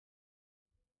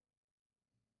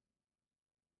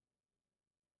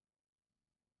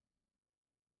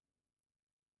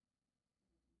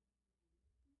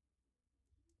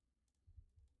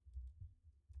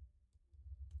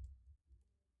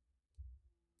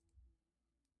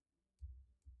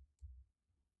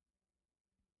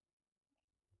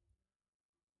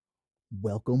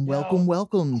Welcome, welcome, Yo,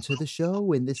 welcome to the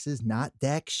show. And this is not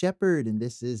Dak Shepard, and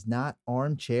this is not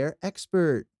Armchair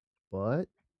Expert. But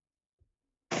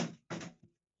just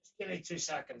give me 2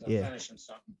 seconds. I'm yeah, finishing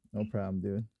something. no problem,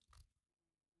 dude.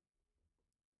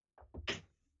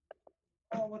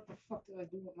 Oh, what the fuck did I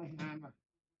do with my hammer?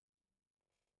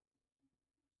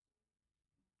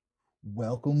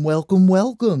 Welcome, welcome,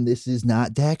 welcome. This is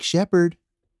not Dak Shepard.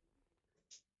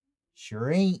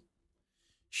 Sure ain't.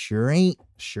 Sure ain't.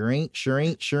 Sure ain't. Sure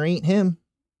ain't. Sure ain't him.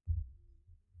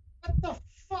 What the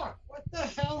fuck? What the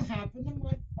hell happened to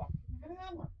my fucking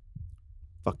hammer?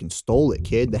 Fucking stole it,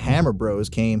 kid. The Hammer Bros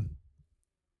came.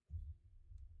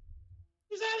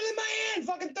 It was out of my hand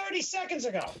fucking 30 seconds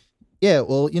ago. Yeah,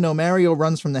 well, Mario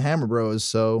runs from the Hammer Bros,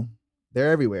 so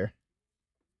they're everywhere.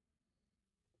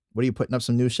 What are you putting up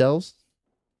some new shelves?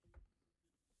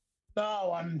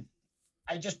 No,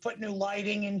 I just put new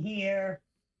lighting in here.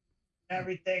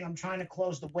 Everything. I'm trying to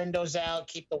close the windows out,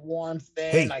 keep the warmth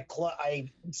in. Hey. I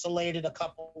insulated a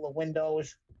couple of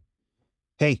windows.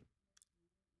 Hey,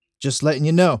 just letting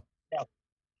you know. Yeah.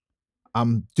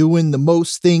 I'm doing the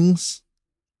most things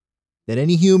that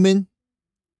any human,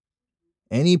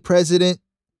 any president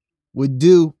would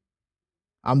do.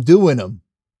 I'm doing them.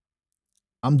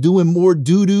 I'm doing more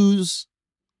doo-doos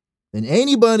than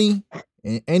anybody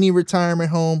in any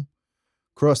retirement home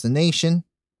across the nation.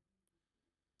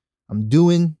 I'm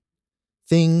doing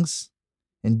things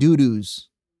and doo-doos.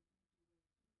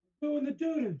 Doing the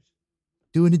doo-doos.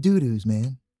 Doing the doo-doos,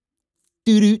 man.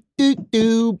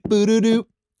 Doo-doo-doo-doo, boo-doo-doo.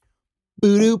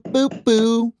 Boo-doo,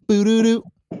 boo-boo, boo-doo-doo.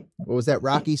 What was that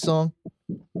Rocky song?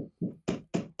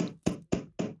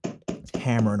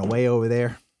 Hammering away over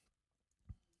there.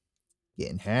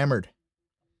 Getting hammered.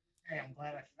 Hey, I'm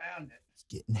glad I found it. It's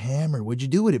getting hammered. What'd you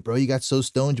do with it, bro? You got so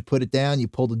stoned, you put it down, you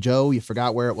pulled a Joe, you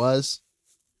forgot where it was?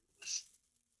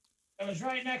 It was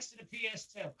right next to the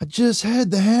PS2. I just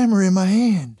had the hammer in my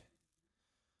hand.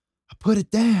 I put it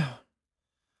down.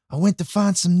 I went to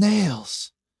find some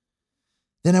nails.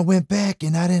 Then I went back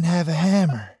and I didn't have a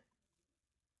hammer.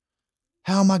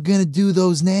 How am I gonna do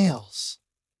those nails?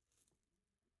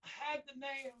 I had the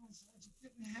nails. I just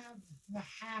didn't have the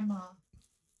hammer.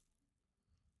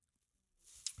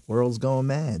 World's going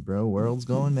mad, bro. World's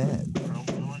going mad.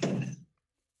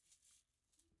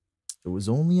 It was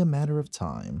only a matter of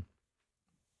time.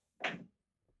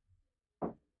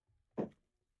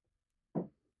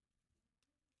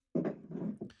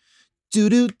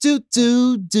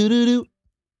 Do-do-do-do, do-do-do.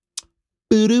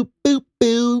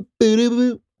 Boo-doo-boo-boo,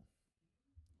 boo-doo-boo.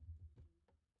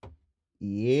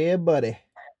 Yeah, buddy.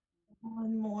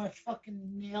 One more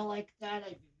fucking nail like that,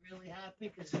 I'd be really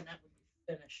happy because then that would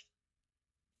be finished.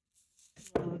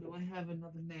 Oh, do I have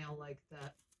another nail like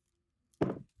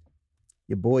that?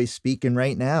 Your boy's speaking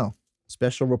right now.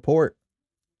 Special report.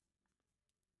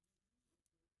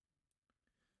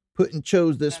 Putin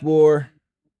chose this war.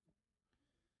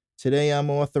 Today I'm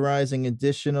authorizing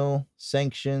additional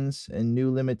sanctions and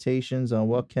new limitations on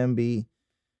what can be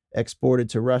exported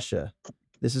to Russia.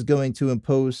 This is going to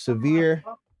impose severe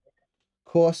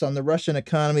costs on the Russian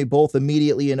economy, both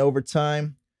immediately and over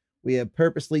time. We have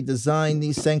purposely designed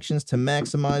these sanctions to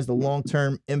maximize the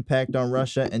long-term impact on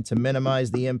Russia and to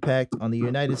minimize the impact on the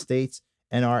United States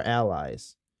and our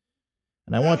allies.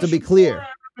 And I want to be clear.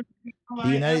 The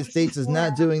United States is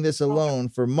not doing this alone.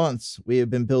 For months, we have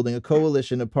been building a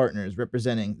coalition of partners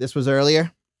representing. This was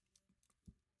earlier?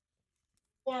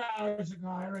 4 hours ago,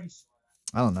 I already saw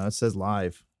that. I don't know. It says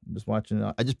live. I'm just watching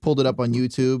it. I just pulled it up on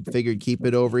YouTube. Figured keep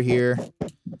it over here.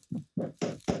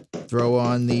 Throw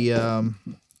on the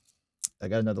I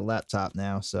got another laptop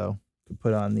now, so could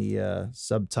put on the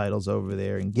subtitles over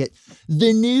there and get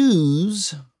the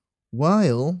news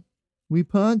while we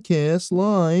podcast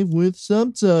live with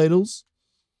subtitles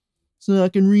so I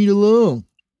can read along.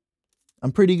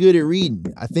 I'm pretty good at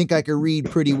reading. I think I can read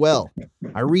pretty well.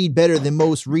 I read better than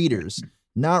most readers.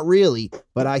 Not really,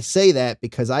 but I say that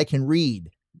because I can read.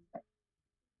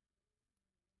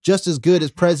 Just as good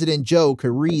as President Joe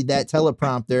could read that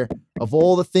teleprompter of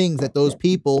all the things that those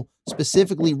people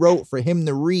specifically wrote for him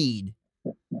to read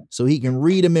so he can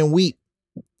read them and weep.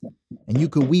 And you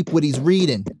could weep what he's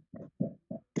reading.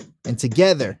 And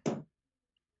together,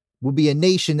 we'll be a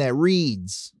nation that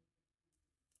reads.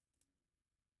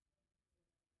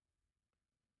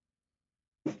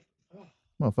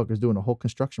 Motherfucker's doing a whole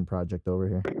construction project over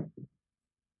here.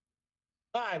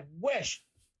 I wish.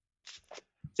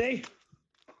 See?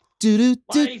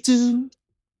 Do-do-do-do.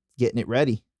 Getting it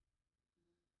ready.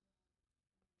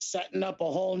 Setting up a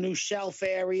whole new shelf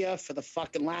area for the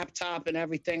fucking laptop and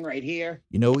everything right here.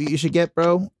 You know what you should get,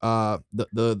 bro?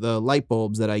 The light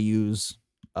bulbs that I use,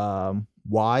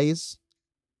 Wise.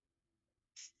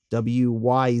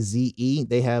 WYZE.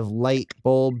 They have light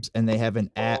bulbs and they have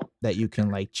an app that you can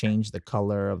like change the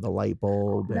color of the light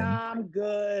bulb. And Nah, I'm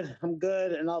good. I'm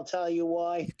good, and I'll tell you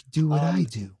why. you can do what I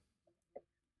do.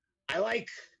 I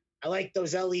like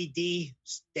those LED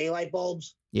daylight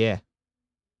bulbs. Yeah.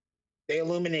 They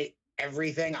illuminate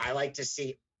everything. I like to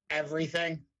see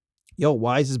everything. Yo,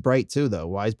 Wise is bright too, though.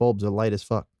 Wise bulbs are light as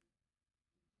fuck.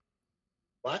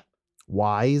 What?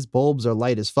 Wise bulbs are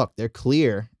light as fuck. They're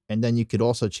clear, and then you could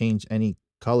also change any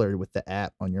color with the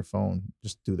app on your phone.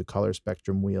 Just do the color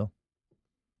spectrum wheel.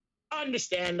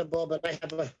 Understandable, but I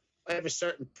have a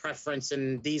certain preference,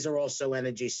 and these are also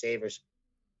energy savers.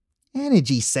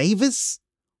 Energy savers?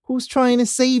 Who's trying to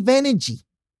save energy?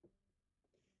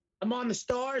 I'm on the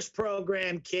STARS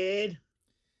program, kid.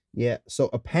 Yeah, so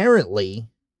apparently,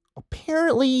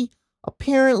 apparently, I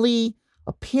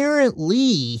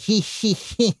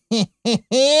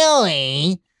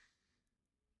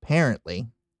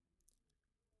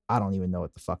don't even know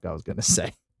what the fuck I was gonna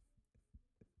say.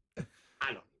 I don't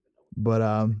even know. But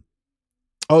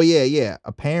oh yeah.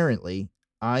 Apparently,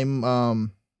 I'm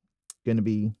gonna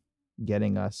be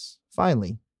getting us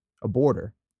finally a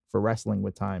border for Wrestling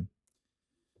with Time.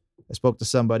 I spoke to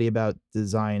somebody about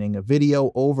designing a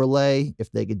video overlay.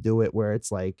 If they could do it where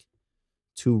it's like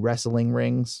 2 wrestling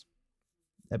rings,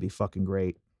 that'd be fucking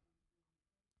great.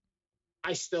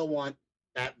 I still want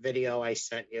that video I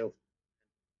sent you.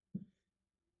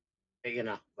 You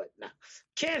know, but no.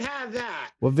 Can't have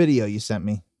that. What video you sent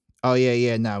me? Oh,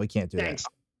 yeah. No, we can't do Thanks.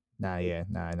 that.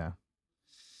 Nah, I know.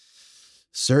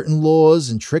 Certain laws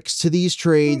and tricks to these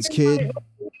trades, kid.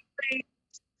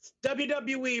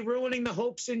 WWE ruining the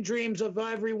hopes and dreams of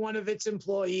every one of its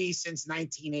employees since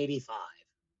 1985.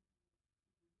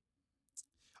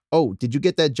 Oh, did you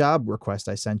get that job request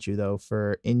I sent you, though,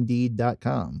 for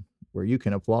Indeed.com, where you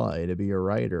can apply to be a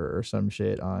writer or some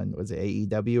shit on, was it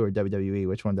AEW or WWE?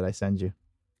 Which one did I send you?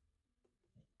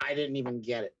 I didn't even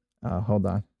get it. Hold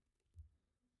on.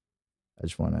 I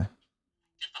just want to.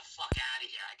 Get the fuck out of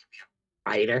here. I could be a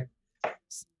writer.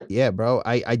 Yeah, bro.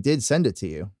 I did send it to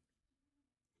you.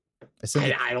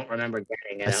 I don't remember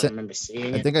getting it. I don't remember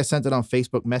seeing it. I think I sent it on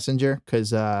Facebook Messenger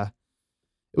because it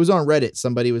was on Reddit.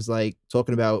 Somebody was like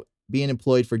talking about being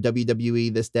employed for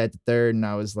WWE, this, that, the third. And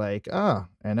I was like, oh.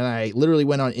 And then I literally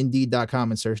went on Indeed.com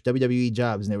and searched WWE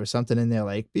jobs. And there was something in there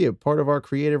like, be a part of our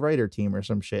creative writer team or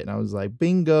some shit. And I was like,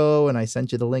 bingo. And I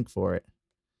sent you the link for it.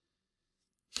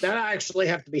 That actually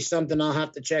have to be something I'll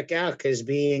have to check out because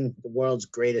being the world's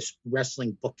greatest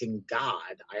wrestling booking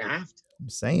god, I have to. I'm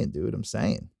saying, dude.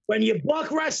 When you book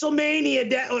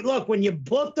WrestleMania, look, when you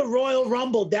book the Royal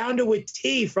Rumble down to a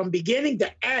T from beginning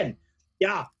to end,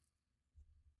 yeah.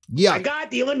 I got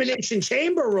the Elimination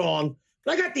Chamber wrong,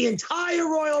 but I got the entire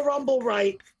Royal Rumble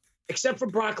right, except for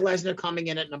Brock Lesnar coming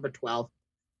in at number 12.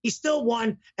 He still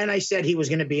won, and I said he was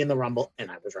going to be in the Rumble, and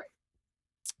I was right.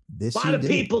 A lot of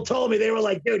people told me, they were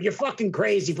like, dude, you're fucking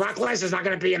crazy. Brock Lesnar's not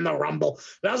going to be in the Rumble.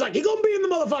 And I was like, he's going to be in the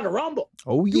motherfucking Rumble.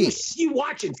 Oh, yeah. You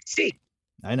watch and see.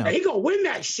 I know. And he going to win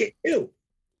that shit, too.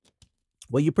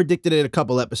 Well, you predicted it a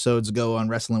couple episodes ago on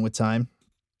Wrestling with Time.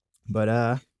 But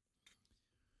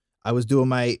I was doing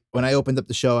when I opened up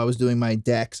the show, I was doing my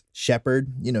Dax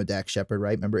Shepard. You know Dax Shepard,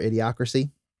 right? Remember Idiocracy?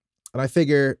 And I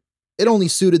figure it only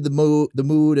suited the mood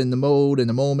and the mode and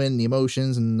the moment and the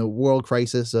emotions and the world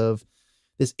crisis of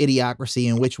this idiocracy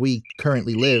in which we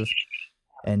currently live.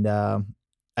 And I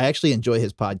actually enjoy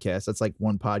his podcast. That's like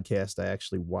one podcast I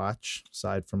actually watch,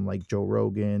 aside from like Joe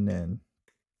Rogan and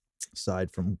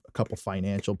aside from a couple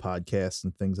financial podcasts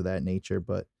and things of that nature.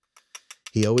 But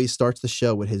he always starts the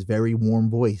show with his very warm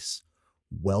voice.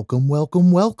 Welcome,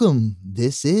 welcome, welcome.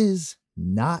 This is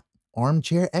Not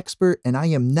Armchair Expert, and I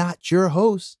am not your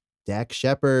host, Dax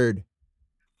Shepard.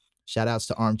 Shout outs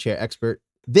to Armchair Expert.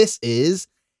 This is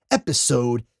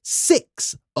episode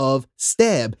 6 of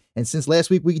STAB. And since last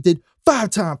week we did 5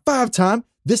 time,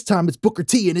 this time it's Booker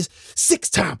T and it's 6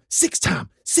 time.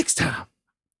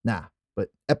 Nah, but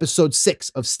episode 6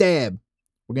 of STAB.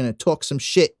 We're going to talk some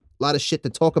shit, a lot of shit to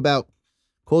talk about.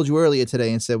 Called you earlier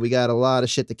today and said we got a lot of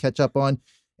shit to catch up on.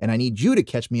 And I need you to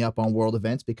catch me up on world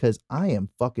events because I am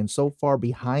fucking so far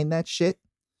behind that shit.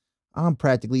 I'm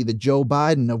practically the Joe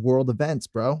Biden of world events,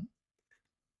 bro.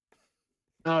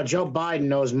 Oh, Joe Biden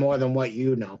knows more than what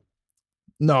you know.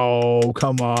 No,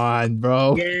 come on,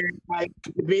 bro. Yeah,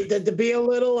 to be a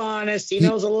little honest, he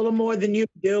knows a little more than you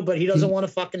do, but he doesn't want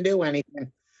to fucking do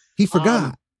anything. He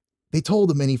forgot. They told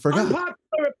him and he forgot.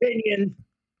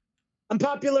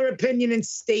 Unpopular opinion and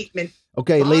statement.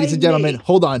 Okay, ladies and gentlemen,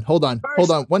 hold on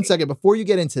 1 second. Before you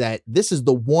get into that, this is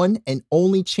the one and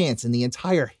only chance in the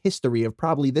entire history of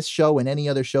probably this show and any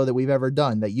other show that we've ever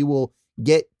done that you will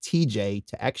get TJ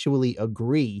to actually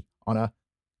agree on a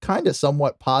kind of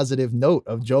somewhat positive note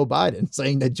of Joe Biden,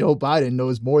 saying that Joe Biden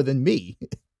knows more than me.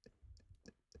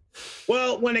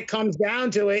 Well, when it comes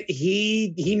down to it,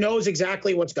 he knows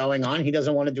exactly what's going on. He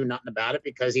doesn't want to do nothing about it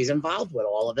because he's involved with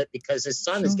all of it because his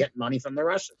son is getting money from the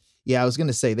Russians. Yeah, I was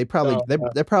gonna say they're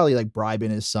probably like bribing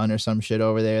his son or some shit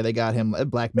over there. They got him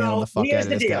blackmailing the fuck out of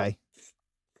this guy.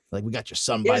 Like, we got your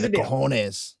son by the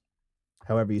cojones.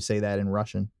 However you say that in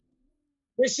Russian.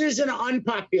 This is an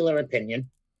unpopular opinion.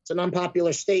 It's an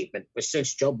unpopular statement. But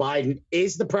since Joe Biden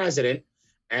is the president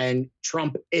and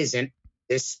Trump isn't,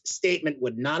 this statement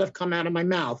would not have come out of my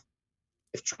mouth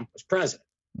if Trump was president.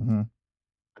 Mm-hmm.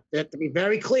 I have to be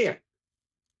very clear.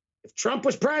 If Trump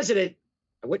was president,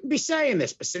 I wouldn't be saying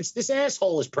this, but since this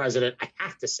asshole is president, I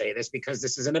have to say this because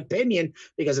this is an opinion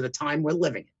because of the time we're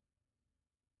living in.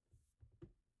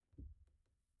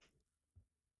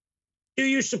 Do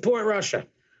you support Russia?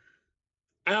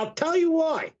 And I'll tell you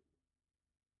why.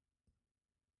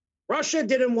 Russia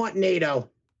didn't want NATO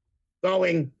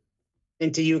going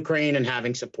into Ukraine and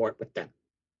having support with them.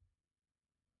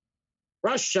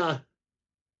 Russia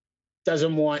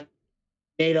doesn't want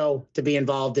NATO to be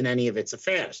involved in any of its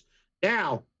affairs.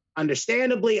 Now,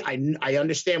 understandably, I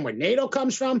understand where NATO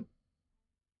comes from,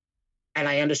 and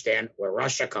I understand where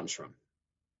Russia comes from.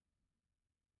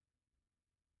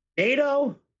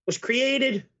 NATO was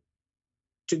created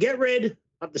to get rid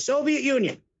of the Soviet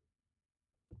Union.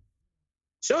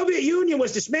 Soviet Union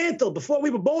was dismantled before we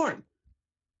were born.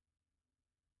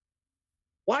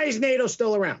 Why is NATO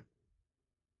still around?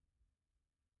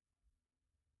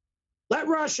 Let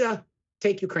Russia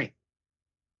take Ukraine.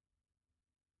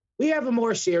 We have a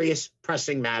more serious,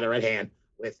 pressing matter at hand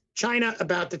with China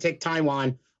about to take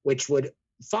Taiwan, which would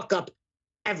fuck up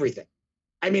everything.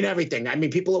 I mean, everything. I mean,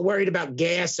 people are worried about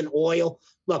gas and oil.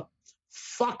 Look,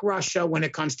 fuck Russia when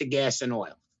it comes to gas and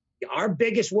oil. Our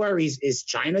biggest worries is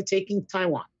China taking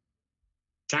Taiwan.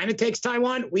 China takes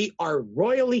Taiwan, we are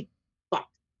royally fucked.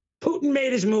 Putin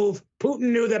made his move.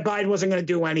 Putin knew that Biden wasn't going to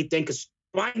do anything because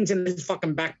Biden's in his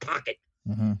fucking back pocket.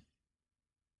 Mm-hmm.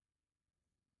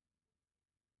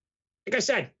 Like I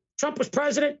said, Trump was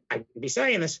president. I'd be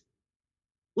saying this.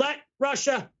 Let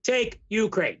Russia take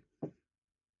Ukraine.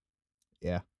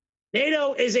 Yeah.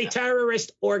 NATO is a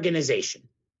terrorist organization.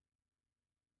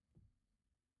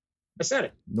 I said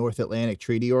it. North Atlantic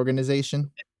Treaty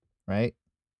Organization, right?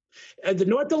 The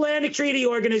North Atlantic Treaty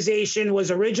Organization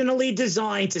was originally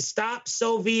designed to stop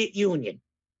Soviet Union.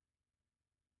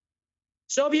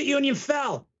 Soviet Union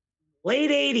fell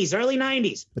late 80s, early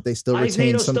 90s. But they still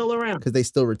retain some, still around because they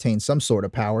still retain some sort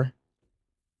of power.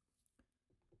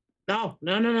 No.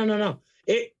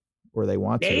 Or they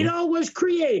want NATO was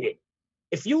created.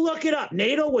 If you look it up,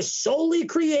 NATO was solely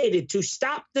created to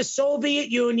stop the Soviet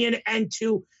Union and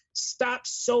to stop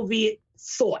Soviet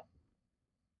thought.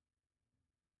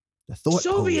 The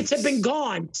Soviets have been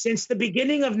gone since the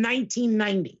beginning of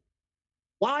 1990.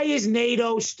 Why is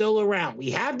NATO still around?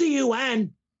 We have the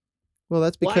UN. Well,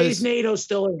 that's because why is NATO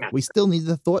still around? We still need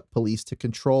the thought police to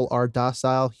control our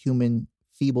docile, human,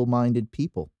 feeble-minded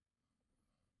people.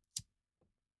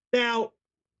 Now,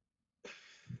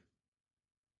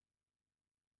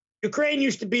 Ukraine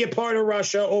used to be a part of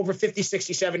Russia over 50,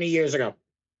 60, 70 years ago.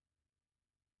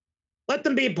 Let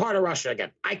them be a part of Russia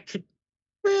again. I could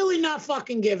really not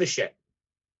fucking give a shit.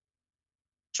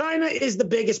 China is the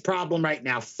biggest problem right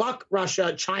now. Fuck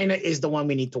Russia. China is the one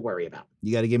we need to worry about.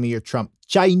 You got to give me your Trump.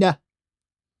 China.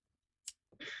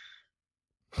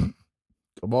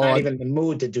 Come on. Not even in the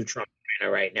mood to do Trump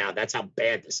China right now. That's how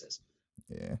bad this is.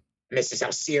 Yeah. And this is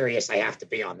how serious I have to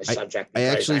be on this subject.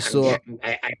 I've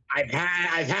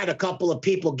had a couple of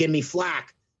people give me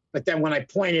flack, but then when I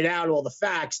pointed out all the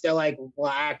facts, they're like,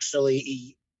 well,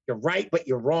 actually, you're right, but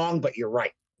you're wrong, but you're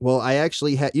right. Well, I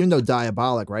actually had, you know,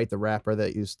 Diabolic, right? The rapper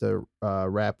that used to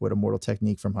rap with Immortal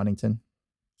Technique from Huntington.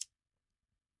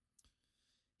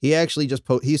 He actually just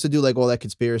he used to do like all that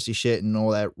conspiracy shit and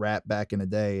all that rap back in the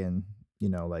day, and you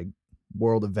know, like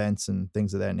world events and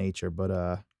things of that nature. But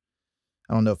I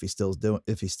don't know if he's still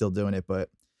doing it. But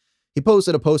he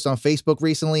posted a post on Facebook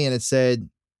recently, and it said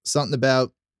something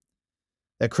about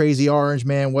that Crazy Orange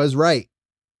Man was right,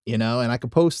 you know. And I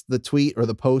could post the tweet or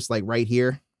the post like right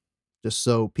here, just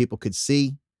so people could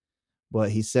see. But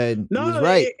he said he was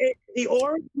right. The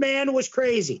Orange Man was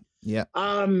crazy. Yeah.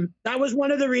 That was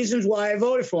one of the reasons why I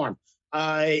voted for him.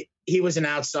 He was an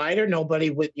outsider.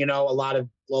 Nobody would, a lot of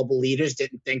global leaders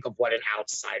didn't think of what an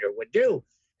outsider would do.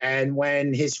 And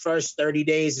when his first 30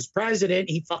 days as president,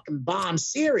 he fucking bombed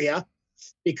Syria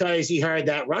because he heard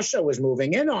that Russia was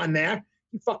moving in on there.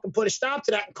 He fucking put a stop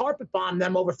to that and carpet bombed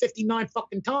them over 59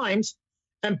 fucking times.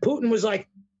 And Putin was like,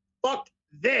 fuck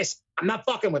this. I'm not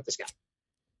fucking with this guy.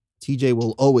 TJ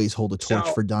will always hold a torch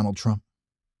for Donald Trump.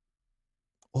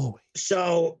 Always.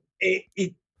 So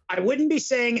I wouldn't be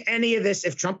saying any of this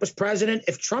if Trump was president.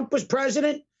 If Trump was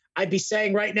president, I'd be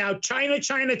saying right now, China,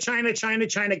 China, China, China,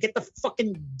 China, get the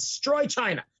fucking destroy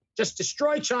China. Just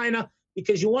destroy China,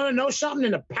 because you want to know something?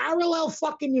 In a parallel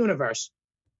fucking universe,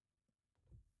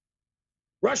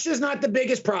 Russia's not the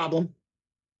biggest problem.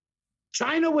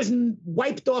 China was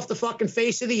wiped off the fucking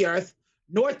face of the earth.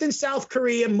 North and South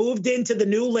Korea moved into the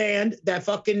new land that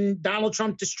fucking Donald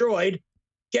Trump destroyed,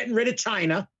 getting rid of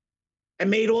China, and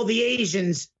made all the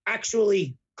Asians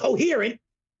actually coherent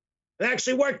and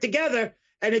actually work together.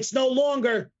 And it's no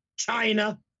longer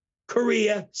China,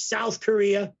 Korea, South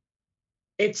Korea.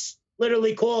 It's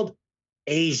literally called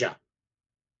Asia.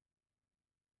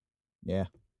 Yeah.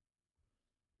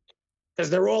 Because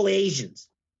they're all Asians.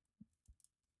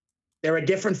 They're a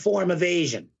different form of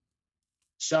Asian.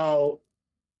 So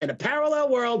in a parallel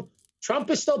world, Trump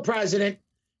is still president,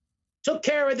 took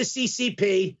care of the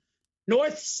CCP,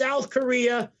 North, South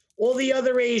Korea, all the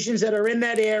other Asians that are in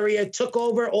that area, took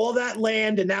over all that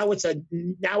land, and now it's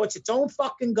its own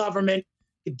fucking government.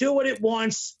 It do what it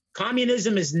wants.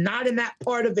 Communism is not in that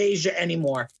part of Asia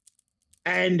anymore.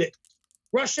 And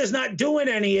Russia's not doing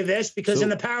any of this because in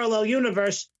the parallel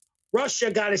universe, Russia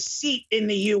got a seat in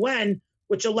the UN,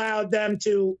 which allowed them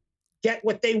to get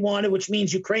what they wanted, which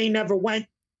means Ukraine never went,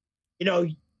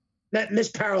 in this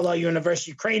parallel universe,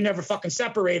 Ukraine never fucking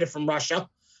separated from Russia,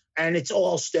 and it's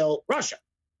all still Russia.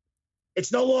 It's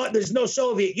there's no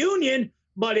Soviet Union,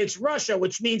 but it's Russia,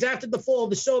 which means after the fall of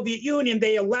the Soviet Union,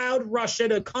 they allowed Russia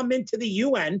to come into the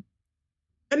UN,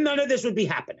 and none of this would be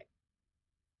happening.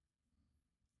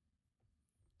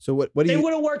 So what do they you...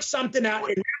 would have worked something out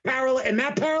in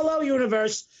that parallel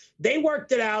universe. They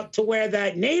worked it out to where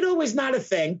that NATO is not a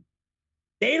thing.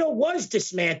 NATO was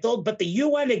dismantled, but the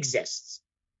UN exists.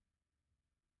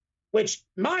 Which,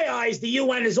 in my eyes, the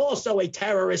UN is also a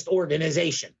terrorist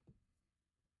organization.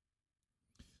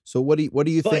 So what do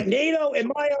you think? But NATO, in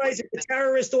my eyes, is a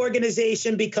terrorist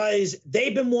organization because they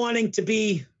have been wanting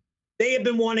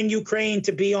Ukraine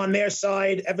to be on their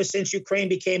side ever since Ukraine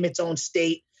became its own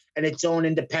state and its own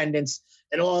independence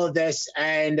and all of this.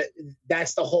 And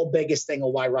that's the whole biggest thing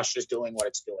of why Russia's doing what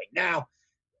it's doing. Now,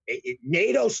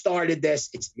 NATO started this.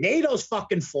 It's NATO's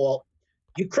fucking fault.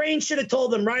 Ukraine should have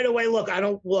told them right away, look,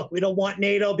 we don't want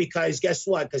NATO because guess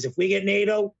what? Because if we get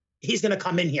NATO, he's going to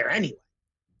come in here anyway.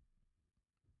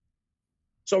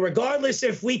 So regardless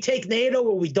if we take NATO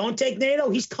or we don't take NATO,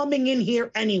 he's coming in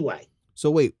here anyway.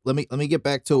 So wait, let me get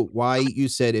back to why you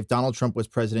said if Donald Trump was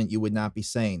president, you would not be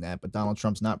saying that, but Donald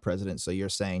Trump's not president, so you're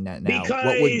saying that now. Because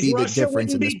what would be Russia the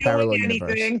difference in this parallel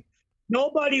universe?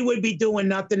 Nobody would be doing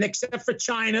nothing except for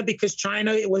China, because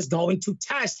China was going to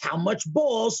test how much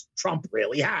balls Trump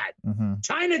really had. Mm-hmm.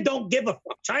 China don't give a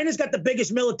fuck. China's got the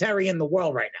biggest military in the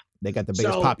world right now. They got the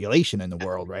biggest population in the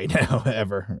world right now,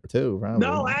 ever, too. Probably.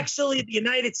 No, actually, the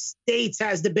United States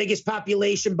has the biggest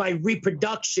population by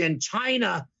reproduction.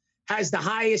 China has the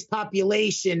highest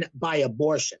population by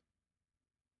abortion.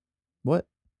 What?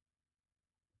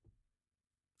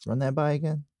 Run that by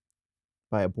again?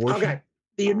 By abortion? Okay.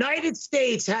 The United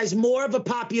States has more of a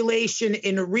population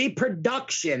in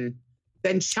reproduction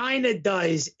than China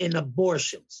does in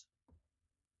abortions.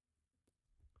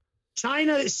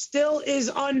 China still is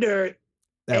under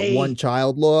that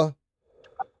one-child law?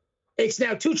 It's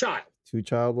now two-child.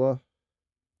 Two-child law?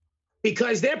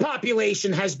 Because their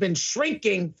population has been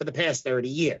shrinking for the past 30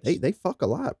 years. They fuck a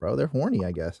lot, bro. They're horny,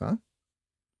 I guess, huh?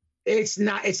 It's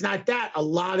not that. A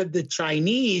lot of the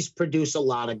Chinese produce a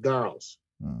lot of girls.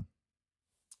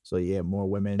 So yeah, more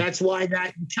women. That's why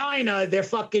that in China, they're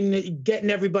fucking getting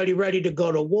everybody ready to go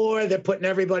to war. They're putting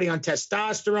everybody on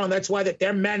testosterone. That's why that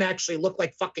their men actually look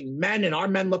like fucking men, and our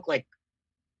men look like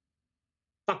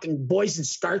fucking boys in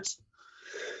skirts.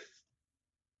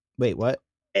 Wait, what?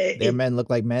 Their men look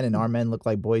like men and our men look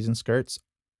like boys in skirts?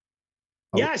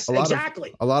 Yes,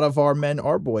 exactly. A lot of our men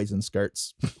are boys in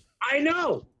skirts. I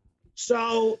know.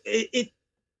 So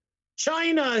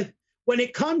China, when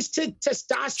it comes to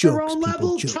testosterone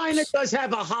level, China does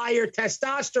have a higher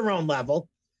testosterone level.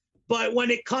 But when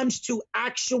it comes to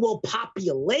actual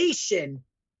population,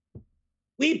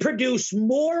 we produce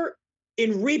more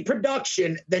in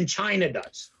reproduction than China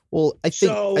does. Well, I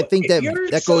think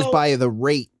that goes by the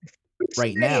rate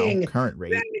right now, current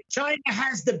rate. China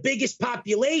has the biggest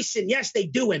population. Yes, they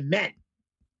do in men.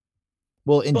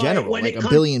 Well, in general, like a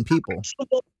billion people.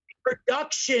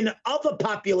 Production of a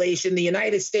population, the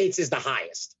United States is the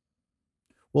highest.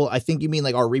 Well, I think you mean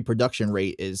like our reproduction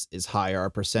rate is higher, our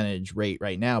percentage rate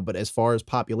right now. But as far as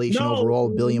population No,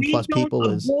 overall, a billion we plus don't people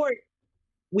is. abort.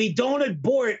 We don't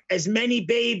abort as many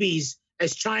babies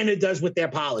as China does with their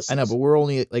policies. I know, but we're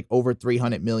only at like over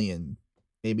 300 million,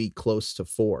 maybe close to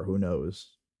 4. Who knows?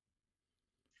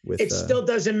 It still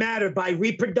doesn't matter. By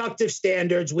reproductive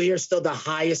standards, we are still the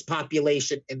highest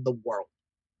population in the world.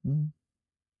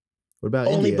 What about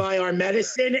only India? by our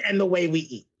medicine and the way we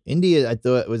eat? India, I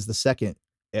thought, was the second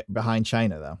behind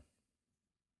China, though.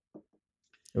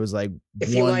 It was like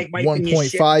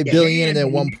 1.5 billion and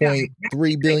then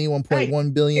 1.3 billion,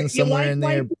 1.1 billion, somewhere in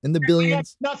there in the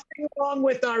billions. Nothing wrong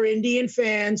with our Indian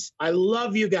fans. I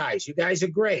love you guys. You guys are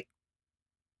great.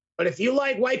 But if you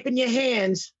like wiping your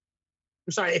hands,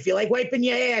 if you like wiping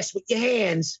your ass with your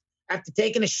hands after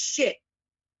taking a shit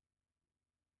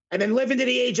and then living to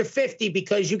the age of 50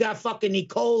 because you got fucking E.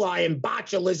 coli and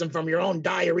botulism from your own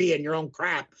diarrhea and your own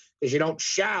crap because you don't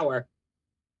shower,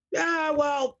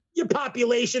 well, your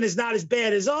population is not as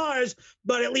bad as ours,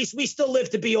 but at least we still live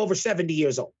to be over 70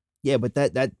 years old. Yeah, but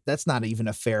that's not even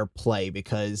a fair play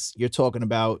because you're talking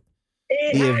about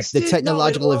the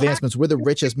technological advancements. We're the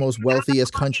richest, most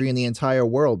wealthiest country in the entire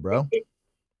world, bro.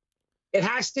 It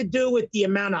has to do with the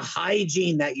amount of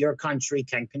hygiene that your country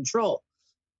can control.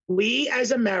 We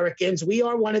as Americans, we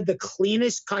are one of the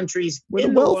cleanest countries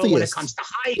in the world when it comes to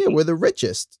hygiene. Yeah, we're the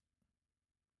richest.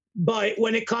 But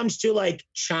when it comes to like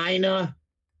China,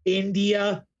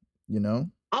 India,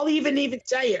 I'll even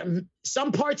say it.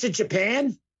 Some parts of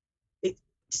Japan, it's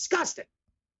disgusting.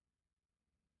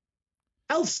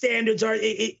 Health standards are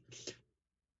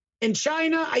in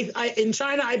China.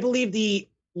 I believe the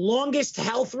longest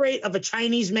health rate of a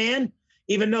Chinese man,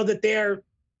 even though that their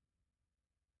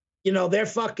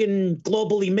fucking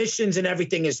global emissions and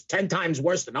everything is 10 times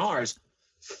worse than ours.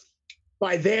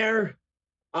 By their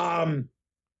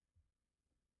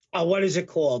what is it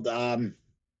called?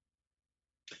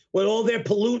 With all their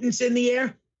pollutants in the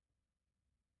air,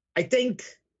 I think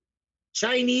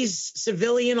Chinese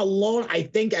civilian alone, I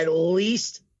think at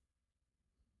least,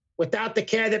 without the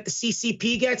care that the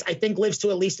CCP gets, I think lives to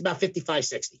at least about 55,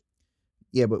 60.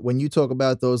 Yeah, but when you talk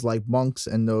about those like monks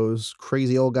and those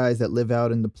crazy old guys that live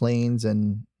out in the plains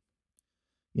and,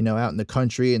 out in the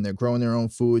country and they're growing their own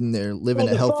food and they're living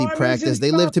a healthy practice,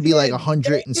 they live to be like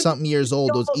 100 and something years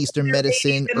old, those Eastern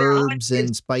medicine, herbs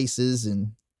and spices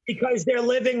and... Because they're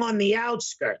living on the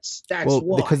outskirts. That's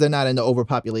why. Because they're not in the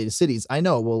overpopulated cities. I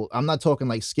know. Well, I'm not talking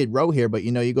like Skid Row here, but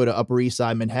you go to Upper East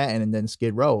Side Manhattan and then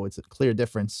Skid Row. It's a clear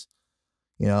difference,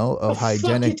 of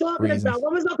hygienic reasons.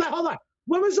 About? Hold on.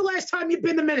 When was the last time you've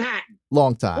been to Manhattan?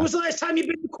 Long time. When was the last time you've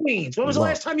been to Queens? When was the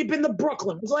last time you've been to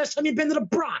Brooklyn? When was the last time you've been to the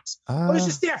Bronx? I was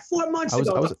just there 4 months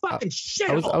ago. It's a fucking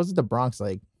shithole. I was at the Bronx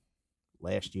like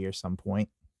last year some point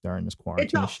during this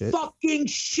quarantine shit. It's a fucking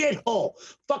shithole.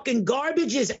 Fucking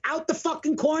garbage is out the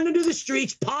fucking corner to the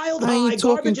streets, piled high. I ain't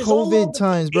talking COVID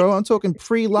times, bro. I'm talking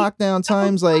pre-lockdown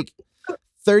times, like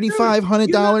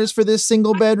 $3,500 for this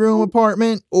single bedroom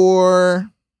apartment or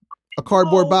a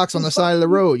cardboard box on the side of the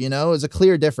road, is a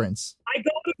clear difference. I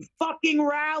go to fucking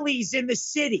rallies in the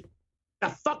city. The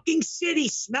fucking city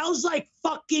smells like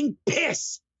fucking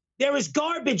piss. There is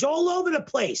garbage all over the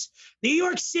place. New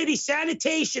York City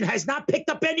sanitation has not picked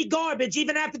up any garbage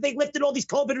even after they lifted all these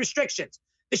COVID restrictions.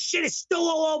 The shit is still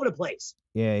all over the place.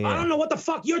 Yeah. I don't know what the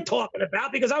fuck you're talking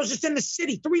about because I was just in the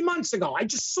city 3 months ago. I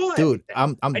just saw it. Dude,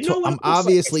 I'm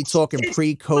obviously talking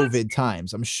pre-COVID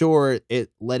times. I'm sure it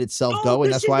let itself go,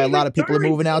 and that's why a lot of people are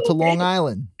moving out to Long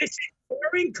Island. This is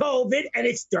during COVID, and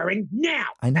it's during now.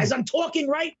 As I'm talking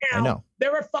right now,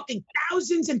 there are fucking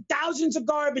thousands and thousands of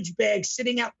garbage bags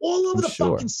sitting out all over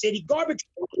fucking city, garbage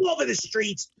all over the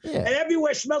streets, and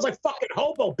everywhere smells like fucking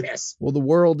hobo piss. Well, the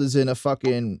world is in a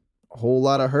fucking whole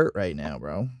lot of hurt right now,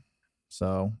 bro.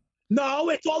 So no,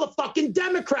 it's all the fucking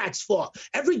Democrats' fault.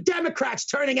 Every Democrat's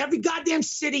turning every goddamn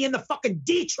city into fucking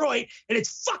Detroit, and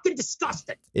it's fucking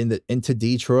disgusting. Into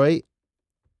Detroit?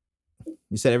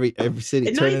 You said every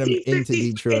city turning them into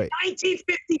Detroit. In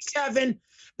 1957,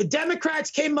 the Democrats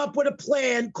came up with a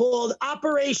plan called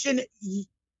Operation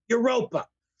Europa.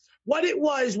 What it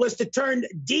was to turn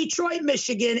Detroit,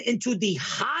 Michigan into the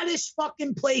hottest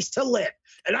fucking place to live.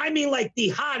 And I mean like the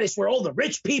hottest, where all the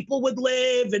rich people would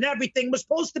live and everything. Was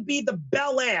supposed to be the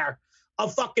Bel Air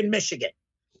of fucking Michigan.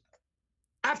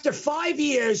 After 5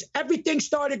 years, everything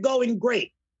started going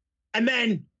great. And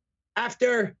then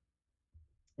after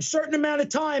a certain amount of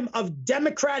time of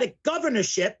Democratic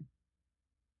governorship,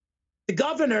 the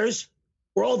governors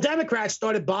were all Democrats,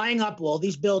 started buying up all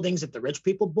these buildings that the rich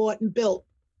people bought and built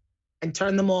and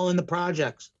turned them all into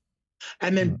projects.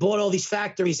 And then bought all these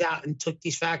factories out and took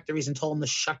these factories and told them to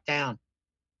shut down.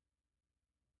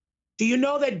 Do you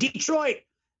know that Detroit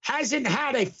hasn't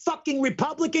had a fucking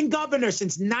Republican governor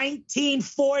since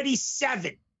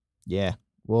 1947? Yeah.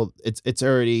 Well, it's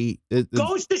already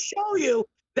goes to show you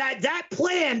that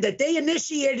plan that they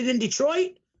initiated in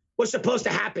Detroit was supposed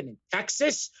to happen in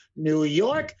Texas, New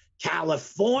York,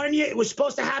 California. It was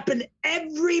supposed to happen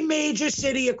every major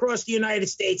city across the United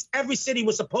States. Every city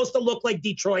was supposed to look like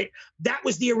Detroit. That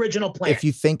was the original plan. If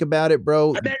you think about it,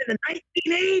 bro. And then in the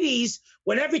 1980s,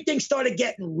 when everything started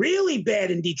getting really bad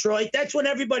in Detroit, that's when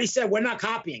everybody said, we're not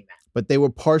copying that. But they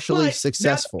were partially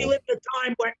successful. Now we live in a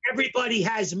time where everybody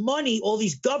has money. All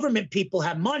these government people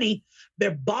have money.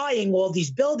 They're buying all these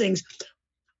buildings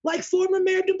like former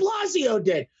Mayor de Blasio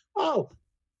did. Oh,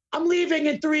 I'm leaving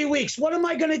in 3 weeks. What am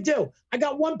I going to do? I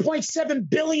got $1.7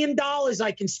 billion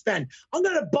I can spend. I'm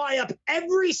going to buy up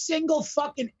every single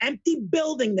fucking empty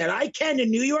building that I can in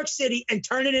New York City and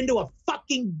turn it into a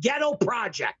fucking ghetto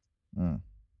project.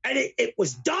 And it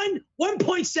was done.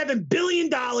 $1.7 billion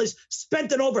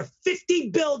spent on over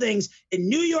 50 buildings in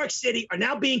New York City are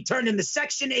now being turned into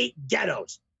Section 8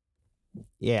 ghettos.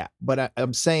 Yeah, but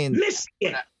I'm saying...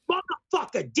 Michigan,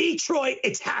 motherfucker, Detroit,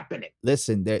 it's happening.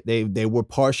 Listen, they were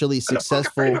partially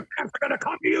successful. The camps are going to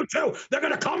come to you too. They're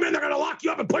going to come in, they're going to lock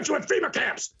you up and put you in FEMA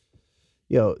camps.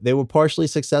 Yo, they were partially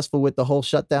successful with the whole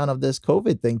shutdown of this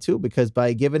COVID thing too, because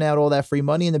by giving out all that free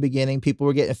money in the beginning, people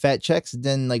were getting fat checks. And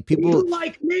then like people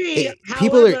like me,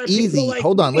 people are easy.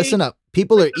 Hold on, listen up.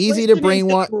 People are easy to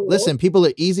brainwash. Listen, people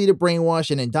are easy to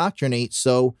brainwash and indoctrinate.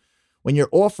 So when you're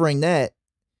offering that,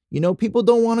 you know, people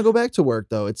don't want to go back to work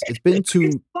though. It's been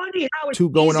two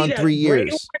going on 3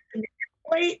 years.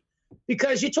 Wait,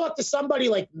 because you talk to somebody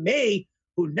like me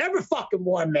who never fucking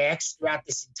wore masks throughout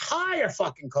this entire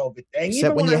fucking COVID thing.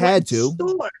 Except when you had to.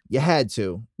 You had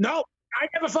to. No, I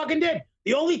never fucking did.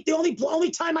 The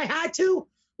only time I had to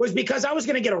was because I was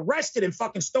going to get arrested in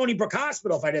fucking Stony Brook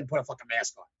Hospital if I didn't put a fucking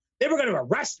mask on. They were going to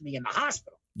arrest me in the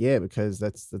hospital. Yeah, because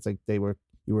that's like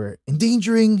you were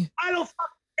endangering. I don't fucking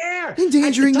care.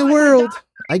 Endangering the world.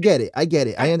 I get it.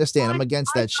 I understand. I'm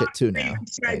against that shit too now.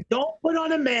 Don't put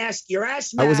on a mask. You're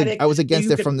asthmatic. I was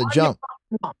against it from the jump.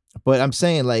 But I'm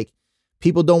saying, like,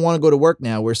 people don't want to go to work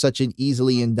now. We're such an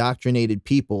easily indoctrinated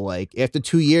people. Like, after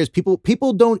 2 years,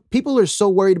 people are so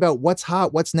worried about what's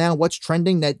hot, what's now, what's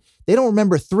trending that they don't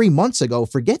remember 3 months ago.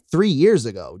 Forget 3 years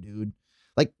ago, dude.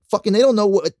 Like, fucking, they don't know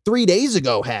what 3 days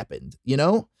ago happened, you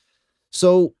know?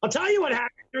 So I'll tell you what happened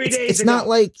 3 days ago. It's not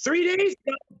like 3 days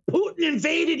ago, Putin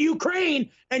invaded Ukraine,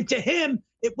 and to him,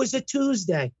 it was a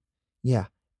Tuesday. Yeah.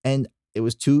 And it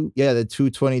was the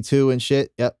 2/22 and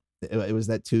shit. Yep. It was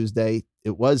that Tuesday.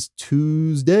 It was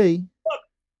Tuesday. Look,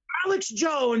 Alex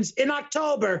Jones in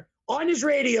October on his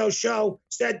radio show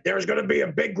said there's going to be a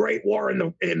big, great war in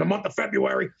the month of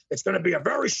February. It's going to be a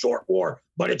very short war,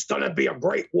 but it's going to be a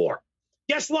great war.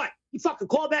 Guess what? He fucking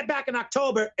called that back in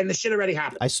October, and the shit already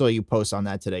happened. I saw you post on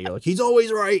that today. You're like, he's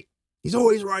always right. He's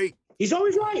always right. He's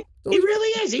always right. He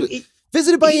really is. He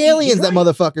visited by aliens, that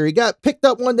motherfucker. He got picked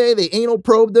up one day. They anal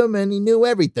probed him, and he knew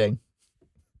everything.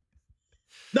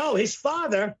 No, his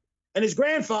father and his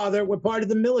grandfather were part of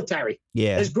the military.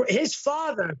 Yeah. His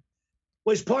father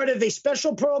was part of a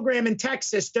special program in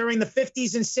Texas during the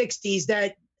 50s and 60s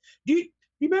that, do you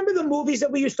remember the movies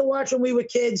that we used to watch when we were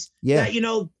kids? Yeah. That, you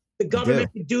know, the government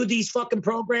would do these fucking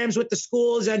programs with the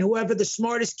schools, and whoever the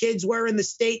smartest kids were in the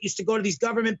state used to go to these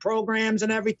government programs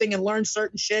and everything and learn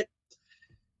certain shit.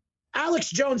 Alex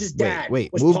Jones's dad was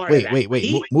part of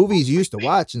that. Movies you used to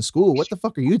watch in school. What the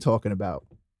fuck are you talking about?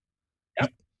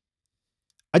 Yep.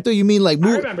 I thought you mean like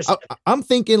I'm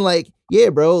thinking like, yeah,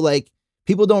 bro, like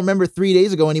people don't remember 3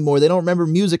 days ago anymore. They don't remember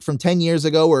music from 10 years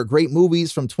ago or great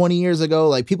movies from 20 years ago.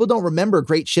 Like people don't remember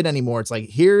great shit anymore. It's like,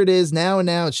 here it is now and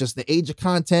now. It's just the age of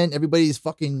content. Everybody's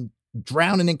fucking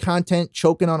drowning in content,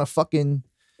 choking on a fucking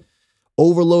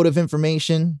overload of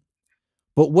information.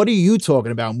 But what are you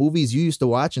talking about? Movies you used to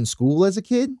watch in school as a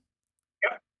kid?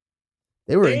 Yep.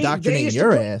 They were indoctrinating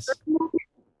your ass.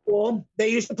 They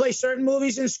used to play certain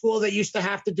movies in school that used to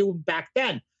have to do back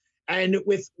then. And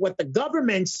with what the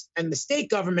governments and the state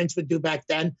governments would do back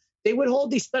then, they would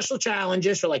hold these special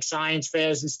challenges for like science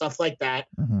fairs and stuff like that.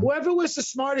 Mm-hmm. Whoever was the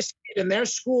smartest kid in their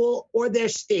school or their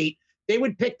state, they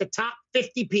would pick the top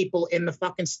 50 people in the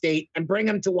fucking state and bring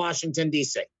them to Washington,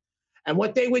 D.C. And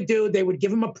what they would do, they would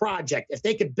give them a project. If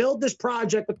they could build this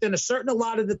project within a certain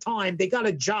allotted of time, they got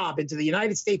a job into the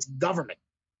United States government,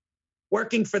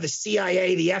 working for the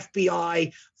CIA, the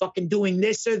FBI, fucking doing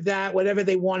this or that, whatever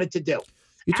they wanted to do.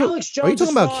 Alex Jones, are you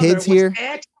talking about kids here?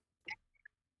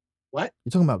 What?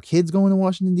 You're talking about kids going to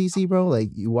Washington, D.C., bro? Like,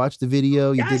 you watched the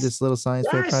video, you did this little science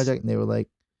fair project, and they were like...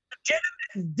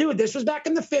 Dude, this was back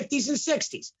in the 50s and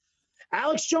 60s.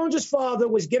 Alex Jones's father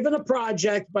was given a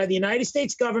project by the United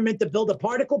States government to build a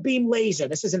particle beam laser.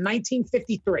 This is in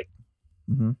 1953.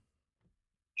 Mm-hmm.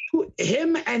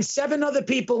 Him and 7 other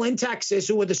people in Texas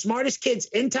who were the smartest kids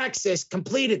in Texas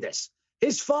completed this.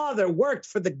 His father worked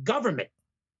for the government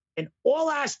in all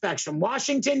aspects, from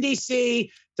Washington,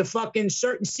 D.C. to fucking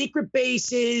certain secret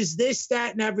bases, this,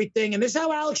 that, and everything. And this is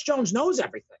how Alex Jones knows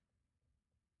everything.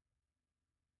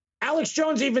 Alex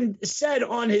Jones even said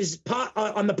on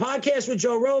on the podcast with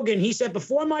Joe Rogan, he said,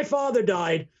 before my father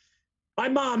died, my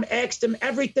mom asked him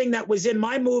everything that was in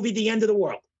my movie, The End of the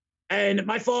World. And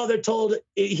my father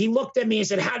he looked at me and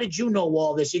said, how did you know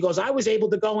all this? He goes, I was able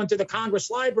to go into the Congress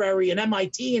Library and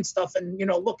MIT and stuff and,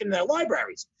 look in their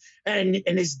libraries. And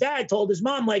his dad told his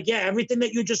mom, like, yeah, everything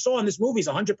that you just saw in this movie is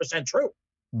 100% true.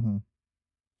 Mm-hmm.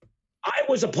 I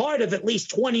was a part of at least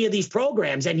 20 of these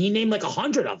programs, and he named like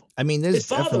 100 of them. I mean, his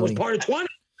father was part of 20.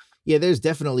 Yeah, there's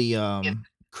definitely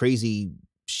crazy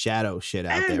shadow shit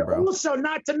out there, bro. And also,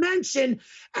 not to mention,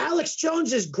 Alex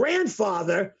Jones's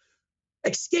grandfather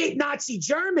escaped Nazi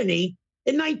Germany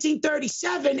in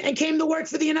 1937 and came to work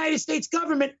for the United States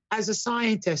government as a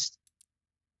scientist.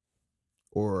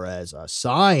 Or as a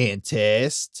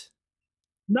scientist?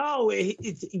 No,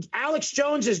 Alex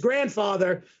Jones's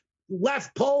grandfather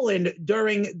left Poland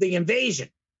during the invasion.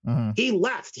 Mm-hmm. He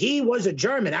left. He was a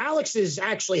German. Alex is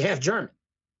actually half German.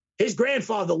 His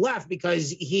grandfather left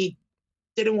because he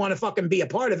didn't want to fucking be a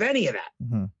part of any of that.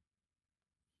 Mm-hmm.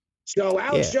 So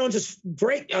Alex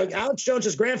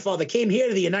Jones's grandfather came here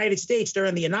to the United States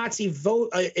during the Nazi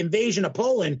invasion of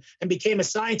Poland and became a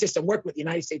scientist and worked with the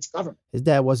United States government. His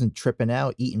dad wasn't tripping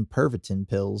out eating Pervitin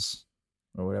pills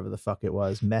or whatever the fuck it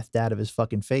was, methed out of his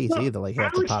fucking face either, like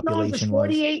half the population was.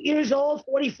 48 years old,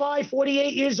 45,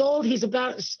 48 years old. He's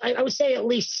about, I would say at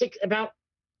least about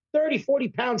 30, 40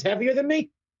 pounds heavier than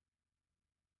me.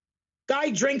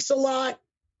 Guy drinks a lot.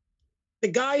 The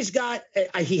guy's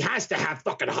he has to have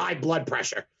fucking high blood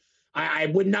pressure. I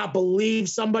would not believe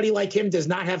somebody like him does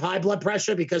not have high blood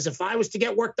pressure, because if I was to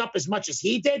get worked up as much as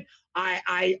he did,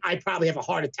 I'd probably have a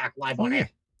heart attack live on air.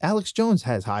 Alex Jones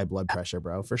has high blood pressure,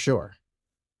 bro, for sure.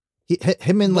 You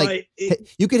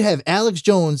could have Alex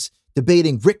Jones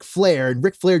debating Ric Flair, and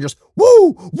Ric Flair just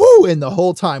woo, woo, and the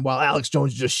whole time while Alex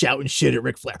Jones is just shouting shit at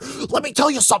Ric Flair. Let me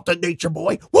tell you something, Nature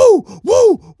Boy. Woo,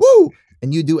 woo, woo.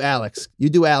 And you do Alex.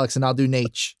 And I'll do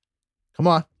Nate. Come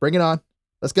on, bring it on.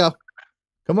 Let's go.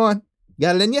 Come on. You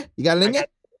got it in you? He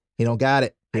don't got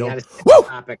it. Woo!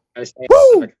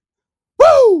 Woo!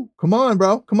 Woo! Come on,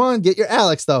 bro. Come on, get your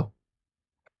Alex, though.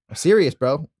 I'm serious,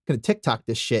 bro. I'm gonna TikTok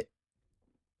this shit.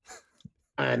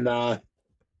 And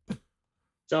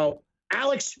so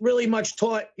Alex really much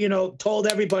told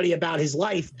everybody about his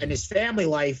life and his family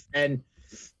life. And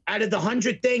out of the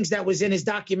 100 things that was in his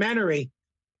documentary,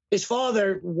 his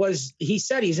father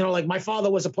my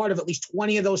father was a part of at least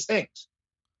 20 of those things.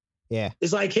 Yeah.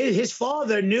 It's like his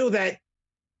father knew that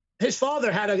his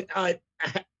father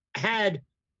had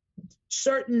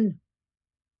certain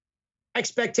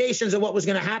expectations of what was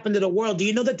going to happen to the world. Do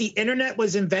you know that the internet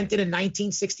was invented in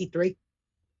 1963?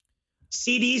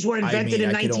 CDs were invented in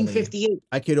 1958.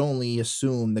 I could only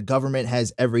assume the government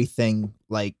has everything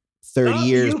like 30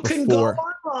 years before. You can go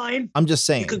online. I'm just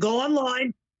saying. You could go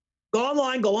online. Go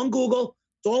on Google.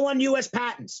 It's all on U.S.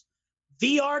 patents.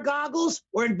 VR goggles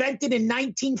were invented in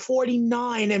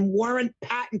 1949 and weren't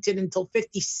patented until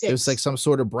 56. It was like some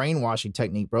sort of brainwashing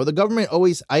technique, bro. The government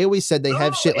I always said they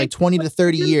have shit like 20 to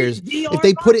 30 years. If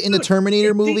they put it in the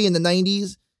Terminator movie in the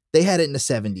 90s, they had it in the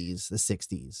 70s, the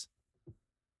 60s.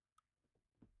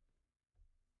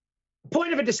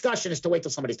 Point of a discussion is to wait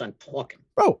till somebody's done talking.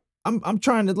 Bro, I'm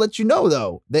trying to let you know,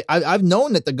 though. I've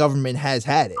known that the government has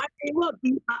had it. Look,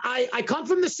 I come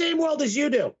from the same world as you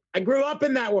do. I grew up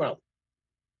in that world.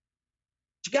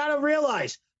 You got to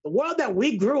realize the world that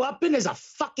we grew up in is a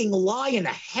fucking lie and a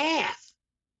half.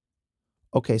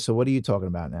 Okay, so what are you talking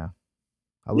about now?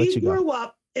 I'll let you go. We grew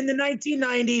up in the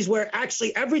 1990s where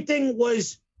actually everything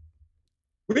was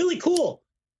really cool.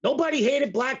 Nobody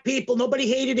hated black people. Nobody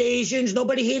hated Asians.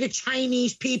 Nobody hated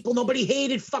Chinese people. Nobody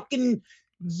hated fucking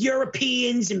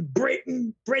Europeans and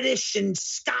British and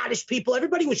Scottish people.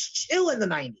 Everybody was chill in the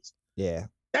 90s. Yeah.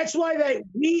 That's why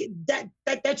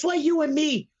that's why you and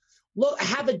me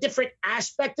have a different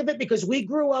aspect of it, because we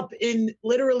grew up in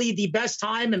literally the best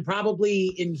time and probably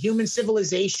in human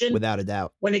civilization. Without a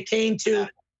doubt. When it came to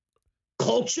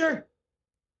culture.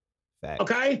 Fact.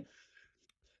 Okay.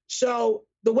 So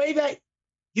the way that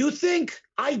you think,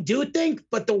 I do think,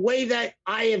 but the way that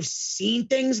I have seen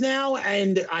things now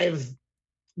and I've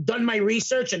done my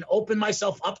research and opened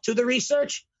myself up to the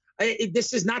research,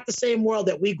 This is not the same world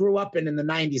that we grew up in the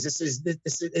 90s. This is the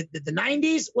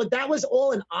 90s. Well, that was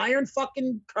all an iron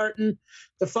fucking curtain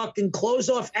to fucking close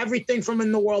off everything from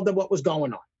in the world of what was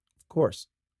going on. Of course.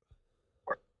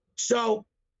 So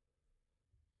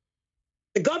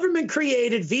the government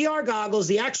created VR goggles,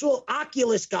 the actual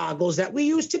Oculus goggles that we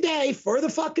use today for the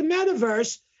fucking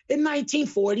metaverse in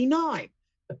 1949.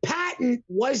 The patent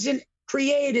wasn't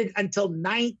created until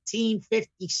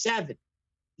 1957.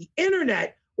 The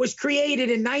internet was created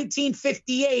in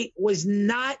 1958, was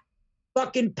not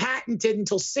fucking patented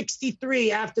until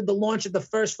 63 after the launch of the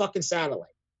first fucking satellite.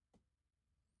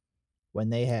 When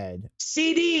they had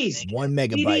CDs. 1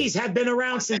 megabyte. CDs have been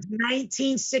around since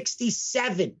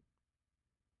 1967.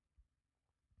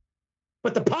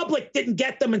 But the public didn't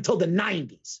get them until the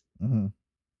 90s. Mm-hmm.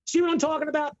 See what I'm talking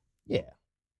about? Yeah.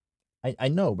 I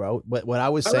know, bro. What I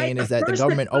was saying is that the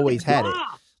government always had it.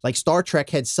 Like Star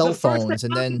Trek had cell phones,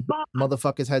 and then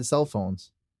motherfuckers had cell phones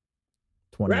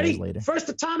 20 years later. First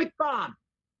atomic bomb.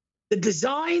 The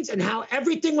designs and how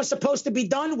everything was supposed to be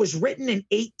done was written in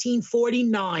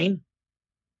 1849.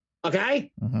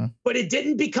 Okay? Mm-hmm. But it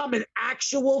didn't become an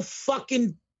actual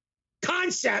fucking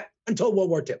concept until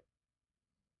World War II.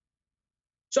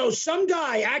 So some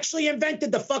guy actually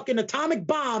invented the fucking atomic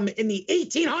bomb in the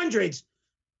 1800s,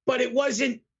 but it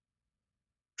wasn't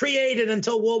created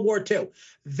until World War II.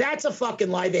 That's a fucking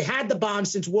lie. They had the bomb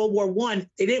since World War I.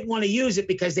 They didn't want to use it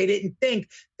because they didn't think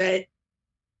that,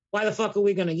 why the fuck are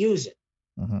we going to use it?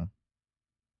 Mm-hmm.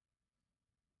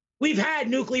 We've had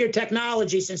nuclear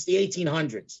technology since the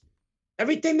 1800s.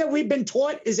 Everything that we've been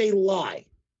taught is a lie.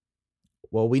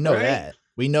 Well, we know that.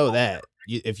 We know that.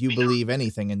 If you believe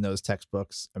anything in those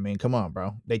textbooks, I mean, come on,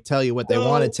 bro. They tell you what they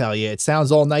want to tell you. It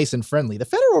sounds all nice and friendly. The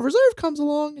Federal Reserve comes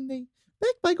along and they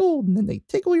back by gold, and then they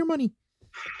take all your money,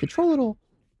 control it all.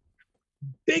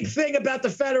 Big thing about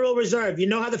the Federal Reserve. You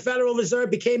know how the Federal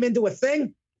Reserve became into a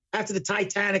thing? After the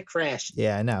Titanic crashed.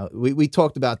 Yeah, I know. We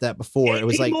talked about that before. It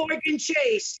was like Morgan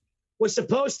Chase was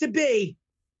supposed to be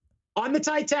on the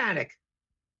Titanic.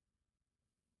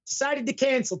 Decided to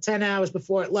cancel 10 hours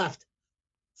before it left.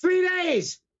 3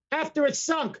 days after it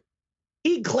sunk,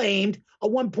 he claimed a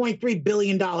 $1.3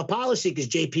 billion policy because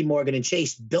JP Morgan and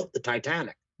Chase built the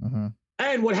Titanic. Mm-hmm.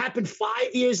 And what happened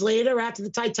 5 years later after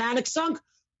the Titanic sunk?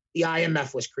 The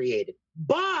IMF was created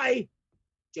by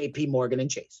JP Morgan and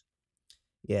Chase.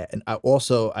 Yeah, and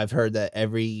I've heard that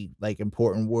every like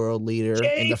important world leader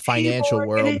in the financial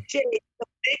world, and Chase, the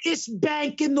biggest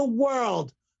bank in the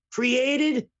world,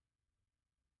 created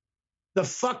the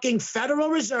fucking Federal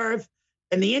Reserve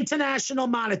and the International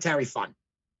Monetary Fund.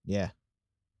 Yeah.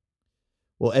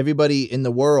 Well, everybody in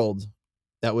the world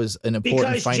that was an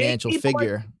important financial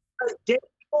figure. JP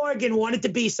Morgan wanted to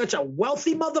be such a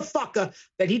wealthy motherfucker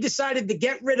that he decided to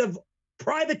get rid of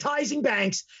privatizing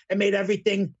banks and made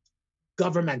everything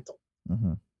governmental.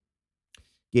 Mm-hmm.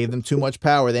 Gave them too much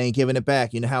power. They ain't giving it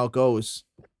back. You know how it goes.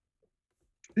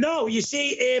 No, you see,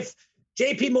 if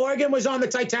JP Morgan was on the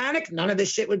Titanic, none of this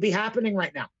shit would be happening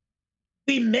right now.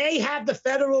 We may have the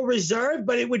Federal Reserve,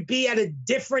 but it would be at a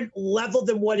different level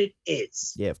than what it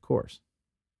is. Yeah, of course.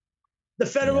 The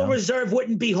Federal Reserve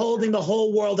wouldn't be holding the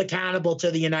whole world accountable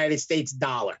to the United States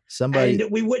dollar. And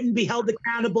we wouldn't be held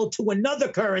accountable to another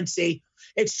currency.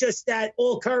 It's just that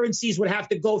all currencies would have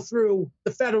to go through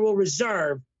the Federal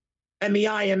Reserve and the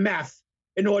IMF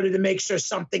in order to make sure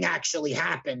something actually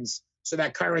happens so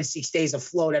that currency stays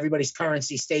afloat. Everybody's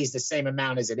currency stays the same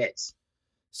amount as it is.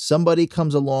 Somebody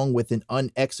comes along with an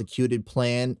unexecuted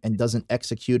plan and doesn't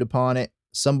execute upon it.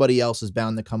 Somebody else is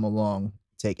bound to come along,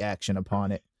 take action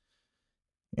upon it.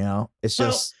 You know, it's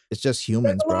just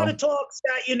humans, bro. There's a lot of talks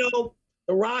that,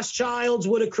 the Rothschilds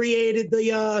would have created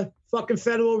the fucking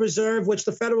Federal Reserve, which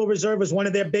the Federal Reserve was one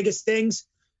of their biggest things,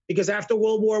 because after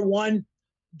World War I,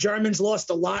 Germans lost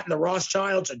a lot, and the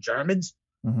Rothschilds are Germans.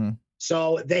 Mm-hmm.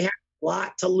 So they had a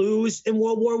lot to lose in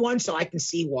World War I, so I can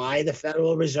see why the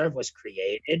Federal Reserve was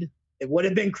created. It would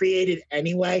have been created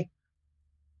anyway.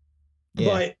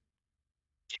 Yeah.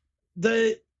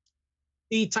 But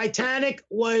the Titanic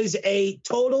was a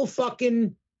total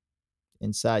fucking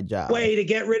inside job way to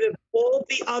get rid of all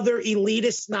the other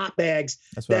elitist snotbags.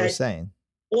 That's what I was saying.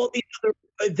 All the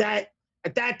other that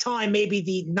at that time, maybe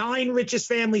the 9 richest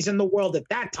families in the world at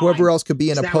that time. Whoever else could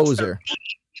be an opposer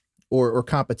or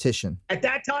competition. At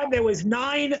that time, there was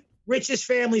 9 richest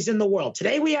families in the world.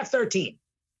 Today, we have 13.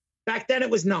 Back then, it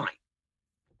was 9.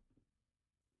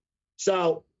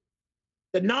 So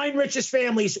the 9 richest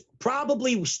families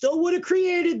probably still would have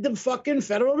created the fucking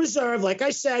Federal Reserve. Like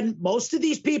I said, most of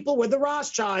these people were the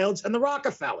Rothschilds and the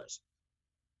Rockefellers.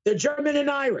 They're German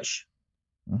and Irish.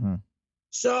 Mm-hmm.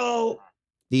 So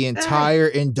The entire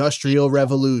industrial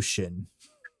revolution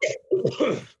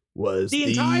was the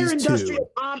these entire two.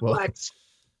 industrial complex.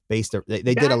 Well,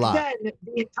 they did a lot. Then,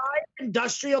 the entire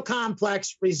industrial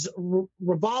complex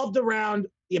revolved around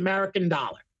the American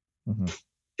dollar. Mm-hmm.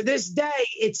 To this day,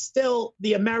 it's still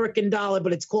the American dollar,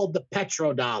 but it's called the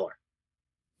petrodollar,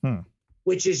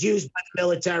 which is used by the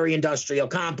military-industrial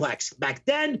complex. Back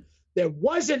then, there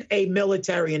wasn't a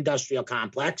military-industrial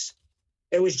complex.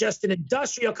 It was just an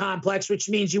industrial complex, which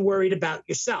means you worried about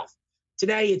yourself.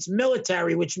 Today, it's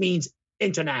military, which means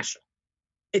international.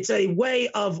 It's a way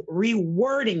of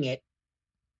rewording it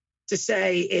to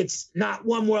say it's not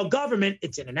one world government,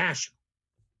 it's international.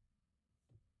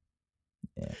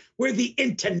 Yeah. We're the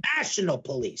international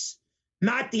police,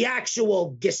 not the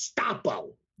actual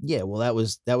Gestapo. Yeah, well, that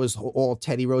was all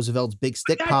Teddy Roosevelt's big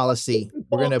stick policy.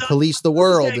 We're going to police the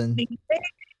world. And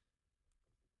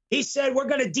he said, we're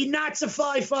going to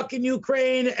denazify fucking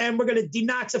Ukraine and we're going to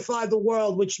denazify the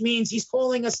world, which means he's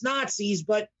calling us Nazis,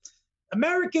 but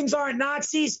Americans aren't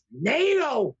Nazis.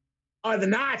 NATO are the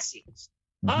Nazis.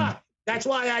 Mm-hmm. That's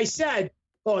why I said,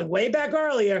 going way back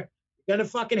earlier, you're going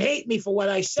to fucking hate me for what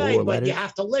I say, but you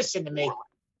have to listen to me.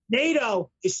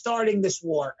 NATO is starting this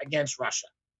war against Russia.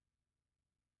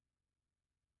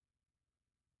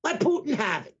 Let Putin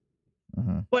have it.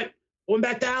 Mm-hmm. But going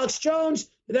back to Alex Jones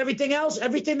and everything else,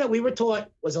 everything that we were taught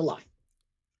was a lie.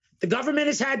 The government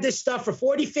has had this stuff for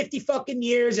 40, 50 fucking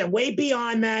years and way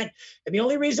beyond that. And the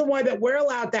only reason why that we're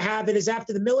allowed to have it is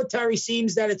after the military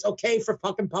seems that it's okay for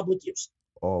fucking public use.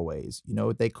 Always. You know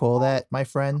what they call that, my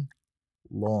friend?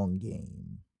 Long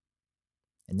game.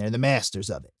 And they're the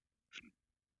masters of it.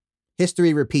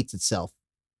 History repeats itself.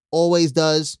 Always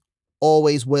does.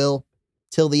 Always will.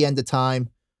 Till the end of time.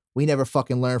 We never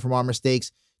fucking learn from our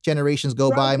mistakes. Generations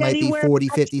go by, might be 40,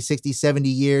 50, 60, 70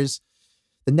 years.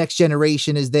 The next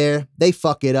generation is there. They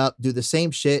fuck it up, do the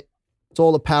same shit. It's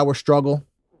all a power struggle.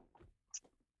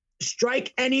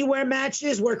 Strike anywhere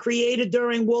matches were created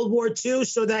during World War II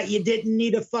so that you didn't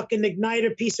need a fucking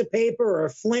igniter piece of paper or a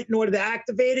flint in order to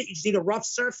activate it. You just need a rough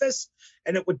surface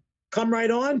and it would come right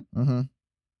on. Mm-hmm.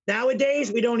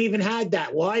 Nowadays, we don't even have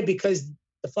that. Why? Because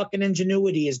the fucking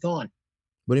ingenuity is gone.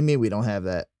 What do you mean we don't have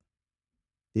that?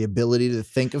 The ability to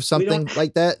think of something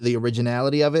like that? The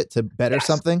originality of it to better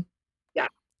something? Yeah.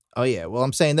 Oh, yeah. Well,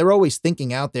 I'm saying they're always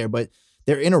thinking out there, but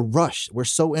they're in a rush. We're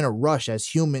so in a rush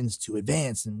as humans to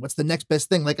advance. And what's the next best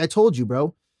thing? Like I told you,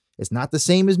 bro, it's not the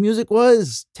same as music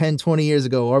was 10, 20 years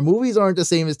ago. Our movies aren't the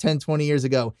same as 10, 20 years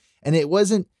ago. And it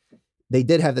wasn't, they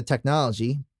did have the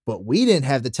technology, but we didn't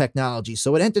have the technology.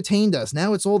 So it entertained us.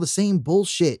 Now it's all the same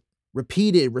bullshit.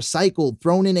 Repeated, recycled,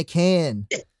 thrown in a can.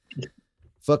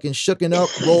 Fucking shooken up,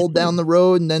 rolled down the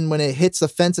road, and then when it hits the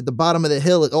fence at the bottom of the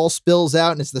hill, it all spills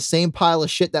out, and it's the same pile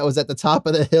of shit that was at the top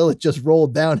of the hill. It just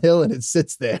rolled downhill, and it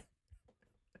sits there.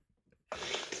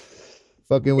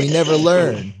 Fucking, we never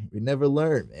learn. We never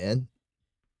learn, man.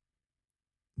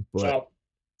 But, so,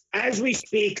 as we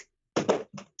speak,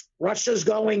 Russia's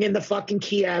going into fucking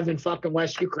Kiev and fucking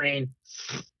West Ukraine.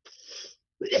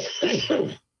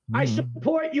 I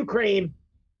support Ukraine,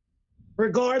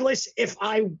 regardless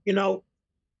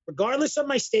regardless of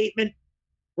my statement,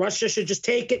 Russia should just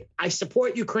take it. I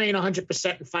support Ukraine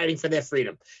 100% in fighting for their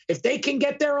freedom. If they can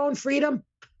get their own freedom,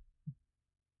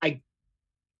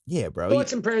 bro.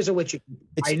 Thoughts and prayers are with you.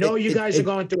 I know you guys are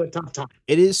going through a tough time.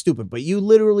 It is stupid, but you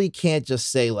literally can't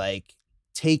just say, like,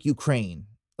 take Ukraine.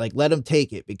 Like, let them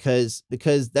take it because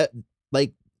that,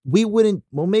 like, we wouldn't,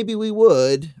 well, maybe we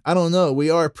would. I don't know. We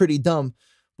are pretty dumb.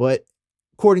 But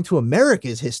according to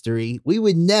America's history, we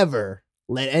would never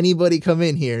let anybody come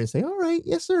in here and say, all right,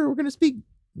 yes, sir, we're going to speak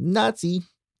Nazi.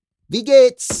 Wie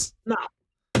geht's? No.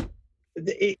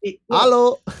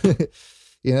 Hello.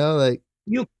 You know, like.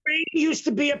 Ukraine used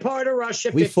to be a part of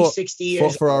Russia 60 years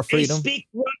fought for our freedom. They speak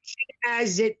Russian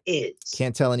as it is.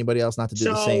 Can't tell anybody else not to do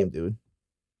the same, dude.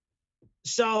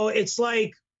 So it's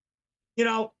like, you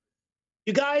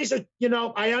guys are,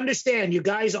 I understand you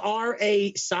guys are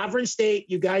a sovereign state.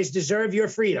 You guys deserve your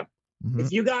freedom. Mm-hmm.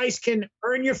 If you guys can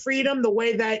earn your freedom the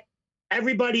way that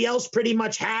everybody else pretty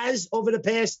much has over the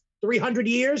past 300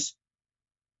 years,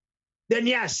 then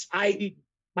yes,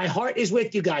 my heart is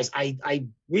with you guys. I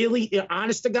really,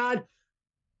 honest to God,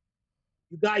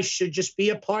 you guys should just be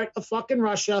a part of fucking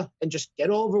Russia and just get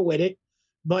over with it.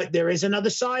 But there is another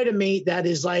side of me that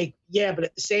is like, yeah, but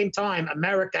at the same time,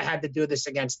 America had to do this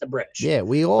against the British. Yeah,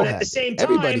 we all had. At the same time,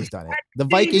 everybody's done it. The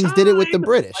Vikings did it with the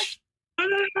British. No.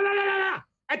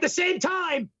 At the same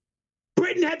time,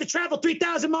 Britain had to travel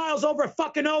 3,000 miles over a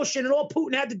fucking ocean, and all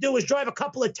Putin had to do was drive a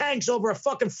couple of tanks over a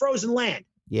fucking frozen land.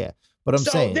 Yeah. But I'm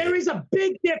saying there is a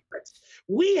big difference.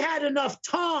 We had enough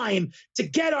time to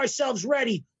get ourselves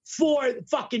ready for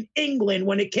fucking England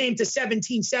when it came to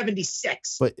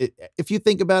 1776. But if you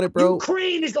think about it, bro,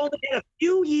 Ukraine has only had a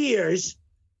few years,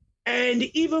 and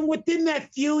even within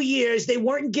that few years, they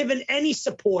weren't given any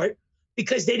support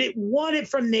because they didn't want it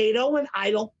from NATO, and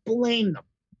I don't blame them.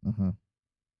 Mm-hmm.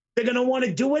 They're going to want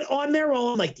to do it on their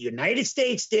own, like the United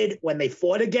States did when they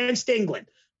fought against England.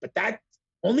 But that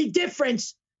only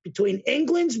difference between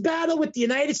England's battle with the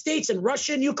United States and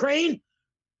Russia and Ukraine,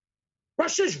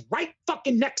 Russia's right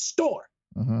fucking next door.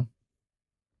 Mm-hmm.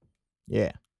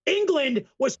 Yeah. England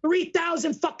was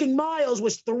 3,000 fucking miles,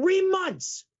 was 3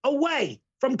 months away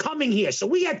from coming here. So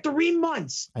we had 3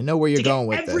 months. I know where you're going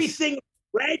with everything this.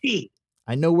 Ready.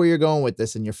 I know where you're going with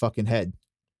this in your fucking head.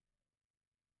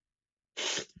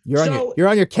 You're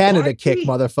on your Canada kick,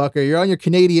 motherfucker. You're on your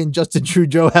Canadian Justin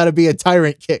Trudeau how to be a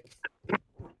tyrant kick.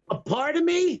 A part of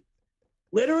me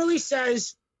literally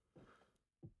says,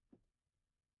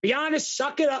 be honest,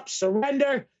 suck it up,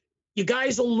 surrender. You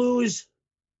guys will lose.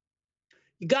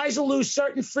 You guys will lose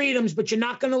certain freedoms, but you're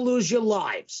not going to lose your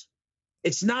lives.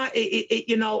 It's not,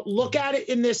 look at it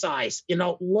in this eyes,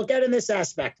 look at it in this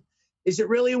aspect. Is it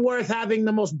really worth having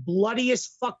the most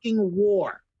bloodiest fucking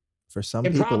war? For some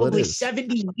in people, probably it is.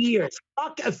 70 years.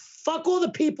 Fuck all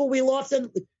the people we lost.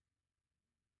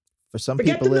 For some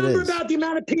Forget people, the number it is. about the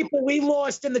amount of people we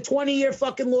lost in the 20-year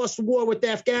fucking lost war with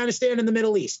Afghanistan and the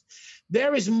Middle East.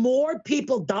 There is more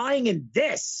people dying in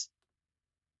this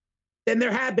than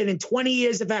there have been in 20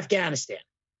 years of Afghanistan.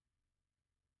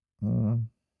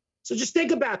 So just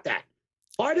think about that.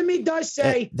 Part of me does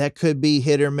say that could be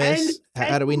hit or miss.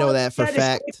 How do we know that for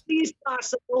fact? As quickly as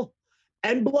possible,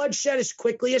 and bloodshed as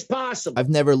quickly as possible. I've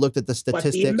never looked at the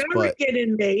statistics, but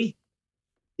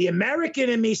the American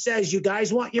in me says, you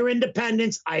guys want your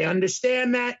independence. I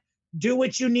understand that. Do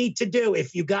what you need to do.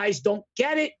 If you guys don't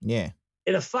get it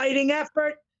in a fighting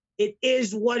effort, it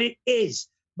is what it is.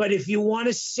 But if you want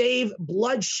to save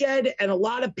bloodshed and a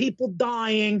lot of people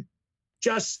dying,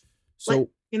 just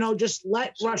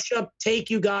let Russia take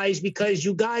you guys, because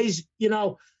you guys,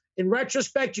 in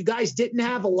retrospect, you guys didn't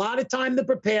have a lot of time to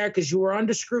prepare because you were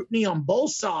under scrutiny on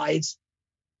both sides.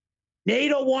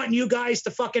 NATO wanting you guys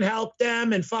to fucking help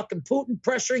them and fucking Putin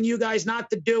pressuring you guys not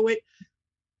to do it.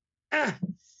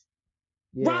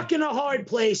 Rock in a hard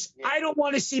place. I don't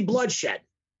want to see bloodshed.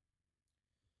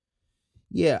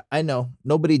 Yeah, I know.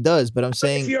 Nobody does, but I'm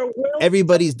saying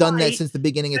everybody's done that since the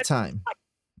beginning of time.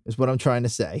 Is what I'm trying to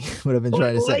say. What I've been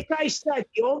trying to say. Like I said,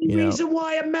 the only reason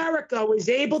why America was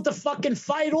able to fucking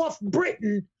fight off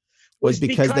Britain was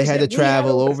because they had to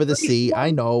travel over the sea. I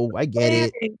know. I get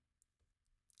it.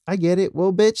 I get it.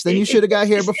 Well, bitch, then you should have got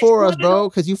here before us, bro,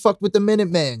 because you fucked with the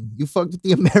Minutemen. You fucked with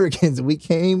the Americans. We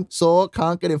came, saw,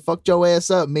 conquered, and fucked your ass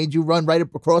up. Made you run right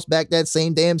up across back that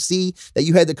same damn sea that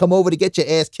you had to come over to get your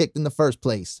ass kicked in the first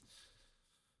place.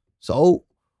 So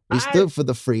we stood for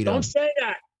the freedom. Don't say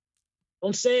that.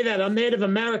 Don't say that. I'm Native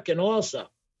American also.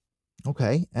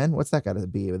 Okay. And what's that got to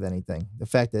be with anything? The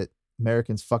fact that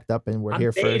Americans fucked up and were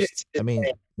here first. I mean,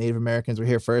 Native Americans were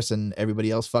here first and everybody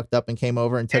else fucked up and came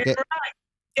over and took it.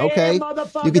 Okay.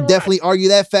 You could definitely argue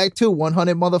that fact too.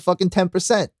 100 motherfucking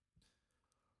 10%.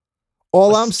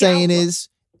 All I'm saying is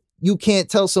you can't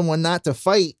tell someone not to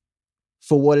fight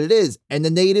for what it is. And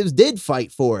the natives did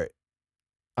fight for it.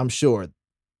 I'm sure.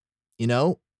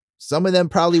 Some of them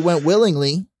probably went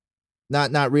willingly.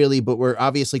 Not really, but we're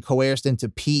obviously coerced into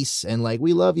peace and like,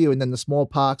 we love you. And then the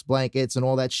smallpox blankets and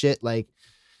all that shit. Like,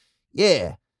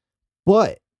 yeah.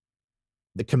 But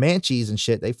the Comanches and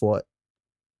shit, they fought.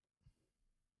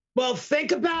 Well,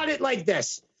 think about it like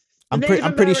this. I'm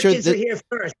pretty sure that were here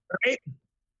first, right?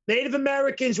 Native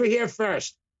Americans were here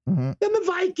first. Mm-hmm. Then the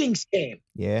Vikings came.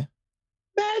 Yeah.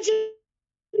 Imagine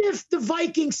if the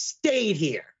Vikings stayed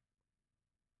here.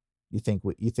 You think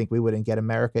we wouldn't get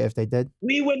America if they did?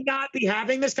 We would not be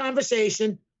having this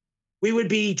conversation. We would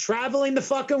be traveling the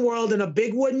fucking world in a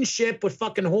big wooden ship with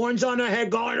fucking horns on our head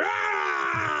going,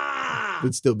 ah!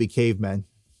 We'd still be cavemen.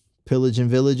 Pillaging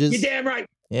villages. You're damn right.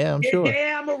 Yeah, I'm sure. You're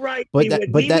damn right. But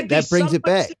that brings it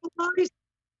back.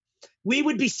 We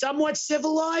would be somewhat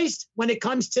civilized when it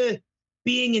comes to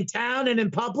being in town and in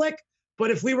public. But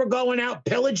if we were going out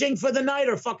pillaging for the night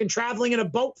or fucking traveling in a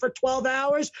boat for 12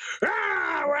 hours,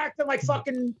 we're acting like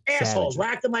fucking assholes. We're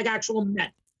acting like actual men.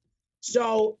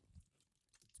 So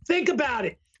think about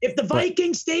it. If the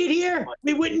Vikings stayed here,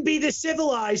 we wouldn't be this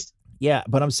civilized. Yeah,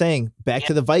 but I'm saying back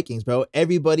to the Vikings, bro.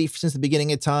 Everybody since the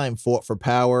beginning of time fought for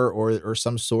power or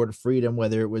some sort of freedom,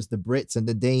 whether it was the Brits and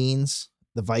the Danes,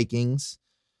 the Vikings.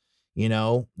 You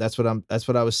know, that's what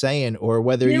I was saying. Or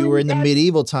whether you were in the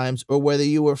medieval times or whether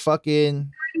you were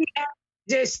fucking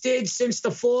existed since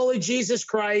the fall of Jesus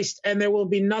Christ, and there will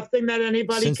be nothing that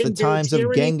anybody since can the do. times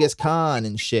of Genghis Khan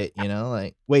and shit, you know,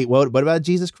 like, wait, what about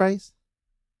Jesus Christ?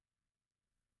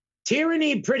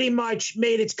 Tyranny pretty much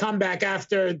made its comeback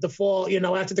after the fall, you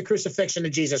know, after the crucifixion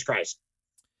of Jesus Christ.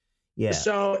 Yeah.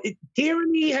 So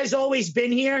tyranny has always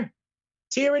been here.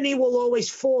 Tyranny will always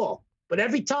fall. But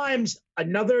every time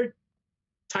another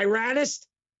tyrannist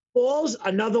falls,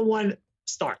 another one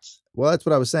starts. Well, that's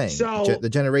what I was saying. So the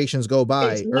generations go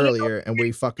by earlier and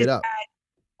we fuck it up.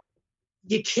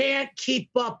 You can't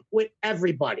keep up with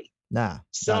everybody. Nah.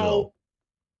 So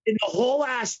in the whole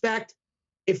aspect,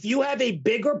 if you have a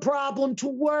bigger problem to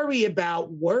worry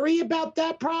about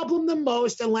that problem the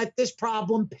most and let this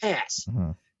problem pass.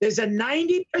 Mm-hmm. There's a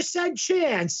 90%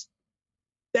 chance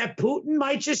that Putin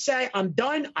might just say, I'm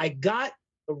done. I got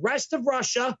the rest of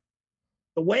Russia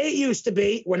the way it used to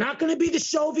be. We're not going to be the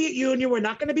Soviet Union. We're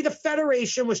not going to be the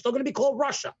Federation. We're still going to be called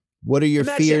Russia. What are your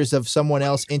fears of someone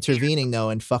else intervening, though,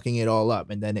 and fucking it all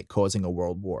up and then it causing a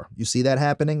world war? You see that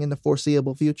happening in the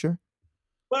foreseeable future?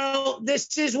 Well,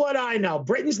 this is what I know.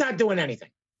 Britain's not doing anything.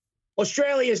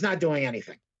 Australia's not doing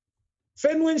anything.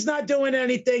 Finland's not doing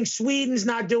anything. Sweden's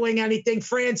not doing anything.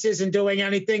 France isn't doing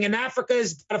anything. And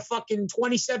Africa's got a fucking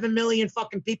 27 million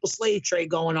fucking people slave trade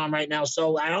going on right now.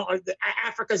 So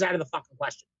Africa's out of the fucking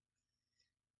question.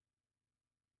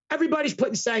 Everybody's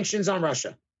putting sanctions on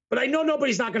Russia. But I know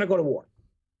nobody's not going to go to war.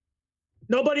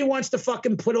 Nobody wants to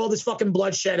fucking put all this fucking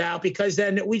bloodshed out because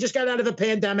then we just got out of a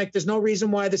pandemic. There's no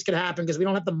reason why this could happen because we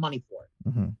don't have the money for it.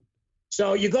 Mm-hmm.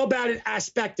 So you go about it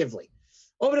aspectively.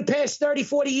 Over the past 30,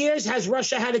 40 years, has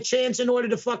Russia had a chance in order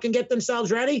to fucking get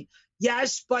themselves ready?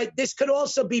 Yes, but this could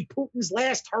also be Putin's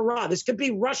last hurrah. This could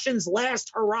be Russians'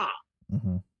 last hurrah.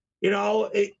 Mm-hmm. You know,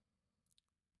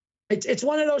 it's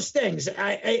one of those things.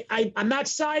 I'm not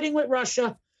siding with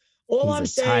Russia. All I'm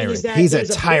saying is that he's a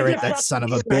tyrant, that son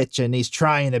of a bitch, and he's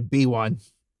trying to be one.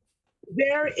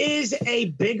 There is a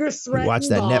bigger threat. He watched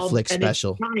that Netflix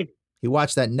special. He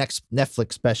watched that next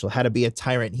Netflix special, How to Be a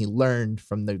Tyrant. He learned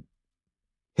from the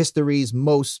history's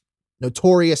most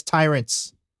notorious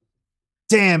tyrants.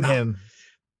 Damn him.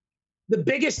 The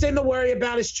biggest thing to worry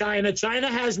about is China. China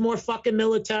has more fucking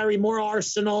military, more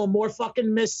arsenal, more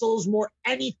fucking missiles, more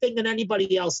anything than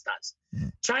anybody else does.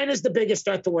 China's the biggest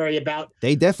threat to worry about.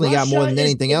 They definitely got more than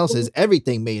anything else. Is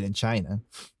everything made in China.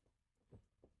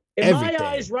 In my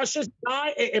eyes, Russia's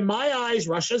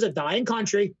a dying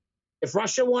country. If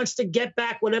Russia wants to get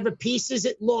back whatever pieces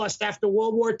it lost after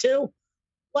World War II,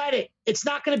 let it. It's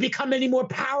not going to become any more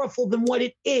powerful than what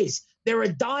it is. They're a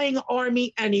dying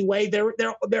army anyway.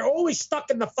 They're always stuck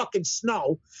in the fucking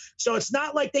snow. So it's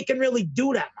not like they can really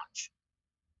do that much.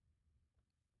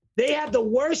 They have the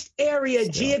worst area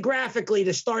geographically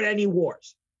to start any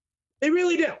wars. They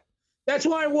really do. That's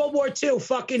why in World War II,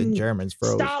 fucking the Germans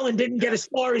froze. Stalin didn't get as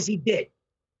far as he did.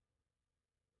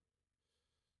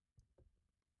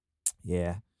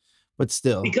 Yeah. But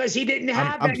still, because he didn't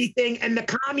have anything, and the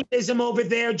communism over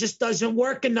there just doesn't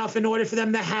work enough in order for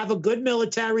them to have a good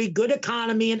military, good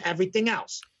economy, and everything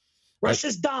else.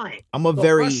 Russia's dying.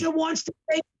 Russia wants to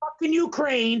take fucking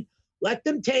Ukraine, let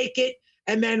them take it,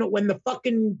 and then when the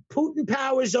fucking Putin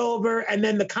power is over, and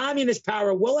then the communist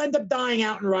power will end up dying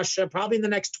out in Russia, probably in the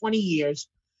next 20 years.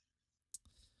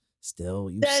 Still,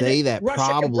 you say that Russia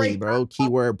probably, bro.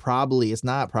 Keyword probably. It's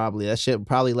not probably. That shit will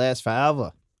probably last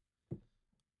forever.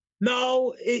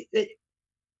 No, if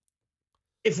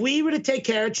we were to take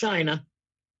care of China,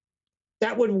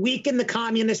 that would weaken the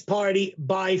Communist Party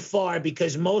by far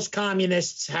because most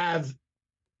communists have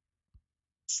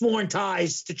sworn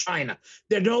ties to China.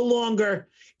 They're no longer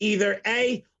either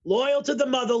A, loyal to the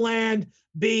motherland,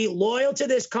 B, loyal to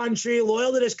this country,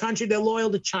 they're loyal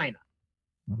to China.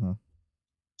 Mm-hmm.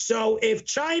 So if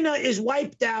China is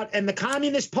wiped out and the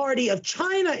Communist Party of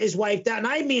China is wiped out, and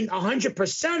I mean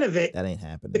 100% of it, that ain't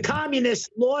happening. The communists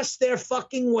lost their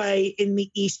fucking way in the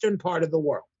eastern part of the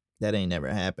world. That ain't never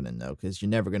happening, though, because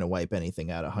you're never going to wipe anything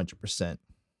out 100%.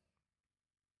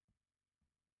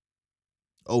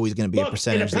 Always going to be a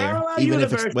percentage there, even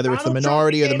if it's whether it's the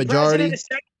minority or the majority.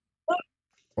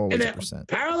 Always a percent.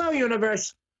 Parallel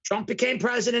universe, Trump became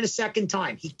president a second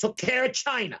time. He took care of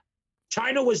China.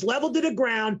 China was leveled to the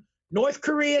ground. North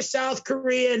Korea, South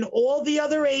Korea, and all the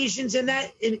other Asians in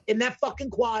that fucking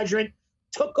quadrant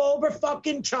took over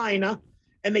fucking China,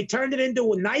 and they turned it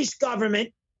into a nice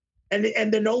government, and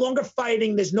they're no longer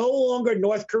fighting. There's no longer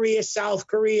North Korea, South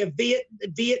Korea,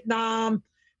 Vietnam,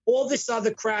 all this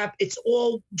other crap. It's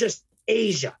all just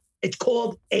Asia. It's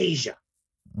called Asia.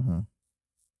 Mm-hmm.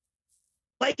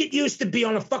 like it used to be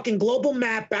on a fucking global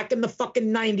map back in the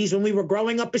fucking 90s when we were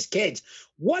growing up as kids.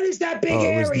 What is that big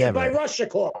area by Russia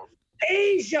called?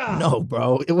 Asia. No,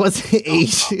 bro. It wasn't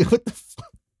Asia. What the fuck?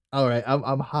 All right,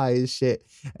 I'm high as shit,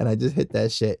 and I just hit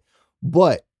that shit.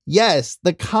 But yes,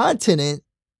 the continent.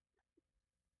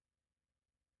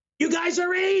 You guys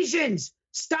are Asians.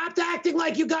 Stop acting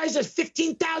like you guys are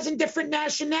 15,000 different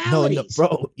nationalities. No,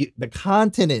 bro. The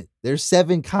continent. There's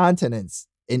 7 continents,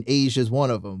 and Asia's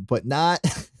one of them, but not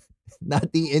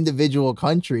the individual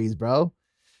countries, bro.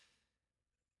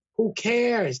 Who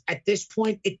cares? At this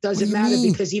point, it doesn't matter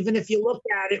because even if you look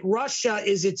at it, Russia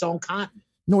is its own continent.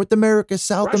 North America,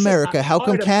 South America. How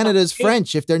come Canada's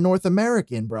French if they're North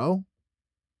American, bro?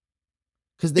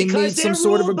 Because they made some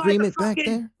sort of agreement back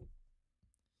there?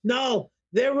 No,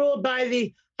 they're ruled by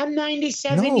the, I'm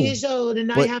 97 years old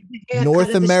and I have the haircut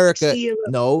North America.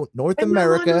 No, North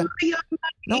America.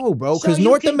 No, bro, because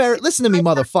North America, listen to me,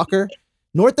 motherfucker.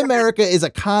 North America is a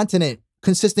continent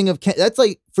consisting of, that's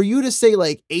like, for you to say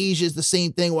like Asia is the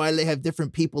same thing, why do they have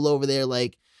different people over there?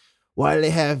 Like, why do they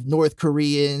have North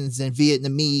Koreans and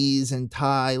Vietnamese and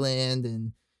Thailand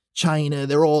and China?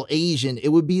 They're all Asian. It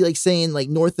would be like saying like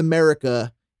North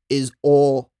America is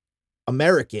all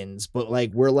Americans, but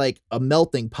like we're like a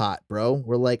melting pot, bro.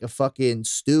 We're like a fucking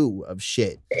stew of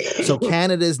shit. So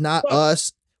Canada's not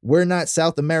us. We're not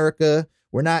South America.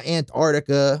 We're not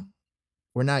Antarctica.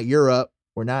 We're not Europe.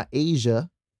 We're not Asia.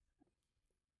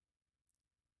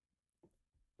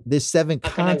 There's 7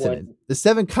 continents. The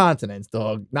 7 continents,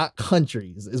 dog, not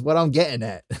countries, is what I'm getting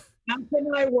at. How can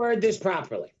I word this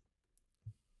properly?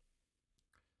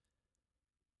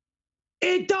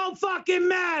 It don't fucking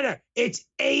matter. It's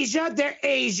Asia. They're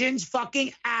Asians.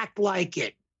 Fucking act like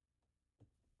it.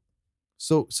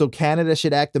 So Canada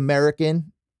should act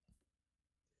American?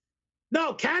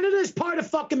 No, Canada's part of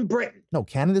fucking Britain. No,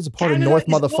 Canada's a part of North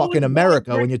motherfucking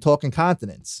America when you're talking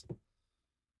continents.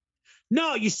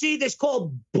 No, you see, this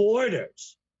called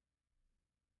borders.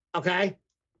 Okay?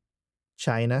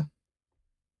 China.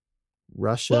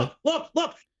 Russia.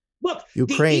 Look.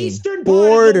 Ukraine. The eastern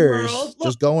borders. Part of the world,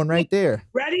 just going right there.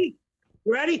 Ready?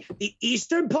 The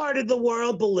eastern part of the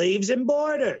world believes in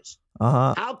borders.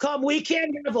 Uh-huh. How come we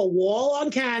can't have a wall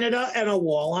on Canada and a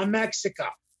wall on Mexico?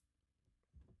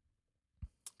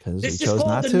 Because this is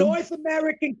called the North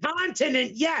American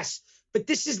continent, yes, but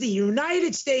this is the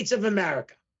United States of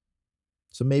America.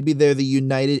 So maybe they're the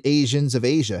United Asians of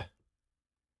Asia.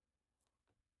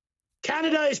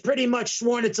 Canada is pretty much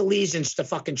sworn its allegiance to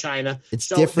fucking China. It's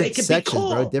so different sections,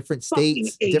 bro. Different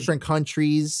states, different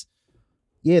countries.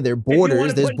 Yeah, they're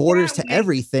borders. There's borders to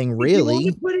everything,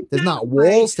 really. There's not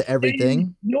walls to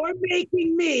everything. You're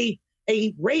making me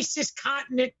a racist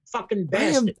continent fucking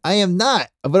bastard. I am not.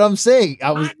 But I'm saying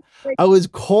I was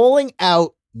calling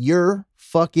out your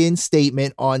fucking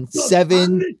statement on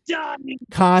 7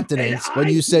 continents when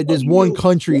you said there's one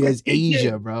country as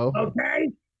Asia, bro.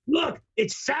 Okay? Look,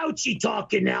 it's Fauci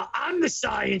talking now. I'm the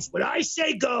science. What I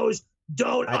say goes.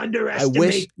 Don't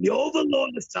underestimate the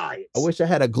overlord of science. I wish I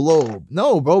had a globe.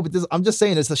 No, bro, but I'm just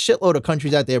saying there's a shitload of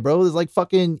countries out there, bro. There's like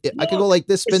fucking, I could go like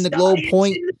this, spin the globe,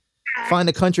 point, find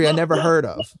a country I never heard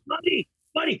of.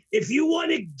 Buddy, if you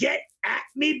want to get at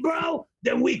me, bro,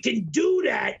 then we can do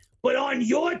that, but on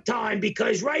your time,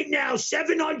 because right now,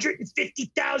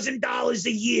 $750,000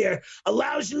 a year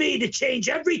allows me to change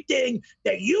everything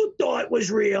that you thought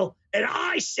was real, and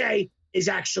I say is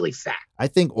actually fact. I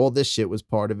think all this shit was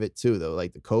part of it too, though.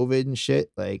 Like the COVID and shit,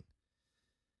 like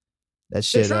that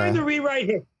shit. They're trying to rewrite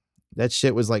it. That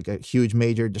shit was like a huge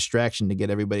major distraction to get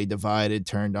everybody divided,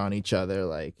 turned on each other.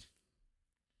 Like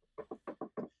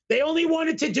they only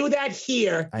wanted to do that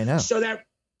here. I know. So that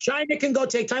China can go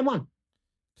take Taiwan.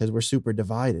 Because we're super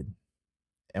divided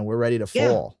and we're ready to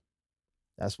fall.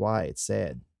 That's why it's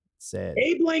sad. It's sad.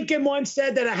 Abe Lincoln once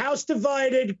said that a house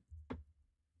divided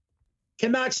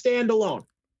cannot stand alone.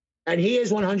 And he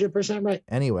is 100% right.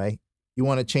 Anyway, you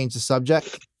want to change the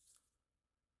subject?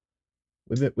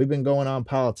 We've been going on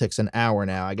politics an hour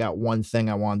now. I got one thing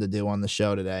I wanted to do on the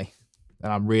show today that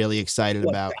I'm really excited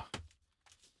about.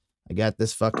 I got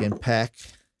this fucking pack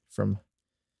from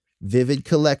Vivid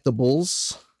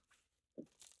Collectibles.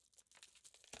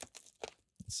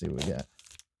 Let's see what we got.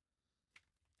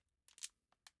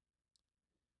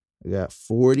 We got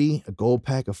 40, a gold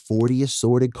pack of 40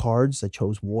 assorted cards. I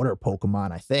chose water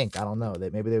Pokemon, I think. I don't know.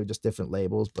 Maybe they were just different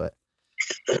labels, but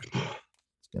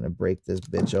it's going to break this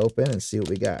bitch open and see what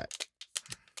we got.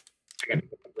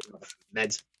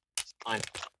 Meds. It's fine.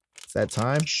 It's that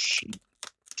time?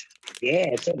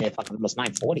 Yeah, it's in there. Fucking almost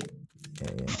 9:40. Yeah.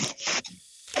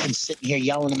 I've been sitting here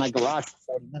yelling in my garage for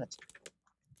 40 minutes.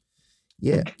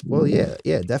 Yeah. Well, yeah,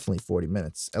 definitely 40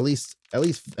 minutes. At least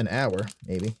an hour,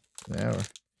 maybe. An hour.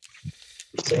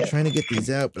 I'm trying to get these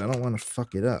out, but I don't want to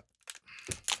fuck it up.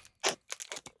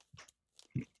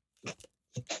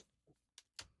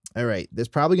 All right. There's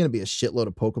probably going to be a shitload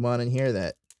of Pokemon in here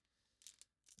that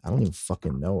I don't even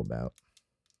fucking know about.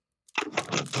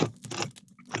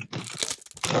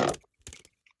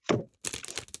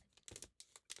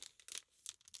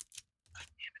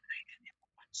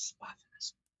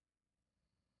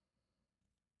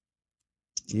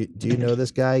 Do you know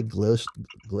this guy,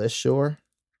 Glishore?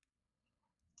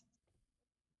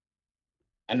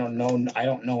 I don't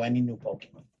know any new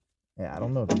Pokemon. Yeah, I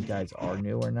don't know if these guys are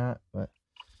new or not, but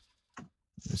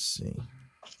let's see.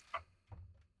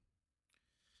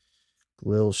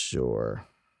 Glishore.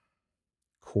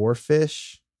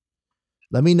 Corfish.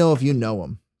 Let me know if you know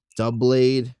him.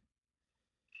 Doublade.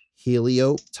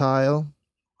 Helioptile.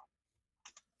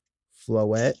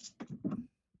 Floette.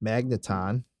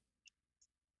 Magneton.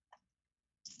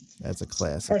 That's a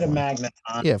classic. Heard of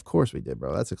Magneton. Yeah, of course we did,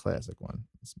 bro. That's a classic one.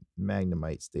 It's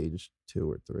Magnemite stage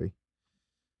 2 or 3.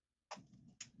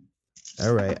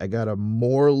 All right, I got a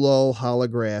Morlo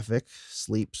holographic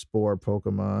Sleep Spore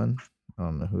Pokemon. I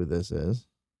don't know who this is.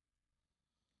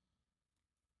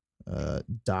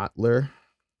 Dottler,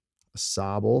 a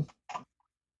Sobble,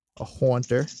 a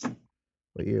Haunter.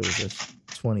 What year was this?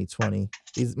 2020.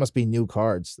 These must be new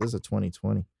cards. This is a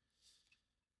 2020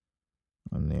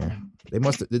 on there. They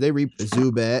must have, did they reap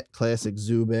Zubat? Classic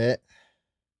Zubat.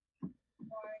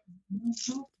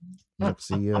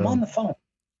 Luxio. I'm on the phone.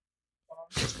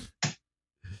 It's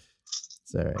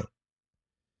all right.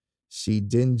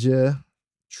 Shedinja,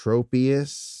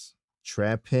 Tropius,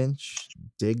 Trapinch,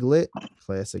 Diglett,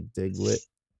 classic Diglett.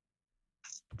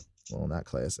 Well, not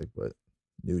classic, but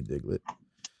new Diglett.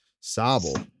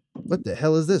 Sobble. What the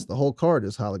hell is this? The whole card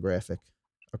is holographic.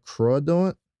 A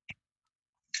Crawdaunt.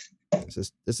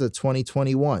 This is a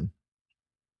 2021.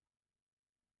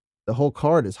 The whole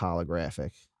card is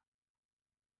holographic.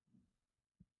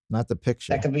 Not the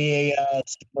picture. That could be a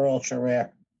super ultra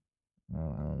rare.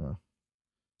 Oh, I don't know.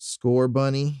 Score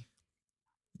Bunny,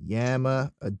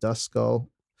 Yama, a Duskull.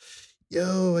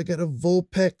 Yo, I got a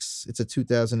Vulpix. It's a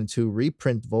 2002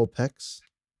 reprint Vulpix.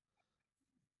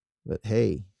 But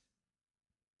hey,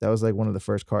 that was like one of the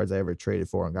first cards I ever traded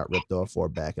for and got ripped off for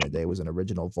back in the day. It was an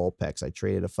original Vulpix. I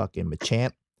traded a fucking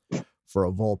Machamp for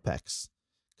a Vulpix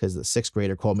because the 6th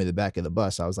grader called me the back of the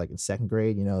bus. I was like in 2nd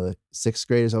grade. You know, the 6th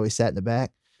graders always sat in the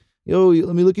back. Yo,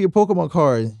 let me look at your Pokemon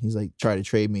card. He's like, try to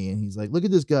trade me. And he's like, look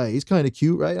at this guy. He's kind of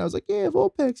cute, right? And I was like, yeah,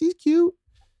 Vulpix. He's cute.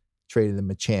 Traded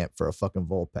him a Machamp for a fucking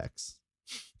Vulpix.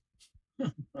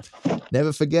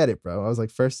 Never forget it, bro. I was like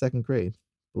 1st, 2nd grade.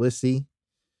 Blissey,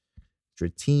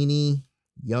 Dratini,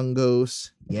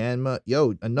 Yungos, Yanma.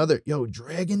 Yo, another,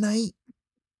 Dragonite.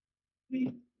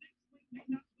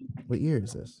 What year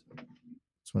is this?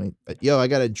 20. Yo, I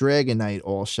got a Dragonite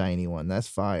all shiny one. That's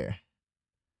fire.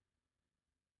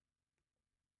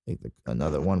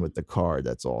 Another one with the card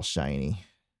that's all shiny.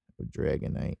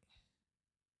 Dragonite.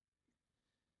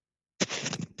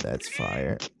 That's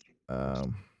fire.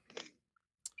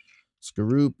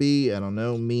 Skaroopy, I don't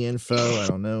know. Me Info, I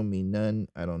don't know. Me None,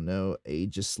 I don't know.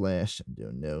 Aegislash, I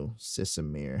don't know.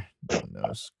 Sisamir, don't know.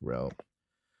 Skrell. What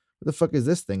the fuck is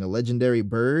this thing? A legendary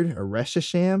bird? A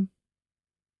Reshasham?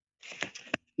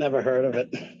 Never heard of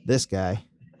it. This guy.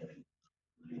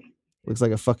 Looks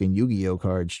like a fucking Yu-Gi-Oh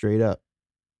card, straight up.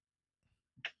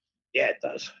 Yeah, it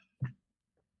does.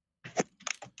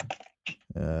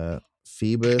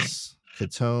 Phoebus,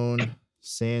 Catone,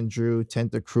 Sandrew,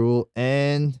 Tentacruel,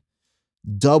 and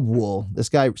Dubwool. This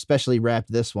guy specially wrapped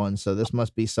this one, so this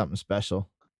must be something special.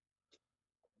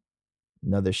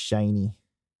 Another shiny.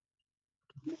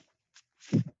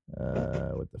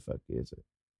 What the fuck is it?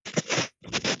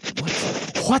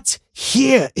 What?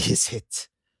 Here is it.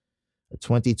 A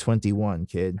 2021,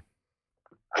 kid.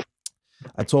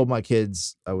 I told my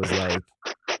kids, I was like,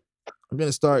 I'm going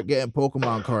to start getting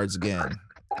Pokemon cards again.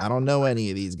 I don't know any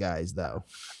of these guys, though.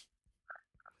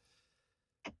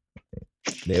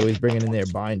 They always bringing in their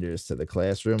binders to the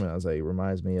classroom, and I was like, it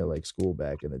reminds me of like school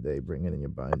back in the day, bringing in your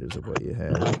binders of what you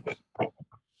had.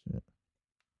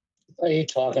 What are you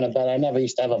talking about? I never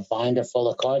used to have a binder full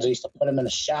of cards. I used to put them in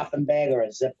a shopping bag or a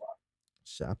Ziploc.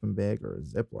 Shopping bag or a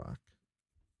Ziploc?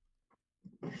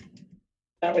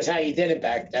 That was how you did it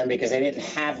back then because they didn't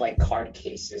have like card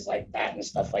cases like that and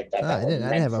stuff like that. I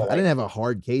didn't have a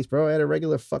hard case, bro. I had a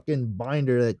regular fucking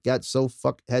binder that got so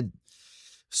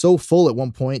full at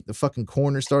one point. The fucking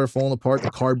corner started falling apart. The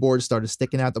cardboard started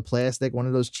sticking out the plastic. One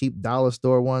of those cheap dollar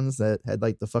store ones that had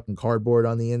like the fucking cardboard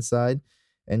on the inside.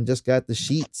 and just got the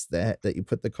sheets that you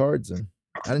put the cards in.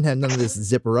 I didn't have none of this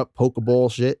zipper up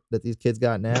Pokeball shit that these kids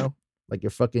got now. Like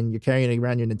you're carrying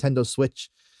around your Nintendo Switch.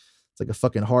 It's like a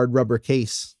fucking hard rubber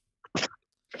case.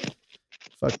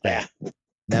 Fuck that.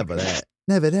 Never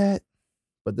that.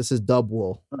 But this is dub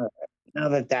wool. Now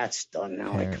that that's done,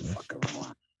 now apparently. I can fuck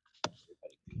around.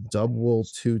 Dub wool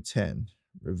 210.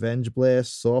 Revenge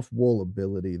Blast, soft wool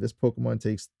ability. This Pokemon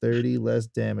takes 30 less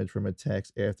damage from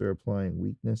attacks after applying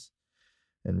weakness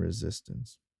and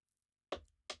resistance.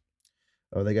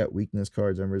 Oh, they got weakness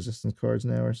cards and resistance cards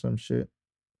now or some shit.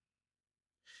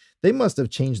 They must have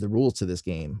changed the rules to this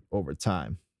game over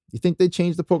time. You think they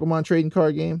changed the Pokemon trading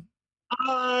card game?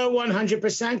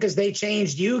 100%, because they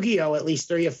changed Yu-Gi-Oh! At least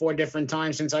 3 or 4 different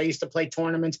times since I used to play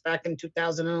tournaments back in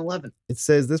 2011. It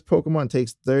says this Pokemon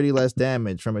takes 30 less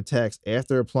damage from attacks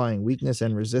after applying weakness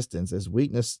and resistance as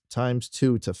weakness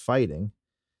 ×2 to fighting.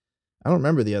 I don't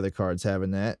remember the other cards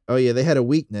having that. Oh, yeah, they had a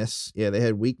weakness. Yeah, they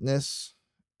had weakness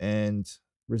and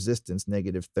resistance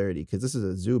 -30, because this is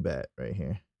a Zubat right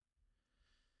here.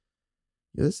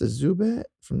 Yeah, this is a Zubat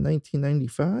from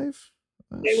 1995?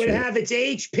 They would have its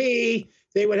HP.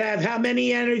 They would have how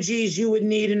many energies you would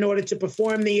need in order to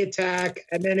perform the attack,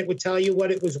 and then it would tell you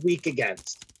what it was weak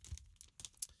against.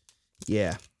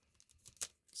 Yeah.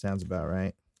 Sounds about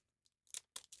right.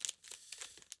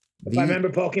 If I remember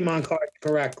Pokemon cards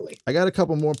correctly. I got a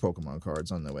couple more Pokemon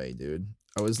cards on the way, dude.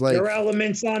 I was like... Your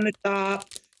elements on the top,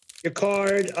 your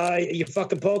card, your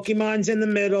fucking Pokemon's in the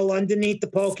middle. Underneath the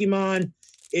Pokemon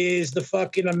is the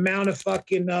fucking amount of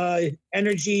fucking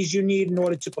energies you need in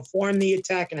order to perform the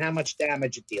attack and how much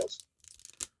damage it deals.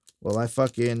 Well, I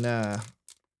fucking had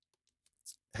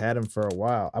them for a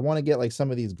while. I want to get like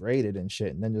some of these graded and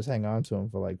shit and then just hang on to them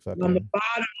for like fucking... On the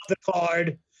bottom of the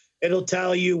card, it'll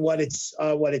tell you what it's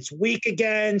weak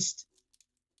against,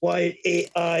 what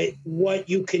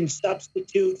you can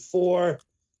substitute for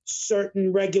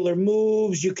certain regular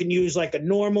moves. You can use like a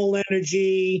normal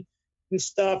energy and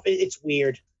stuff. It's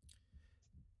weird.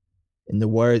 And the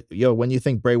word, when you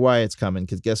think Bray Wyatt's coming,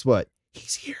 because guess what?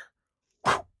 He's here.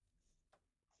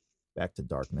 Back to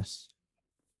darkness.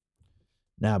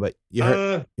 Nah, but you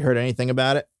heard anything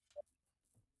about it?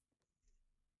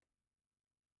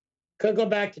 Could go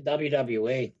back to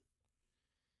WWE.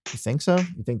 You think so?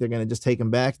 You think they're gonna just take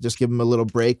him back? Just give him a little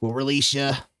break. We'll release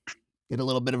you. Get a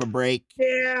little bit of a break.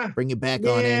 Yeah. Bring you back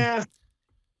on in.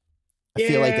 I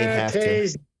feel like they'd have to.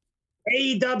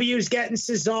 AEW's getting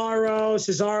Cesaro.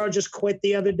 Cesaro just quit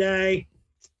the other day.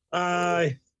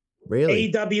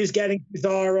 Really? AEW's getting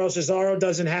Cesaro. Cesaro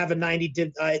doesn't have a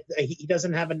 90-day. He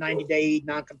doesn't have a 90-day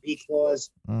non-compete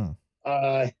clause.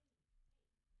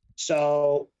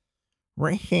 So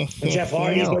Jeff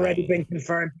Hardy's already been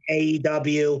confirmed to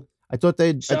AEW. I thought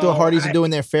Hardy's are doing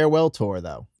their farewell tour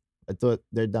though. I thought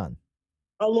they're done.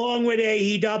 Along with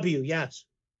AEW, yes.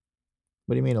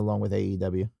 What do you mean along with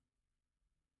AEW?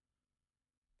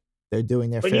 They're doing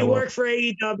their farewell. When you work for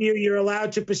AEW, you're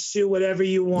allowed to pursue whatever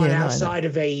you want outside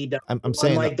of AEW. I'm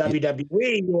saying like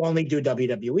WWE, you only do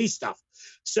WWE stuff.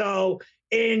 So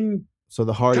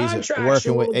the Hardys are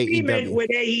working with AEW. With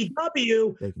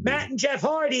AEW, Matt and Jeff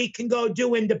Hardy can go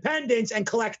do independence and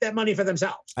collect that money for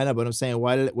themselves. I know, but I'm saying,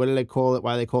 what do they call it?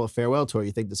 Why do they call it farewell tour?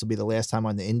 You think this will be the last time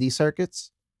on the indie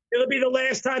circuits? It'll be the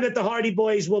last time that the Hardy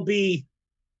Boys will be,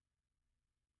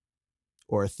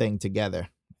 or a thing together.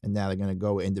 And now they're going to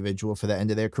go individual for the end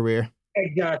of their career.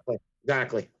 Exactly.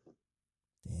 Damn,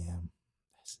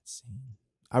 that's insane.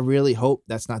 I really hope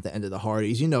that's not the end of the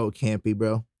Hardys. It can't be,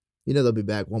 bro. They'll be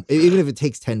back even if it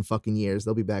takes 10 fucking years.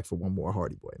 They'll be back for one more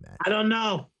Hardy Boy match. I don't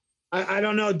know. I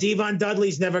don't know. Devon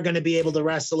Dudley's never going to be able to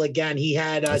wrestle again. He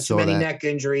had too many neck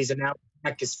injuries, and now his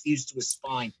neck is fused to his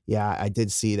spine. Yeah, I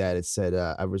did see that. It said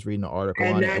I was reading an article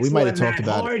on it. We might have talked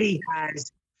about it.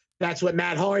 That's what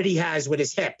Matt Hardy has with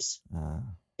his hips.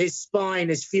 His spine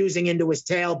is fusing into his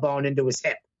tailbone, into his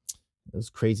hip. Those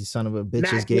crazy son of a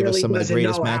bitches gave us some of the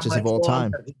greatest matches of all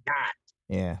time.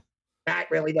 Yeah.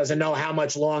 Matt really doesn't know how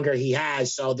much longer he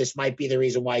has, so this might be the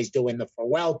reason why he's doing the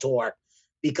farewell tour,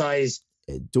 because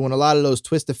doing a lot of those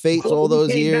twist of fates all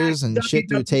those years and shit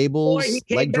through tables,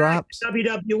 leg drops.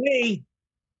 WWE.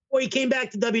 Before he came back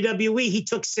to WWE, he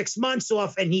took 6 months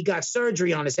off and he got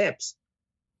surgery on his hips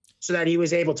so that he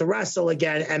was able to wrestle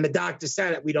again. And the doctor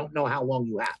said it. We don't know how long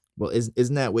you have. Well,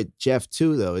 isn't that with Jeff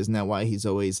too, though? Isn't that why he's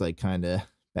always like kind of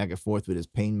back and forth with his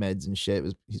pain meds and shit?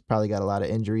 He's probably got a lot of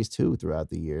injuries too throughout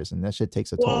the years, and that shit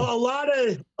takes a toll. Well,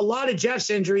 a lot of Jeff's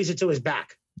injuries are to his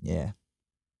back. Yeah.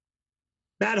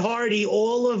 Matt Hardy,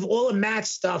 all of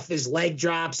Matt's stuff is leg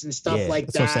drops and stuff like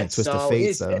that. What I'm saying, twist of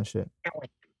fates though and shit.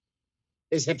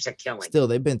 His hips are killing. Still,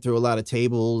 they've been through a lot of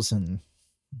tables and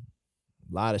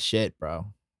A lot of shit,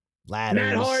 bro. Ladders,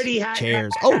 Matt Hardy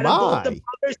chairs. Both Oh the my.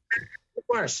 brothers,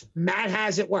 worse. Matt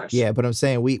has it worse. Yeah, but I'm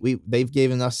saying they've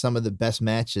given us some of the best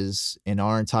matches in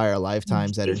our entire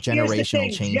lifetimes that are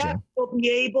generational changing. Jeff will be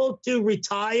able to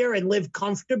retire and live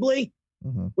comfortably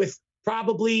with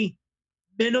probably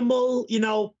minimal,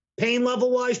 pain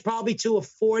level wise, probably to a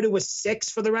 4 to a 6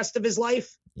 for the rest of his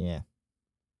life. Yeah.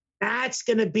 That's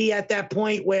going to be at that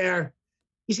point where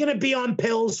he's going to be on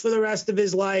pills for the rest of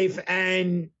his life,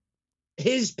 and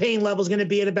his pain level is going to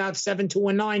be at about 7 to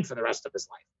a 9 for the rest of his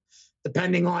life.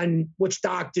 Depending on which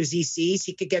doctors he sees,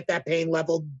 he could get that pain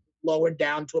level lowered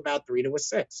down to about 3 to a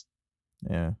 6.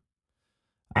 Yeah.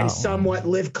 And somewhat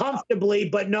live comfortably,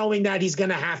 but knowing that he's going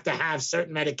to have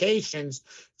certain medications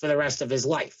for the rest of his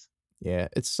life. Yeah,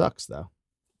 it sucks though.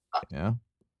 Yeah.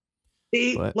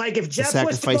 Like if Jeff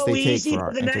was to go easy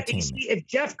for the next, if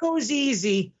Jeff goes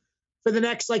easy for the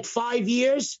next 5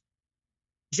 years,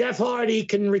 Jeff Hardy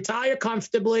can retire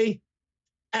comfortably,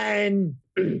 and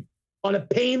on a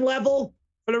pain level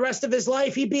for the rest of his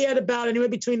life, he'd be at about anywhere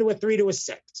between a 3 to a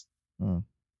 6. Matt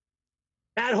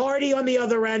Hardy on the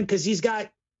other end, because he's got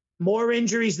more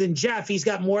injuries than Jeff. He's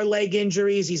got more leg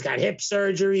injuries. He's got hip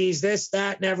surgeries, this,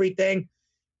 that, and everything.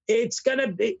 Matt's going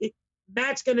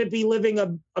to be living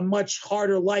a much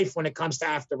harder life when it comes to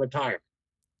after retirement.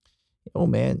 Oh,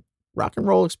 man. Rock and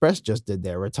Roll Express just did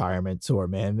their retirement tour,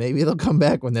 man. Maybe they'll come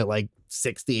back when they're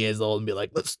 60 years old and be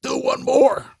like, let's do one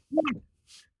more.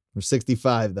 We're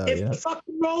 65, though. If the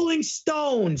fucking Rolling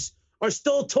Stones are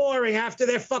still touring after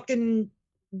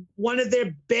one of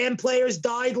their band players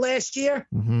died last year,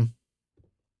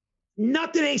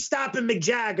 nothing ain't stopping Mick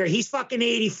Jagger. He's fucking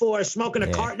 84, smoking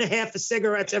a carton and a half of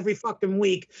cigarettes every fucking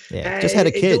week. Yeah, just had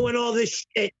a kid. Doing all this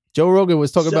shit. Joe Rogan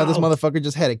was talking about this motherfucker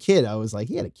just had a kid. I was like,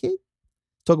 he had a kid?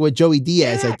 Talking with Joey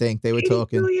Diaz, I think they were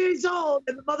talking. 2 years old,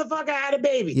 and the motherfucker had a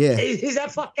baby. Yeah. Is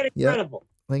that fucking incredible?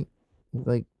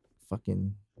 Like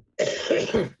fucking...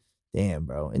 Damn,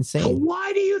 bro. Insane.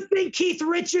 Why do you think Keith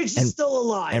Richards is still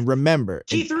alive? And remember...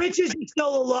 Keith Richards is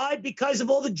still alive because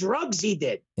of all the drugs he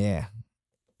did. Yeah.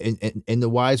 In the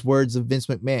wise words of Vince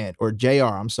McMahon, or JR,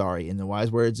 I'm sorry, in the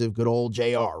wise words of good old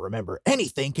JR, remember,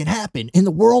 anything can happen in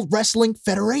the World Wrestling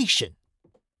Federation.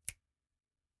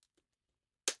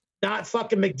 Not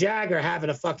fucking Mick Jagger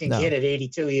having a fucking kid at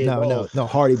 82 years old. No.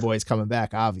 Hardy Boy's coming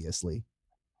back, obviously.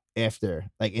 After,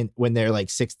 when they're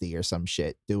 60 or some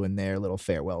shit, doing their little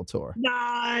farewell tour.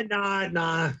 Nah.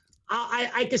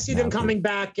 I can see them coming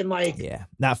back and yeah.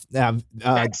 Now,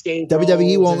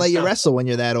 WWE won't let you wrestle when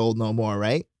you're that old no more,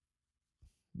 right?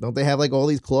 Don't they have all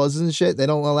these clauses and shit? They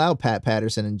don't allow Pat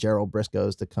Patterson and Gerald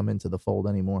Briscoes to come into the fold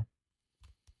anymore.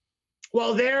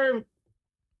 Well, they're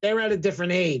at a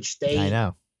different age. I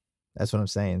know. That's what I'm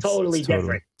saying. Totally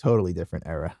different. Totally different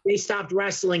era. They stopped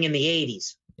wrestling in the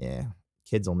 80s. Yeah.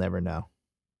 Kids will never know.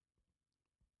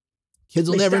 Kids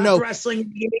will never know.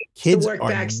 Kids are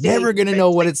never going to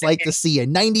know what it's like to see a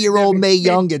 90-year-old Mae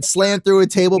Young get slammed through a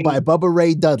table by Bubba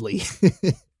Ray Dudley.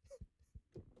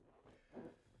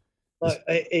 But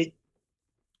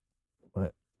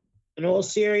what? In all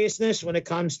seriousness, when it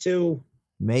comes to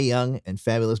Mae Young and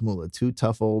Fabulous Moolah, two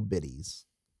tough old biddies.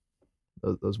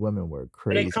 Those women were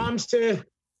crazy. When it comes to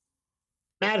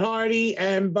Matt Hardy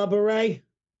and Bubba Ray,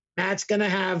 Matt's going to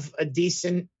have a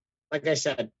decent, like I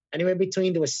said, anywhere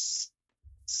between to a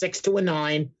 6 to a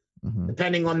 9,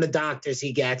 depending on the doctors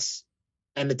he gets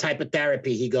and the type of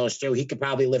therapy he goes through. He could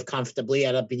probably live comfortably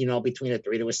at between a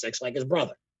 3 to a 6, like his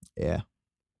brother. Yeah.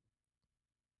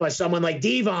 But someone like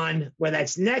Devon, where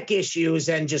that's neck issues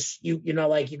and just you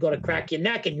go to crack your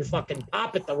neck and you fucking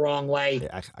pop it the wrong way,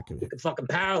 you could fucking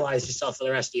paralyze yourself for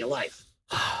the rest of your life.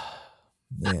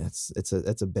 Yeah, it's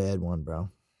a bad one, bro.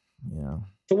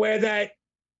 To where that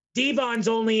Devon's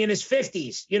only in his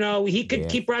 50s. He could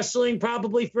keep wrestling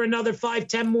probably for another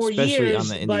 5-10 more especially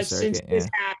years. On the indie but circuit, since this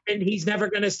happened, he's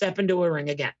never going to step into a ring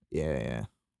again. Yeah.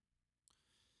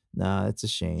 Nah, it's a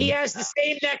shame. He has the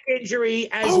same neck injury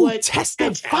as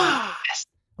testify.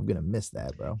 I'm gonna miss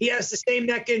that, bro. He has the same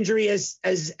neck injury as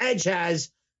Edge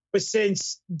has, but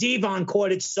since Devon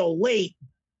caught it so late,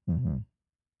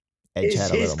 Edge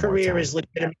had his career is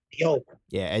legitimately over.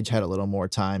 Yeah, Edge had a little more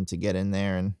time to get in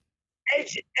there, and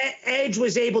Edge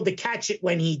was able to catch it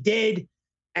when he did.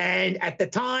 And at the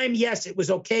time, yes, it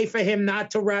was okay for him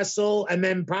not to wrestle. And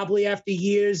then probably after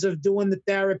years of doing the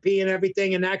therapy and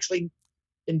everything and actually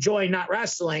enjoying not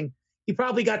wrestling, he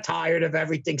probably got tired of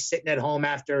everything, sitting at home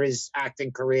after his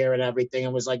acting career and everything,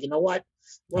 and was like, you know what?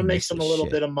 We'll make a little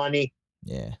bit of money.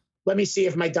 Yeah. Let me see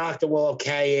if my doctor will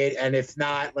okay it. And if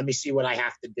not, let me see what I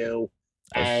have to do.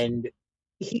 And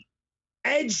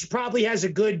Edge probably has a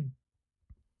good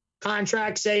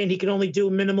contract saying he can only do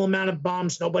a minimal amount of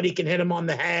bumps. Nobody can hit him on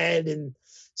the head and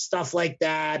stuff like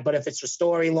that. But if it's a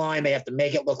storyline, they have to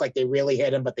make it look like they really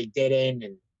hit him, but they didn't.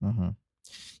 And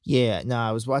yeah, no,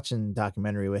 I was watching a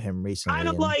documentary with him recently. kind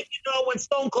of like, when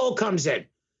Stone Cold comes in.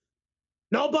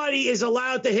 Nobody is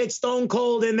allowed to hit Stone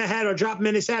Cold in the head or drop him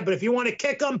in his head. But if you want to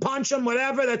kick him, punch him,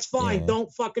 whatever, that's fine. Yeah.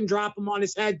 Don't fucking drop him on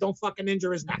his head. Don't fucking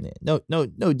injure his neck. No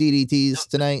DDTs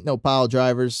tonight. No pile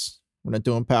drivers. We're not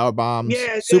doing power bombs.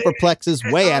 Yeah,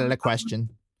 Superplexes way out of the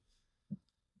question.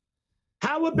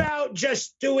 How about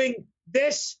just doing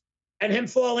this and him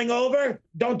falling over?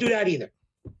 Don't do that either.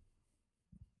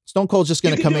 Stone Cold's just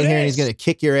going to come in here and he's going to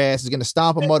kick your ass. He's going to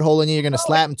stomp a mud hole in you. You're going to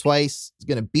slap him twice. He's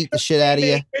going to beat the shit out of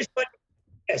you.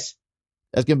 Yes.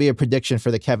 That's going to be a prediction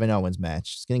for the Kevin Owens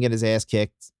match. He's going to get his ass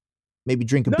kicked. Maybe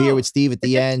drink a beer with Steve at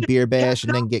the end, beer bash,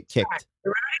 and then get kicked.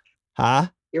 You ready? Huh?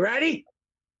 You ready?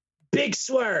 Big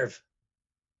swerve.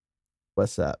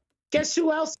 What's up? Guess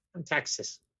who else from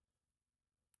Texas?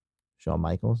 Shawn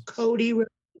Michaels? Cody Rhodes.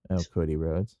 Oh, Cody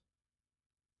Rhodes.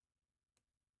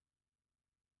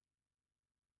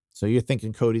 So you're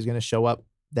thinking Cody's going to show up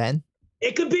then?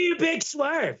 It could be a big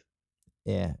swerve.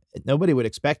 Yeah. Nobody would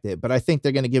expect it, but I think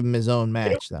they're going to give him his own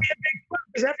match, though.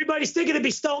 Because everybody's thinking it'd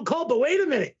be Stone Cold, but wait a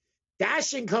minute.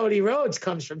 Dashing Cody Rhodes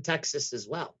comes from Texas as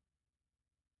well.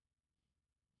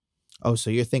 Oh, so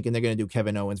you're thinking they're going to do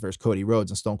Kevin Owens versus Cody Rhodes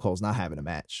and Stone Cold's not having a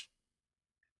match?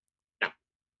 No.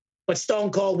 But Stone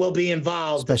Cold will be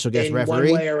involved. Special guest in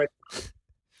referee? One way or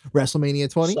WrestleMania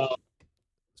 20? So,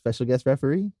 special guest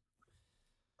referee?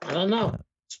 I don't know.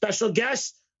 Special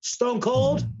guest Stone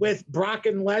Cold with Brock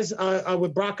and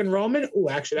Roman. Ooh,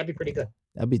 actually, that'd be pretty good.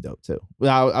 That'd be dope too.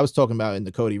 Well, I was talking about in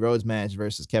the Cody Rhodes match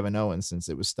versus Kevin Owens, since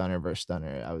it was Stunner versus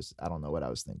Stunner. I don't know what I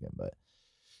was thinking, but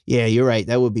yeah, you're right.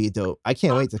 That would be dope. I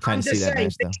can't wait to kind of see that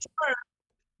match though.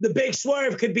 The big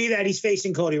swerve could be that he's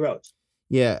facing Cody Rhodes.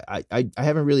 Yeah, I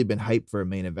haven't really been hyped for a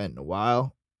main event in a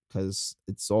while because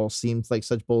it's all seems like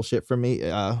such bullshit for me.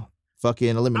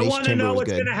 Fucking Elimination Chamber was good. I want to know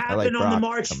what's going to happen on the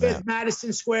March 5th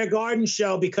Madison Square Garden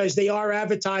show, because they are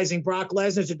advertising Brock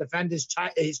Lesnar to defend his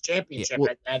championship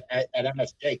at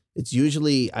MSG. It's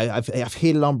usually I've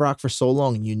hated on Brock for so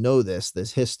long, and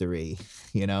this history,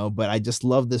 but I just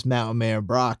love this Mountain Man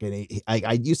Brock, and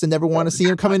I used to never want to see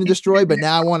him come in and destroy, but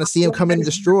now I want to see him come in and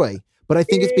destroy. But I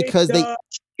think it's because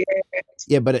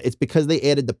it's because they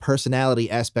added the personality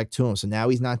aspect to him, so now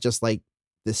he's not just like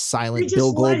this silent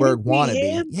Bill Goldberg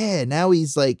wannabe. Yeah, now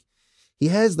he's like, he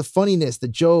has the funniness, the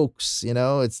jokes,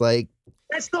 it's like,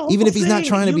 that's the whole even if he's not thing.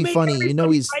 trying to be funny,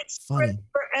 he's funny.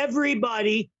 For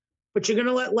everybody, but you're going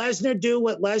to let Lesnar do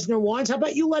what Lesnar wants. How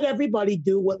about you let everybody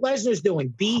do what Lesnar's doing?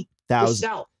 Be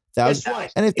yourself.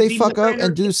 And if they fuck up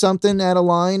and do something out of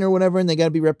line or whatever, and they got to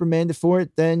be reprimanded for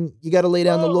it, then you got to lay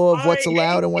down the law of what's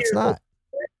allowed and what's not.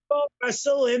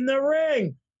 Wrestle in the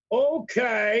ring.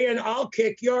 Okay, and I'll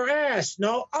kick your ass.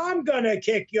 No, I'm going to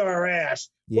kick your ass.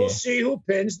 Yeah. We'll see who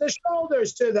pins the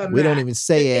shoulders to the mat. We don't even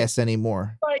say ass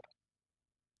anymore.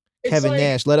 Kevin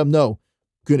Nash, let him know.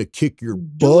 Gonna kick your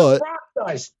butt. Brock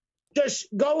does. Just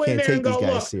go in there and go,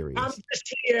 look, serious. I'm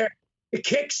just here to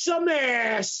kick some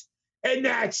ass, and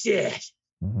that's it.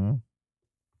 Mm-hmm.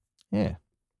 Yeah.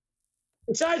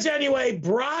 Besides, anyway,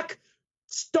 Brock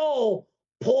stole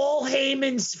Paul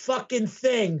Heyman's fucking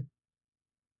thing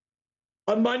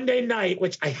on Monday night,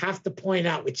 which I have to point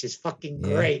out, which is fucking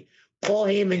great. Paul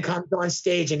Heyman comes on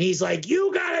stage and he's like,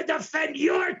 you got to defend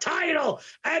your title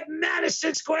at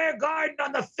Madison Square Garden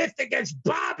on the 5th against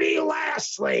Bobby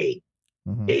Lashley.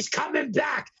 Mm-hmm. He's coming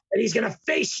back and he's going to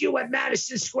face you at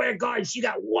Madison Square Garden. So you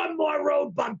got one more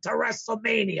road bump to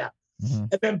WrestleMania. Mm-hmm.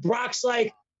 And then Brock's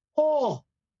like, oh,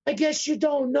 I guess you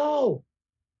don't know.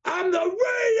 I'm the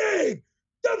reigning,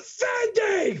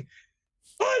 defending,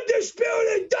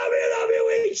 undisputed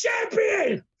WWE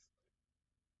champion.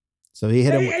 So he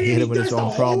hit him with his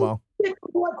own promo.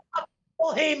 What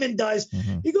Paul Heyman does.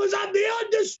 Mm-hmm. He goes, I'm the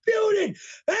undisputed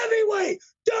heavyweight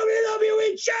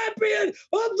WWE champion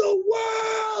of the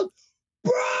world,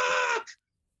 Brock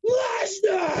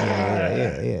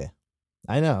Lesnar. Yeah.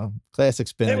 I know. Classic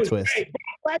spin and twist.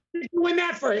 Lesnar doing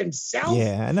that for himself.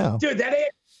 Yeah, I know. Dude, that is.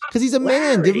 Because he's a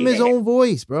man. Give him his own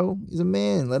voice, bro. He's a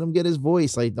man. Let him get his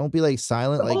voice. Like, don't be like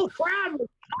silent. Like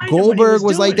Goldberg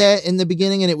was like that in the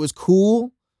beginning, and it was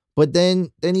cool. But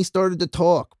then he started to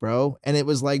talk, bro. And it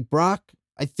was like Brock.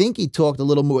 I think he talked a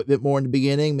little bit more in the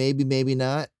beginning. Maybe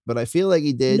not. But I feel like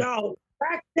he did. No,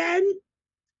 back then,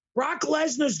 Brock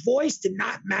Lesnar's voice did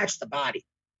not match the body.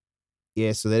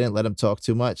 Yeah, so they didn't let him talk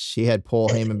too much. He had Paul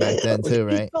Heyman back then too,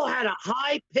 right? He still had a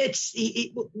high pitch.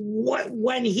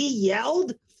 When he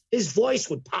yelled, his voice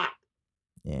would pop.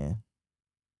 Yeah,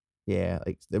 Yeah,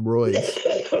 like the roids.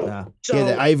 So yeah,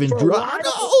 the Ivan for a while,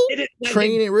 Drago they didn't let him-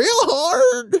 training real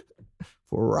hard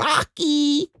for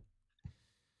Rocky.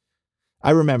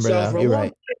 I remember So that. for a You're long right.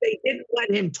 time, they didn't let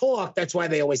him talk. That's why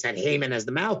they always had Heyman as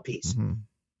the mouthpiece. Mm-hmm.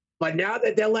 But now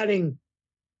that they're letting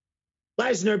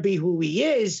Lesnar be who he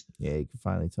is, Yeah, he can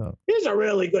finally talk. he's a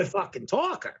really good fucking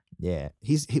talker. Yeah,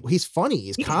 he's funny.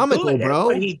 He's He's comical, good at bro.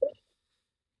 what he does.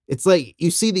 It's like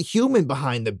you see the human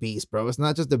behind the beast, bro. It's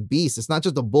not just a beast. It's not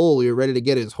just a bull. You're ready to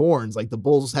get his horns. Like the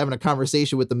bull's having a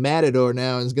conversation with the matador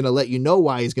now and is going to let you know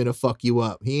why he's going to fuck you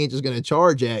up. He ain't just going to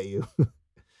charge at you.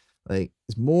 Like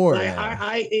it's more. Like,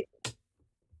 I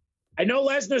know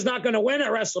Lesnar's not going to win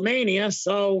at WrestleMania,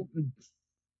 so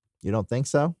You don't think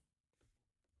so?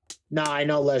 no, I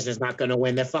know Lesnar's not going to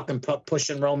win. They're fucking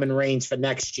pushing Roman Reigns for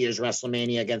next year's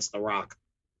WrestleMania against The Rock.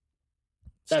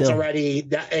 That's Still. already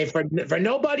for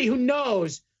nobody who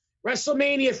knows.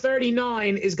 WrestleMania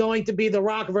 39 is going to be The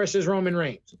Rock versus Roman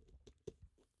Reigns.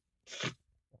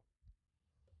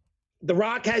 The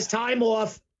Rock has time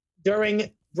off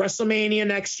during WrestleMania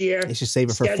next year. They should save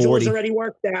it for Schedule's 40. already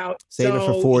worked out. Save it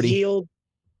for 40.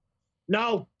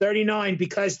 No, 39,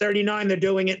 because 39 they're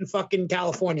doing it in fucking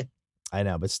California. I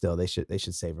know, but still, they should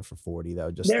save it for 40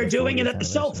 though. Just They're the doing it 40th at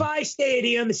the anniversary. SoFi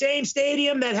Stadium, the same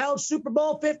stadium that held Super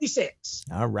Bowl 56.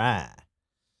 All right.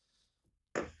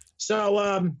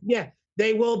 So yeah,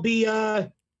 they will be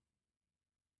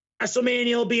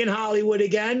WrestleMania will be in Hollywood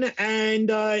again, and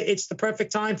it's the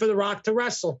perfect time for The Rock to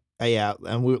wrestle. Yeah,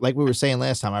 and like we were saying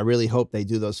last time, I really hope they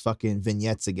do those fucking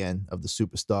vignettes again of the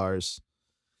superstars.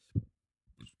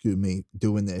 Excuse me,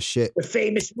 doing their shit. The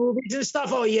famous movies and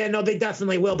stuff. Oh yeah, no, they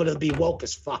definitely will, but it'll be woke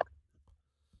as fuck.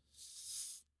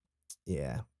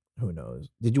 Yeah, who knows?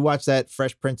 Did you watch that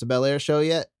Fresh Prince of Bel-Air show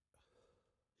yet?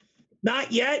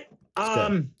 Not yet.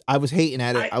 I was hating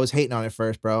at it. I was hating on it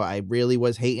first, bro. I really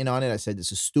was hating on it. I said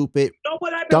this is stupid, you know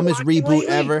what I've been dumbest reboot lately?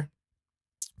 ever.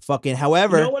 Fucking,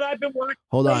 however, You know what I've been watching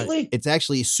hold lately? on, it's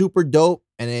actually super dope,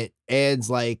 and it adds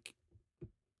like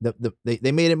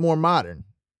they made it more modern.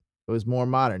 It was more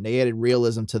modern. They added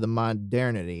realism to the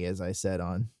modernity, as I said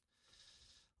online.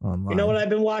 You know what I've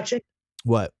been watching?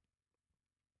 What?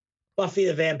 Buffy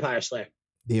the Vampire Slayer.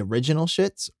 The original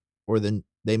shits, or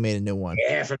they made a new one?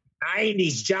 Yeah, from the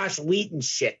 90s, Josh Wheaton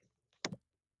shit.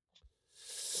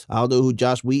 I don't know who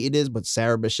Josh Wheaton is, but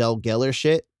Sarah Michelle Gellar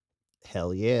shit.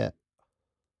 Hell yeah.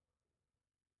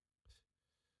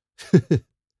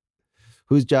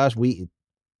 Who's Josh Wheaton?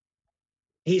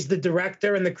 He's the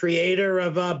director and the creator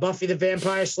of Buffy the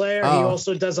Vampire Slayer. Oh. He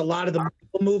also does a lot of the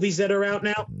movies that are out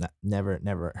now.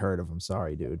 Never heard of him.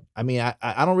 Sorry, dude. I mean,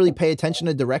 I don't really pay attention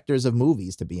to directors of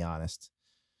movies, to be honest.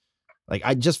 Like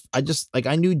I just like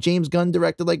I knew James Gunn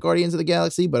directed like Guardians of the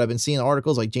Galaxy, but I've been seeing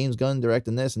articles like James Gunn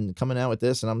directing this and coming out with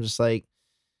this, and I'm just like,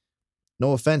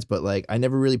 no offense, but like I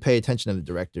never really pay attention to the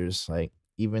directors. Like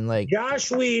even like Josh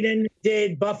Whedon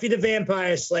did Buffy the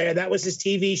Vampire Slayer. That was his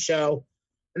TV show.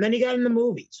 And then he got in the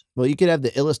movies. Well, you could have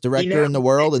the illest director in the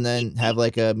world and then have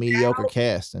like a mediocre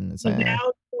cast, and it's he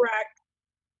now direct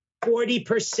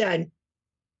 40%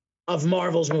 of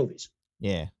Marvel's movies.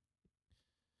 Yeah.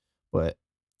 But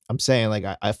I'm saying like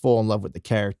I fall in love with the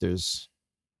characters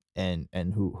and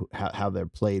how they're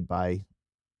played by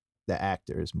the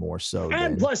actors more so.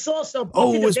 And plus also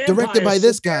Buffy it was directed by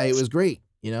this guy. It was great,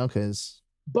 you know, because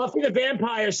Buffy the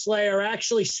Vampire Slayer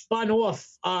actually spun off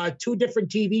 2 different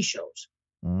TV shows.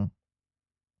 Mm-hmm.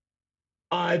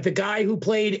 The guy who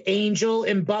played Angel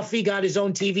in Buffy got his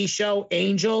own TV show,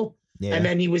 Angel, and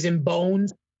then he was in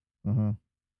Bones. Mm-hmm.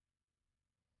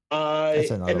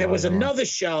 And there was another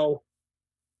show.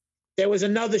 There was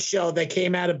another show that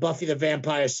came out of Buffy the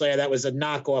Vampire Slayer that was a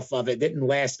knockoff of it. Didn't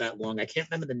last that long. I can't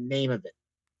remember the name of it.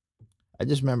 I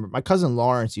just remember my cousin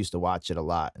Lawrence used to watch it a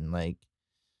lot, and like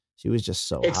she was just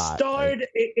so hot.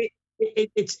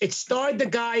 It starred the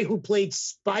guy who played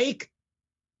Spike.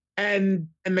 And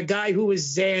the guy who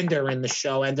was Xander in the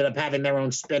show ended up having their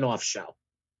own spin-off show.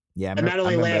 Yeah, and that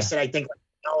only lasted, I think, like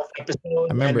 12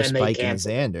 episodes. I remember Spike and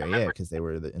Xander, yeah, because they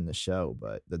were in the show.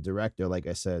 But the director, like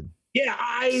I said, yeah,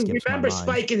 I remember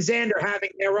Spike and Xander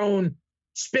having their own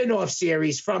spin-off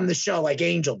series from the show, like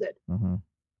Angel did. Mm-hmm.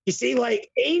 You see,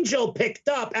 like Angel picked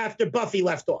up after Buffy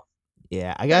left off.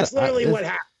 Yeah, that's literally what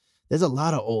happened. There's a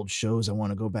lot of old shows I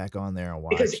want to go back on there and watch.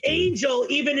 Because Angel,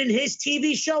 even in his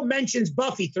TV show, mentions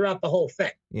Buffy throughout the whole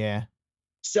thing. Yeah.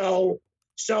 So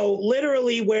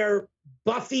literally where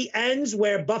Buffy ends,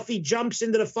 where Buffy jumps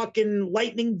into the fucking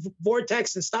lightning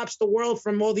vortex and stops the world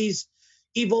from all these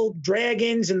evil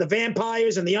dragons and the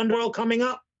vampires and the underworld coming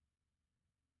up,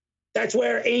 that's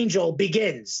where Angel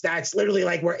begins. That's literally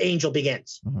like where Angel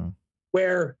begins. Mm-hmm.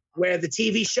 where the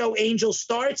TV show Angel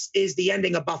starts is the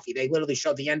ending of Buffy. They literally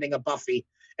show the ending of Buffy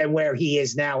and where he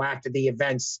is now after the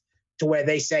events, to where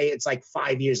they say it's like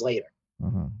 5 years later.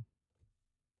 All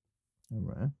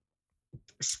right.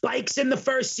 Spike's in the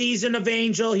first season of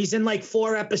Angel. He's in like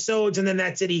 4 episodes, and then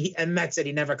that's it.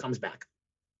 He never comes back.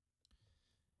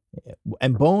 Yeah.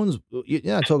 And Bones, you're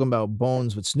not talking about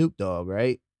Bones with Snoop Dogg,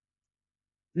 right?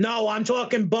 No, I'm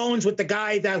talking Bones with the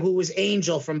guy who was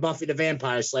Angel from Buffy the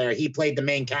Vampire Slayer. He played the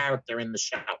main character in the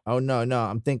show. Oh, no.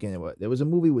 I'm thinking there was a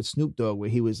movie with Snoop Dogg where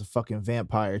he was a fucking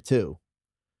vampire too.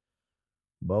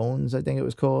 Bones, I think it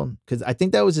was called. Because I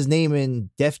think that was his name in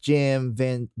Def Jam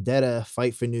Vendetta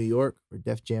Fight for New York, or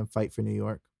Def Jam Fight for New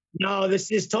York. No,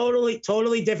 this is totally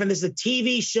different. This is a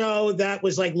TV show that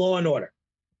was like Law and Order.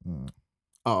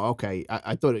 Oh, okay.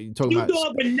 I thought you were talking Snoop about.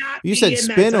 Dogg would not You be said in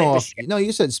that type of spinoff. shit. No,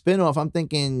 you said spinoff. I'm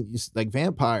thinking like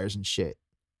vampires and shit.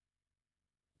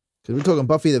 Because we're talking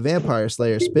Buffy the Vampire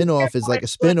Slayer. Spinoff is like a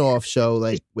spinoff show,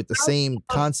 like with the same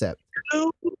concept.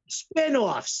 2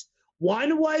 spinoffs.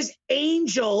 One was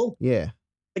Angel. Yeah.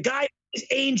 The guy who was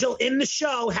Angel in the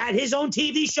show had his own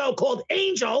TV show called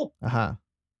Angel.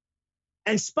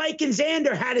 And Spike and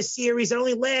Xander had a series that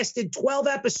only lasted 12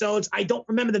 episodes. I don't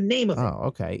remember the name of it. Oh,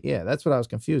 okay. Yeah, that's what I was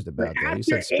confused about. But You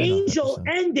said after Angel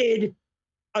ended,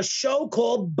 a show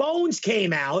called Bones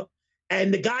came out,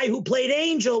 and the guy who played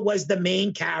Angel was the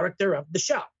main character of the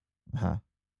show. All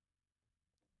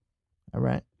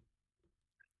right.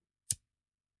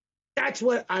 That's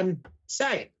what I'm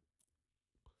saying.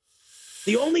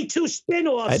 The only 2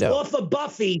 spinoffs off of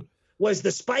Buffy was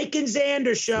the Spike and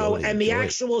Xander show and the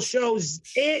actual show's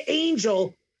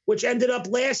Angel, which ended up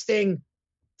lasting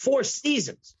 4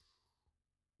 seasons.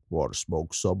 Water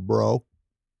smoke sub, bro.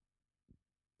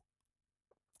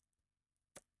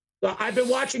 So I've been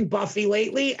watching Buffy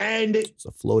lately, and it's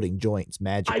a floating joint. It's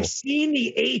magical. I've seen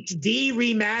the HD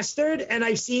remastered, and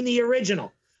I've seen the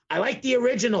original. I like the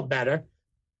original better.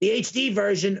 The HD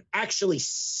version actually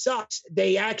sucks.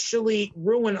 They actually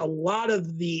ruin a lot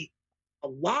of the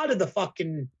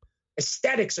fucking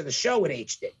aesthetics of the show in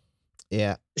HD.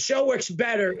 Yeah. The show works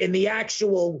better in the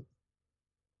actual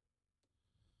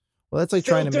that's like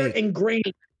trying to make and grain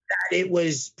that it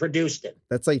was produced in.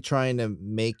 That's like trying to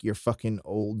make your fucking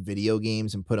old video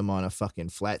games and put them on a fucking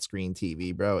flat screen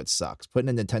TV, bro. It sucks. Putting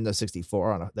a Nintendo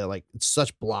 64 on they're like, it's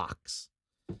such blocks.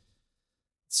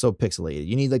 It's so pixelated.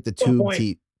 You need like the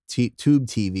tube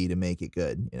TV to make it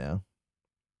good, you know?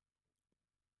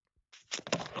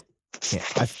 Yeah,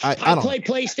 I play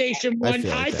PlayStation 1.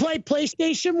 I play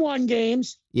PlayStation 1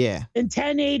 games. Yeah. In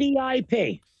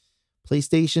 1080p.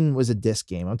 PlayStation was a disc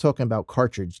game. I'm talking about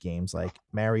cartridge games like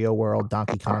Mario World,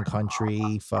 Donkey Kong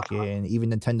Country, fucking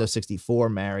even Nintendo 64,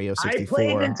 Mario 64. I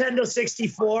played Nintendo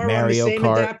 64 Mario on the same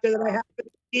Kart. adapter that I have for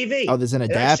the TV. Oh, there's an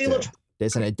adapter.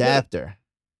 There's an adapter.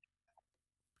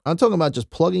 I'm talking about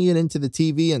just plugging it into the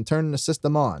TV and turning the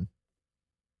system on.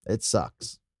 It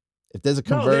sucks. If there's a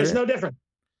converter. No, there's no difference.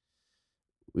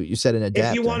 You said an adapter.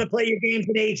 If you want to play your games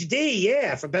in HD,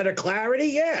 yeah, for better clarity,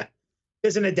 yeah.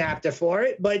 There's an adapter for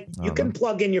it, but you can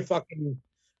plug in your fucking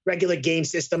regular game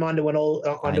system onto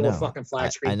a fucking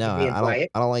flat screen. I know. I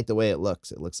don't like the way it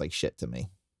looks. It looks like shit to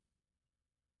me.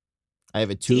 I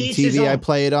have a tube TV I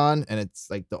play it on, and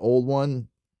it's like the old one.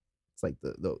 It's like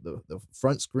the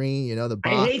front screen, you know, the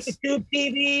box. I hate the tube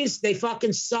TVs. They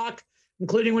fucking suck,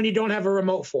 including when you don't have a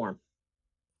remote for them.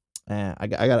 I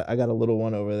got a little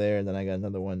one over there, and then I got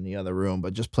another one in the other room.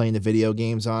 But just playing the video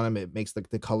games on them, it makes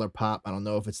the color pop. I don't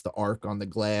know if it's the arc on the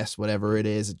glass, whatever it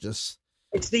is.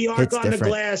 It's the arc on the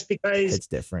glass because it's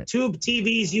different. Tube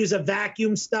TVs use a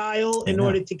vacuum style in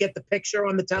order to get the picture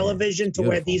on the television to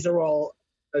where these are all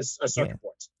circuit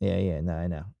boards. Yeah. No, I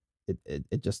know.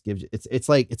 It just gives you it's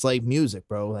like music,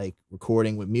 bro. Like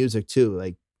recording with music too,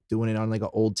 like doing it on like an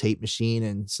old tape machine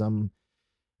and some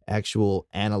actual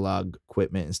analog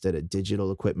equipment instead of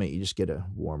digital equipment. You just get a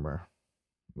warmer,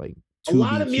 like a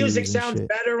lot of music sounds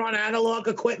better on analog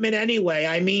equipment anyway.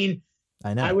 I mean,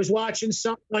 I know. I was watching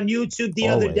something on YouTube the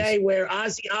other day where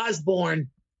Ozzy Osbourne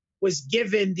was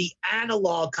given the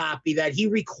analog copy that he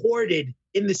recorded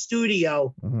in the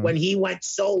studio when he went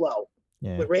solo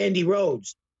with Randy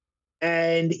Rhoads.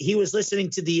 And he was listening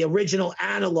to the original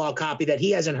analog copy that he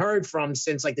hasn't heard from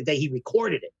since like the day he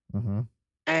recorded it.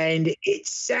 And it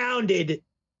sounded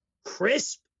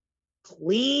crisp,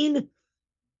 clean,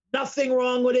 nothing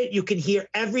wrong with it. You can hear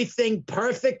everything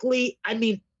perfectly. I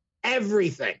mean,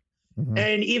 everything.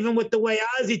 And even with the way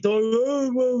Ozzy talked,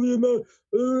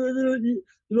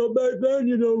 back then,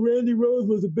 Randy Rhoads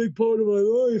was a big part of my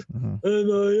life. And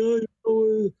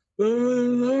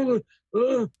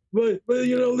but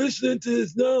listening to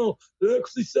this now, it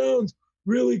actually sounds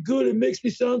really good. It makes me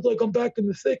sound like I'm back in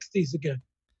the 60s again.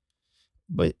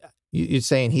 But you're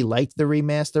saying he liked the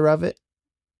remaster of it?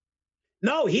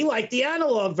 No, he liked the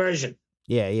analog version.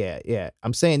 Yeah.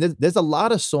 I'm saying there's a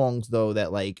lot of songs though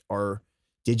that like are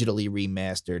digitally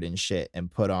remastered and shit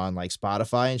and put on like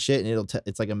Spotify and shit, and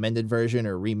it's like amended version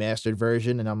or remastered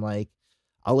version, and I'm like,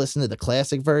 I'll listen to the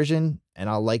classic version and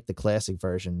I'll like the classic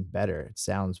version better. It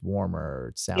sounds warmer.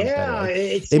 It sounds better.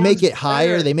 Like, they make it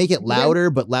higher, better. They make it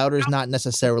louder, but louder is not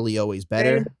necessarily always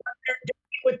better. And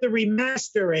with the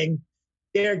remastering,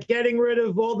 they're getting rid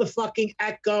of all the fucking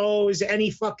echoes,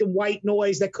 any fucking white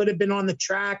noise that could have been on the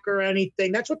track or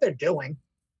anything. That's what they're doing.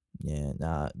 Yeah,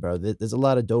 nah, bro. There's a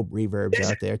lot of dope reverbs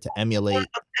out there to emulate.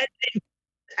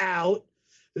 Out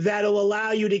that'll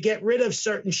allow you to get rid of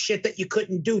certain shit that you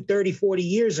couldn't do 30, 40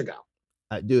 years ago.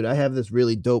 Dude, I have this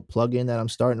really dope plugin that I'm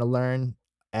starting to learn,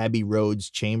 Abbey Road's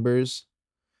Chambers.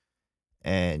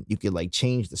 And you could like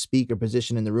change the speaker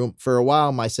position in the room. For a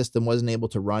while, my system wasn't able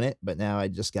to run it, but now I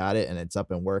just got it and it's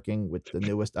up and working with the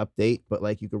newest update. But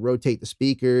like you could rotate the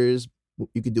speakers,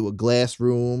 you could do a glass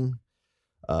room,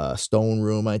 stone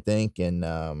room, I think,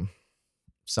 and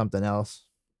something else.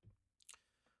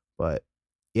 But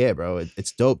yeah, bro,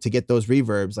 it's dope to get those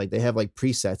reverbs. Like they have like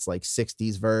presets like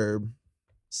 60s verb,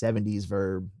 70s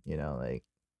verb, you know, like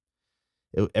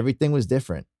everything was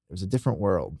different. It was a different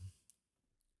world.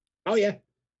 Oh yeah.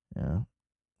 Yeah.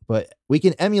 But we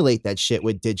can emulate that shit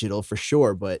with digital for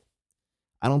sure, but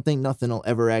I don't think nothing will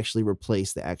ever actually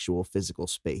replace the actual physical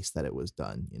space that it was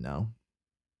done, you know?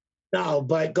 No,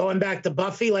 but going back to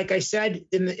Buffy, like I said,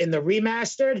 in the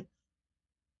remastered,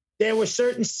 there were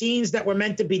certain scenes that were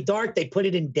meant to be dark. They put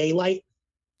it in daylight.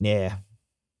 Yeah.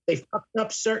 They fucked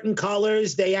up certain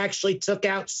colors. They actually took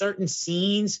out certain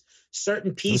scenes,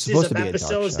 certain pieces of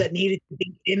episodes that needed to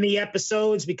be in the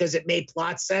episodes because it made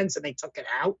plot sense, and they took it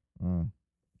out.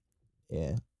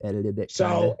 Yeah, edited it.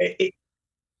 So,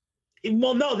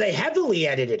 well, no, they heavily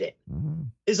edited it. Mm-hmm.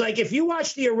 It's like if you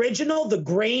watch the original, the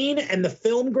grain and the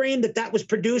film grain that was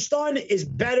produced on is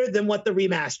better than what the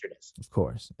remastered is. Of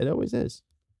course. It always is.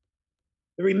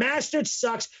 The remastered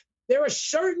sucks. There are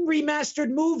certain remastered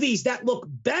movies that look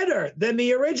better than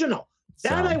the original.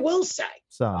 That I will say.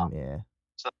 Some, yeah.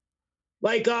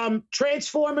 Like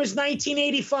Transformers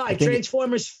 1985,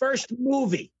 Transformers' first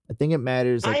movie. I think it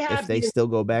matters if they still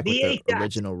go back with the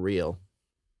original reel.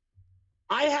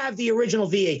 I have the original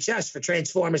VHS for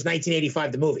Transformers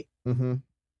 1985, the movie. Mm-hmm.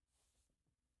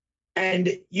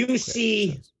 And you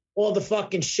see all the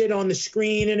fucking shit on the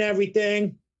screen and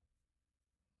everything.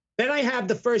 Then I have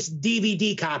the first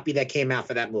DVD copy that came out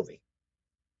for that movie.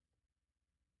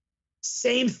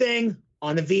 Same thing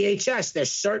on the VHS.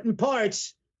 There's certain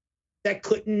parts that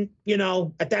couldn't, you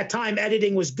know, at that time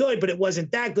editing was good, but it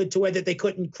wasn't that good to where that they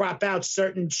couldn't crop out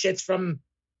certain shits from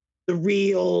the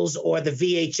reels or the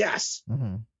VHS.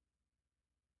 Mm-hmm.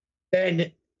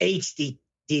 Then HD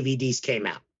DVDs came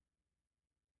out.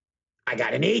 I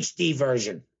got an HD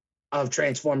version of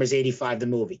Transformers 85, the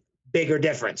movie. Bigger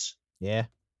difference. Yeah.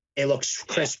 It looks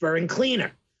crisper and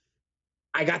cleaner.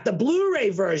 I got the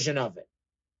Blu-ray version of it.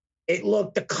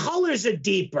 The colors are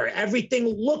deeper. Everything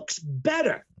looks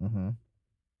better. Mm-hmm.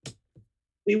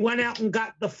 We went out and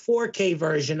got the 4K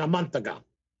version a month ago.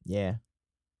 Yeah.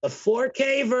 The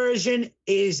 4K version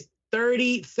is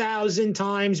 30,000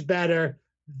 times better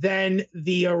than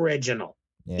the original.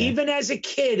 Yeah. Even as a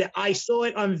kid, I saw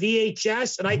it on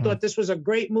VHS, and I thought this was a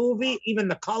great movie. Even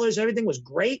the colors, everything was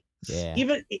great. Yeah.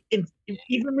 Even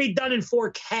redone in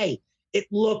 4K, it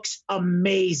looks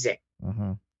amazing.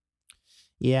 Mm-hmm.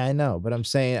 Yeah, I know, but I'm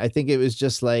saying I think it was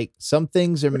just like some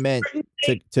things are meant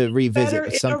to revisit,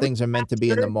 but some things are meant to be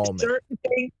in the moment.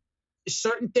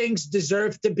 Certain things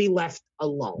deserve to be left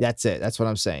alone. That's it. That's what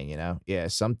I'm saying, you know? Yeah,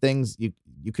 some things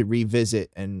you could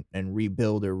revisit and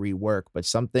rebuild or rework, but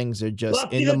some things are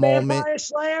just in the moment. Vampire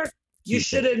Slayer, you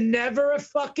should have never have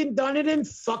fucking done it in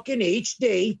fucking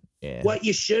HD. Yeah. What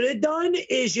you should have done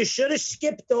is you should have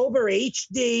skipped over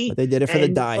HD. But they did it for the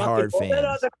diehard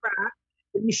fans.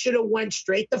 And you should have went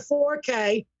straight to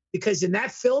 4K, because in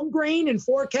that film grain in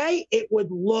 4K, it would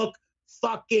look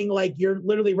fucking like you're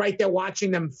literally right there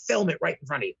watching them film it right in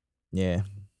front of you. Yeah.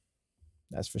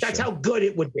 That's how good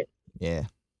it would be. Yeah.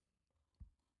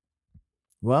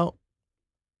 Well,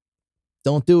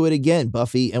 don't do it again,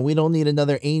 Buffy. And we don't need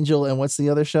another Angel. And what's the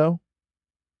other show?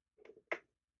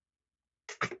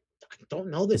 I don't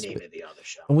know the name of the other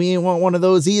show. And we ain't want one of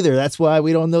those either. That's why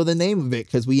we don't know the name of it,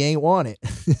 because we ain't want it.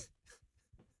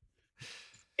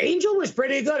 Angel was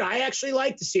pretty good. I actually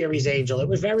liked the series Angel. It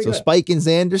was very good. So Spike and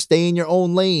Xander, stay in your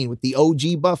own lane with the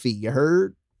OG Buffy. You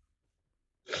heard?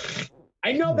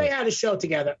 I know they had a show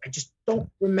together. I just don't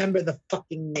remember the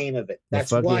fucking name of it.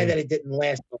 That's why that it didn't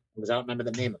last because I don't remember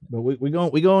the name of it. But we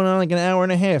going on like an hour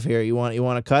and a half here. You want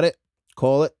to cut it?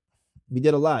 Call it. We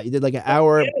did a lot. You did like an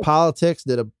hour of politics,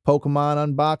 did a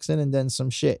Pokemon unboxing, and then some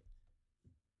shit.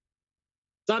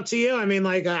 It's up to you. I mean,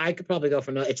 like I could probably go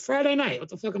for no. It's Friday night. What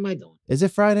the fuck am I doing? Is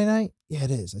it Friday night? Yeah,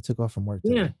 it is. I took off from work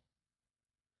today.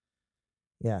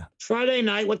 Yeah. It's Friday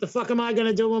night. What the fuck am I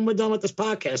gonna do when we're done with this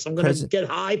podcast? I'm gonna get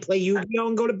high, play Yu-Gi-Oh,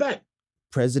 and go to bed.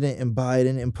 President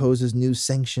Biden imposes new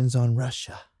sanctions on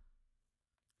Russia.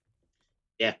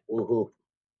 Yeah. Woohoo.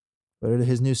 What are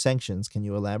his new sanctions? Can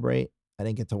you elaborate? I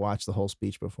didn't get to watch the whole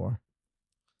speech before.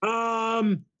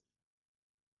 Gonna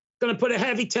put a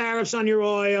heavy tariffs on your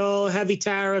oil, heavy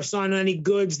tariffs on any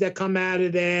goods that come out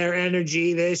of there,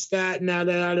 energy, this, that,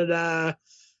 da.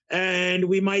 And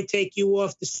we might take you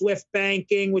off the SWIFT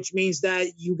banking, which means that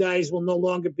you guys will no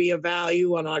longer be of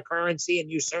value on our currency and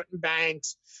use certain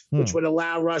banks, which would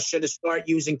allow Russia to start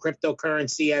using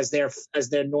cryptocurrency as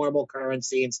their normal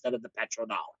currency instead of the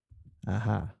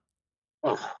petrodollar.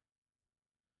 Oh.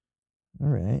 All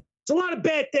right. It's a lot of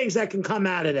bad things that can come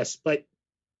out of this, but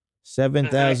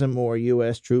 7,000 more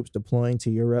U.S. troops deploying to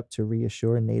Europe to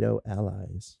reassure NATO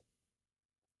allies.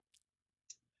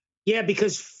 Yeah,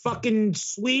 because fucking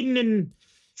Sweden and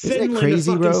Finland are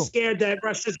fucking scared that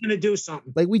Russia's going to do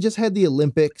something. Like we just had the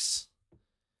Olympics.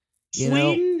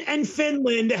 Sweden and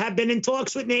Finland have been in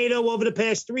talks with NATO over the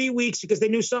past 3 weeks because they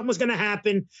knew something was going to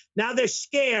happen. Now they're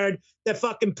scared that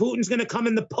fucking Putin's going to come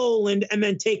into Poland and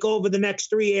then take over the next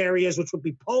 3 areas, which would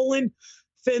be Poland,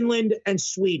 Finland, and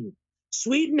Sweden.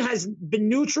 Sweden has been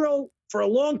neutral for a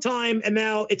long time, and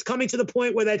now it's coming to the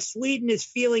point where that Sweden is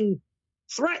feeling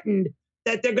threatened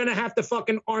that they're going to have to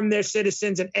fucking arm their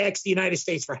citizens and ask the United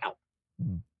States for help.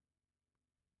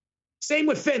 Same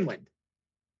with Finland.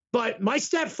 But my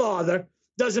stepfather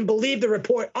doesn't believe the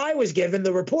report I was given.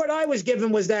 The report I was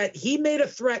given was that he made a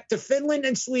threat to Finland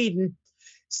and Sweden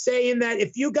saying that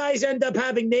if you guys end up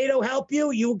having NATO help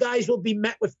you, you guys will be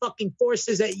met with fucking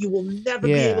forces that you will never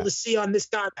be able to see on this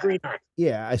God's green earth.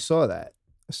 Yeah, I saw that.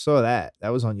 That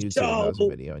was on YouTube. That was a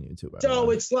video on YouTube.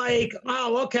 So it's like,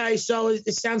 oh, okay. So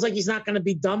it sounds like he's not going to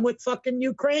be done with fucking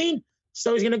Ukraine.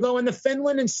 So he's going to go into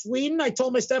Finland and Sweden. I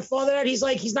told my stepfather that. He's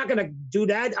like, he's not going to do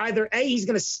that. Either A, he's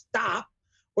going to stop,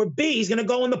 or B, he's going to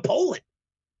go into Poland.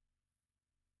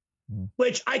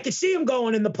 Which I could see him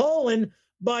going into Poland,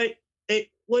 but it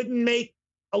wouldn't make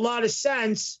a lot of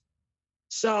sense.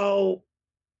 So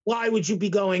why would you be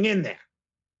going in there?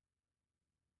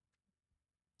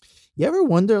 You ever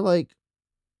wonder, like,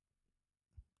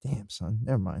 damn, son,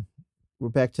 never mind. We're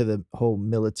back to the whole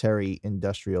military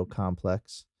industrial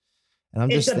complex.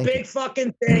 And it's a big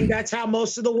fucking thing. That's how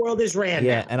most of the world is ran.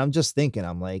 Yeah, now. And I'm just thinking,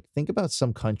 I'm like, think about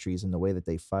some countries and the way that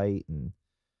they fight, and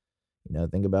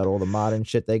think about all the modern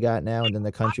shit they got now, and then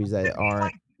the countries that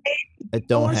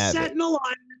don't have Sentinel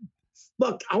Island.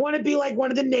 Look, I want to be like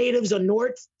one of the natives on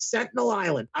North Sentinel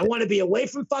Island. I want to be away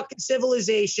from fucking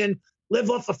civilization, live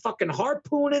off a fucking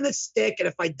harpoon and a stick, and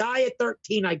if I die at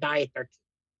 13, I die at 13.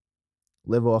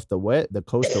 Live off the what? The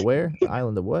coast of where? The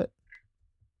island of what?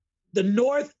 The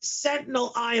North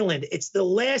Sentinel Island. It's the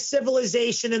last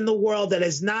civilization in the world that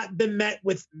has not been met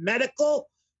with medical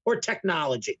or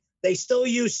technology. They still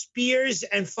use spears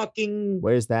and fucking...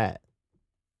 Where's that?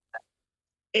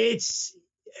 It's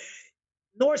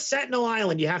North Sentinel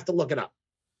Island. You have to look it up.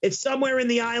 It's somewhere in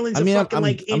the islands of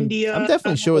fucking India. I'm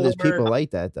definitely sure there's people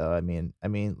like that, though. I mean,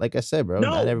 like I said, bro,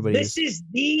 not everybody. This is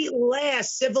the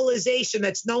last civilization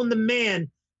that's known to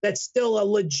man that's still a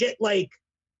legit, like,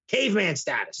 caveman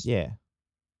status. Yeah.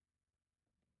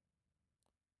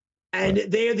 And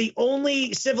they're the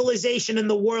only civilization in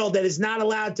the world that is not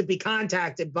allowed to be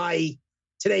contacted by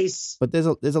today's. But there's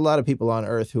a lot of people on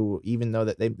Earth who, even though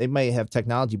that they might have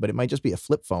technology, but it might just be a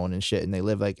flip phone and shit, and they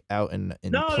live like out in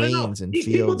plains and These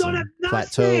fields and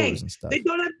plateaus and stuff. They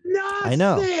don't have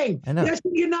nothing. I know. That's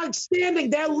what you're not understanding.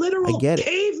 They're literal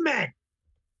cavemen.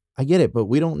 I get it, but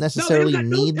we don't necessarily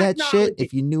need that shit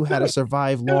if you knew how to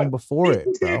survive long before it,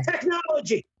 bro. Their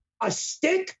technology. A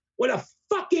stick with a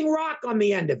fucking rock on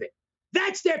the end of it.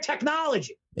 That's their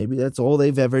technology. Maybe that's all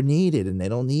they've ever needed, and they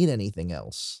don't need anything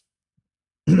else.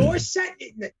 North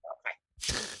Sentinel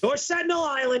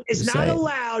Island is not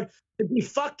allowed to be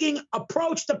fucking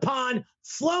approached upon,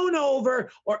 flown over,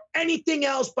 or anything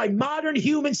else by modern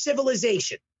human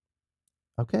civilization.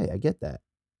 Okay, I get that.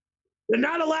 They're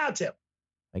not allowed to.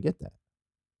 I get that.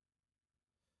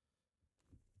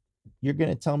 You're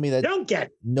going to tell me that don't get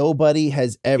it. Nobody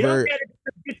has ever...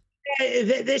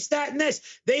 this, that, and this.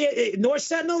 North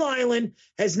Sentinel Island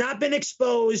has not been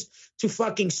exposed to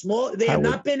fucking small. They have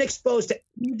not been exposed to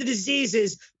the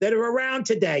diseases that are around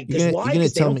today. Because why?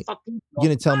 Because they don't fucking. You're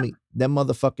gonna tell me them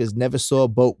motherfuckers never saw a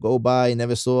boat go by,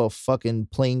 never saw a fucking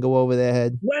plane go over their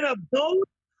head? When a boat,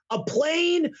 a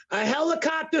plane, a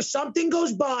helicopter, something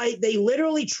goes by, they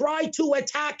literally try to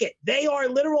attack it. They are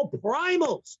literal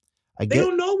primals. They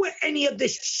don't know what any of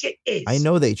this shit is. I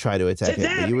know they try to attack it,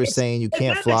 but you were saying you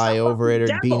can't fly over it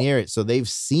or be near it, so they've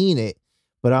seen it.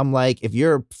 But I'm like, if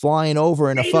you're flying over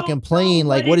in a fucking plane,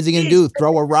 like, what is he gonna do?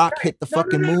 Throw a rock, hit the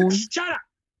fucking moon? Shut up.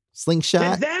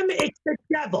 Slingshot? To them, it's the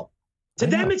devil. To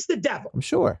them, it's the devil. I'm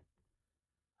sure.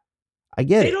 I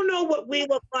get it. They don't know what we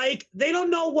look like. They don't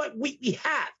know what we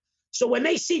have. So when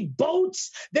they see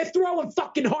boats, they're throwing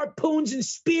fucking harpoons and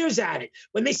spears at it.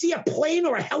 When they see a plane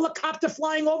or a helicopter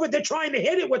flying over, they're trying to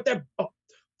hit it with their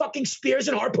fucking spears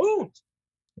and harpoons.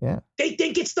 Yeah. They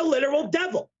think it's the literal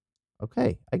devil.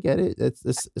 Okay, I get it.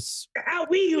 It's how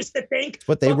we used to think. It's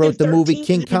what they wrote the movie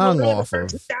King Kong off of.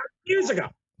 2,000 years ago.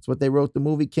 It's what they wrote the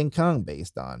movie King Kong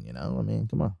based on, you know? I mean,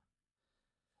 come on.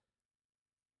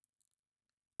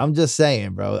 I'm just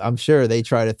saying, bro. I'm sure they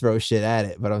try to throw shit at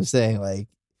it, but I'm saying, like,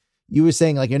 you were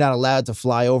saying, like, you're not allowed to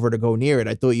fly over to go near it.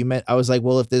 I thought you meant, I was like,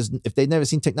 well, if they've never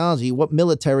seen technology, what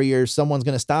military or someone's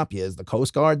going to stop you? Is the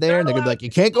Coast Guard there? And they're going to be like, you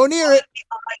can't go near it.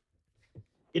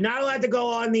 You're not allowed to go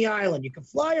on the island. You can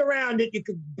fly around it. You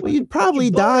could. Well, you'd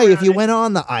probably die if you went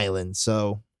on the island.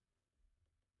 So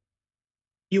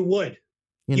you would.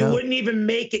 You wouldn't even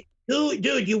make it,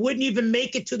 dude. You wouldn't even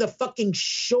make it to the fucking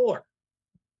shore.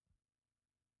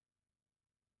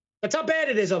 That's how bad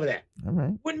it is over there. All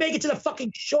right. You wouldn't make it to the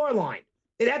fucking shoreline.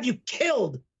 They'd have you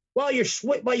killed while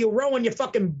you're rowing your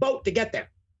fucking boat to get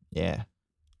there. Yeah.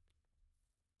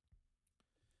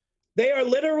 They are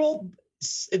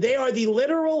the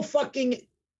literal fucking,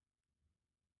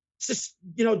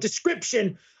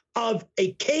 description of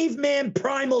a caveman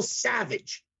primal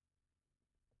savage.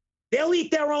 They'll eat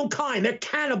their own kind. They're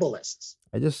cannibalists.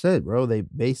 I just said, bro, they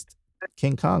based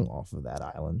King Kong off of that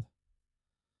island.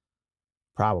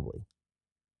 Probably.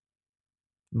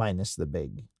 Minus the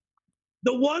big.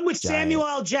 The one with giant. Samuel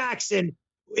L. Jackson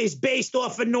is based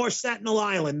off of North Sentinel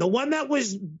Island. The one that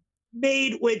was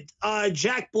made with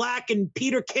Jack Black and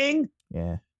Peter King.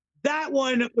 Yeah. That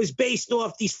one was based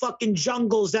off these fucking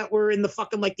jungles that were in the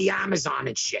fucking, like, the Amazon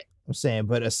and shit. I'm saying,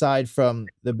 but aside from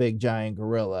the big giant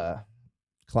gorilla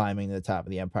climbing to the top of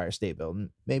the Empire State Building,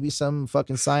 maybe some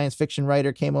fucking science fiction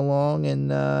writer came along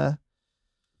and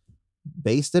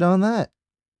based it on that.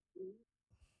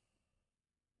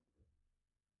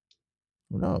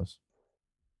 Who knows?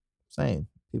 I'm saying,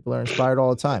 people are inspired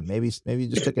all the time. Maybe you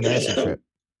just took an acid trip.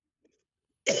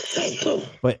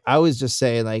 But I was just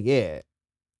saying, like, yeah,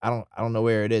 I don't know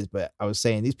where it is, but I was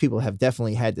saying these people have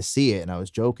definitely had to see it, and I was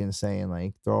joking, saying,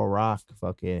 like, throw a rock,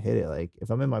 fucking hit it. Like, if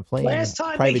I'm in my plane,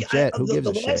 private jet, who gives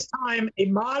a shit? The last time a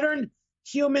modern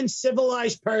human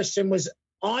civilized person was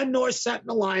on North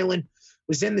Sentinel Island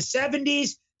was in the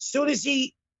 70s. As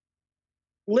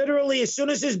soon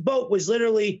as his boat was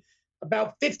literally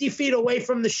about 50 feet away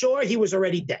from the shore, he was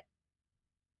already dead.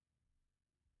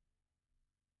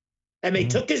 And they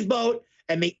took his boat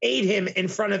and they ate him in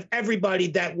front of everybody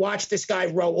that watched this guy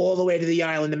row all the way to the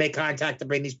island to make contact to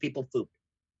bring these people food.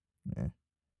 Yeah.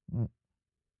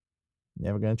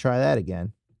 Never going to try that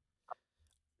again.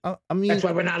 I mean, that's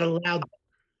why we're not allowed.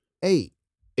 Hey,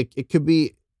 it could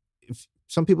be, if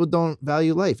some people don't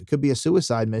value life, it could be a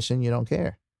suicide mission. You don't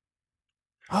care.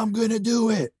 I'm going to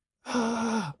do it.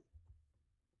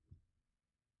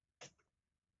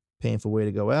 Painful way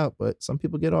to go out, but some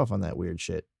people get off on that weird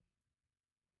shit.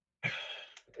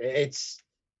 It's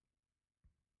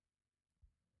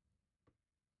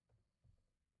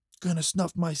gonna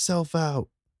snuff myself out.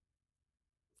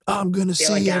 I'm gonna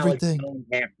see everything.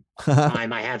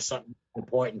 Time I have something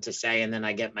important to say, and then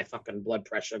I get my fucking blood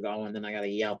pressure going, and then I gotta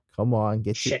yell. Come on,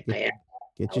 get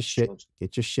your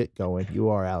shit going. You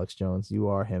are Alex Jones. You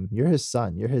are him. You're his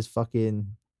son. You're his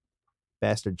fucking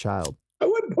bastard child. I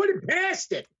wouldn't put it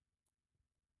past it.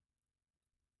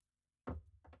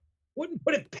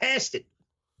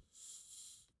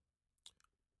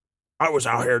 I was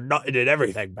out here nutting at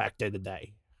everything back in the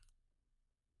day.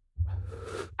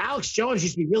 Alex Jones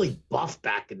used to be really buff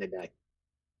back in the day.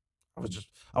 I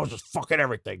was just fucking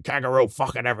everything. Kangaroo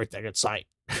fucking everything in sight.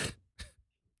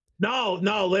 No,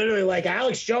 literally, like,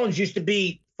 Alex Jones used to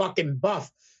be fucking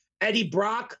buff. Eddie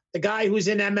Brock, the guy who's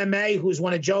in MMA, who's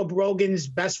one of Joe Rogan's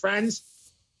best friends,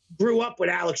 grew up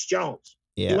with Alex Jones.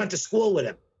 Yeah. He went to school with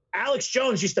him. Alex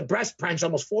Jones used to breast punch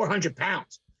almost 400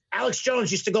 pounds. Alex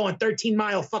Jones used to go on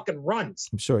 13-mile fucking runs.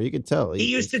 I'm sure you could tell.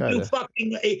 He used to do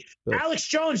fucking Alex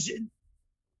Jones.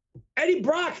 Eddie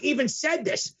Brock even said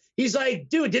this. He's like,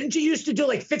 dude, didn't you used to do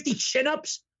like 50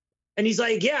 chin-ups? And he's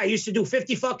like, yeah, I used to do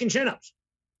 50 fucking chin-ups.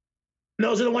 And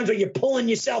those are the ones where you're pulling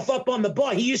yourself up on the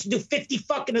bar. He used to do 50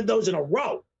 fucking of those in a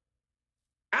row.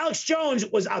 Alex Jones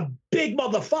was a big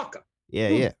motherfucker.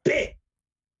 Yeah. Big.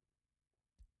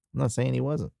 I'm not saying he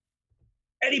wasn't.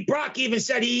 Eddie Brock even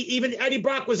said Eddie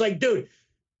Brock was like, dude,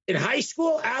 in high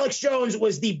school, Alex Jones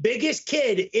was the biggest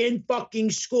kid in fucking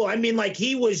school. I mean, like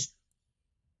he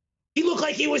looked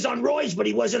like he was on roids, but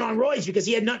he wasn't on roids because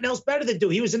he had nothing else better to do.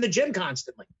 He was in the gym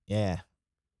constantly. Yeah.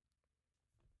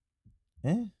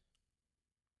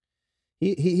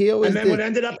 He always And then did. what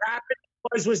ended up happening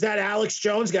was that Alex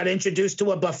Jones got introduced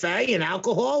to a buffet and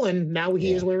alcohol, and now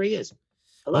he is where he is.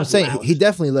 I'm saying he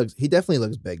definitely looks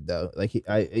big though. Like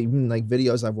I even like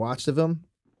videos I've watched of him,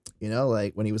 you know,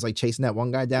 like when he was like chasing that one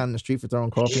guy down in the street for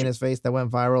throwing coffee in his face that went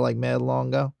viral like mad long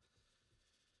ago.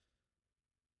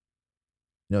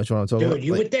 You know what I'm talking about? Dude,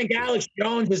 you would think Alex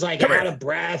Jones is like out of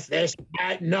breath, this,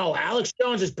 that. No, Alex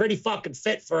Jones is pretty fucking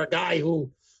fit for a guy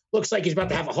who looks like he's about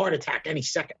to have a heart attack any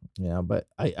second. Yeah, but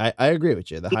I agree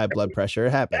with you. The high blood pressure,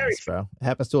 it happens, bro. It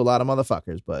happens to a lot of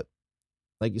motherfuckers, but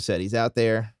like you said, he's out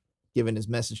there giving his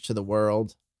message to the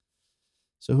world.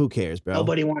 So who cares, bro?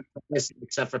 Nobody wants to listen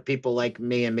except for people like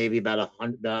me and maybe about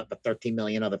 13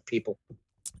 million other people.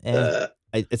 And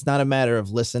it's not a matter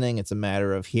of listening. It's a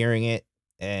matter of hearing it.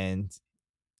 And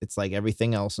it's like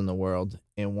everything else in the world,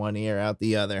 in one ear, out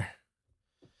the other.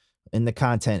 In the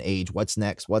content age, what's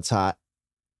next? What's hot?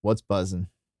 What's buzzing?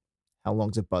 How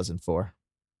long's it buzzing for?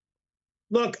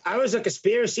 Look, I was a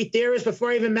conspiracy theorist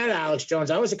before I even met Alex Jones.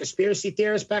 I was a conspiracy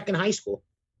theorist back in high school.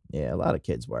 Yeah, a lot of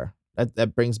kids were.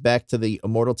 That brings back to the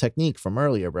immortal technique from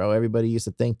earlier, bro. Everybody used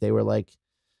to think they were like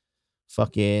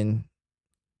fucking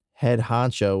head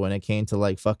honcho when it came to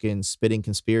like fucking spitting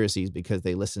conspiracies because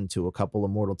they listened to a couple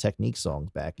Immortal Technique songs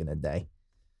back in the day.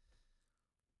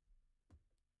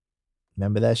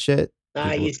 Remember that shit?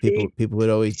 People would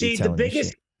always be telling me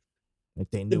shit.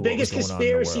 Like they knew the biggest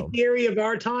conspiracy theory of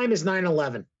our time is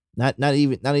 9/11. Not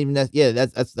even that. Yeah,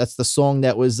 that's the song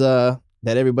that was that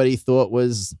everybody thought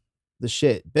was the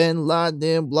shit. Bin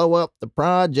Laden blow up the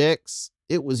projects.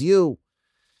 It was you.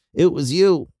 It was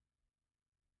you.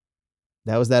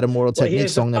 That was that Immortal Technique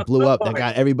song that blew up. That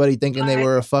got everybody thinking they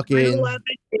were a fucking. 9/11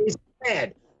 is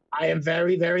bad. I am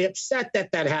very, very upset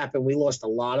that happened. We lost a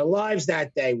lot of lives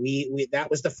that day. We that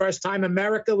was the first time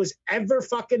America was ever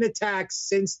fucking attacked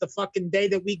since the fucking day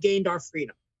that we gained our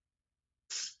freedom.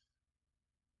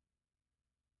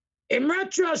 In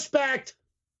retrospect,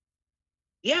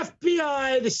 the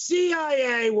FBI, the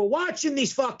CIA were watching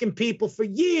these fucking people for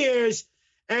years,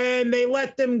 and they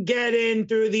let them get in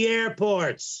through the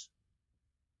airports.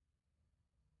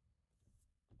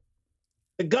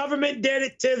 The government did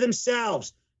it to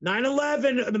themselves.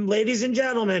 9/11, ladies and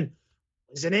gentlemen,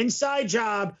 was an inside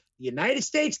job. The United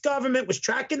States government was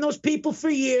tracking those people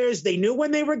for years. They knew when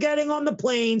they were getting on the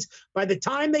planes. By the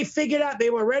time they figured out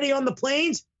they were already on the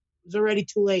planes, it was already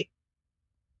too late.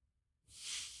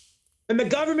 And the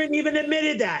government even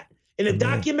admitted that. In a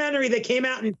documentary that came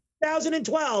out in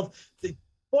 2012, the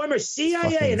former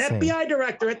CIA and FBI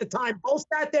director at the time both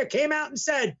sat there, came out and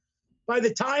said, by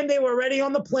the time they were already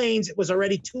on the planes, it was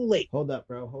already too late. Hold up,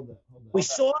 bro. Hold up. We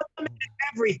saw them and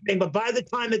everything, but by the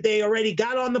time that they already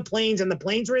got on the planes and the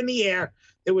planes were in the air,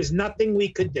 there was nothing we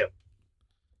could do.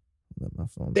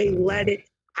 They let it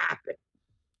happen.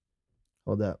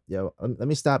 Hold up. Yo, let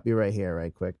me stop you right here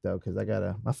right quick, though, because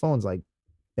my phone's like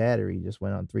battery just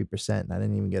went on 3%, and I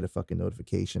didn't even get a fucking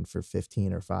notification for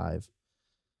 15 or 5.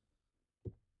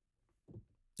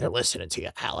 They're listening to you,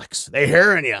 Alex. They're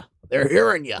hearing you. They're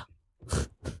hearing you.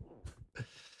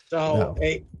 So,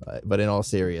 but in all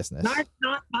seriousness,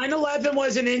 9/11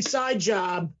 was an inside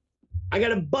job. I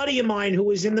got a buddy of mine who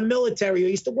was in the military who I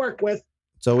used to work with.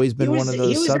 It's always been one of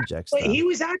those subjects. He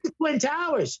was at the Twin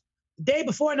Towers the day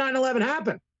before 9/11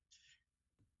 happened.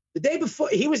 The day before,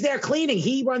 he was there cleaning.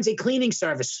 He runs a cleaning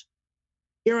service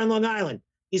here on Long Island.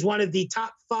 He's one of the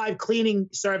top 5 cleaning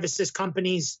services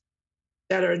companies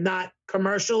that are not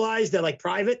commercialized. They're like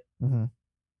private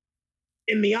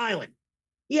in the island.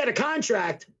 He had a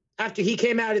contract after he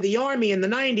came out of the Army in the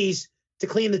 90s to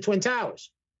clean the Twin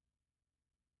Towers.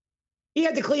 He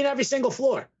had to clean every single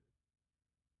floor.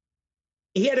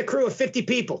 He had a crew of 50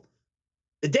 people.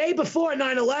 The day before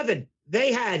 9/11,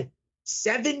 they had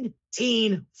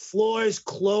 17 floors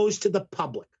closed to the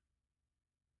public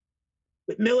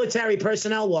with military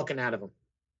personnel walking out of them.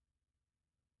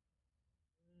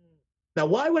 Now,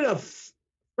 why would a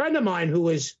friend of mine who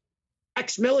was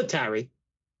ex-military,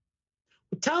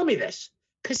 would tell me this,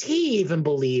 because he even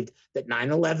believed that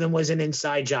 9/11 was an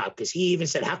inside job, because he even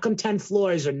said, how come 10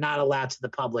 floors are not allowed to the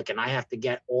public and I have to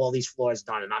get all these floors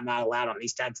done and I'm not allowed on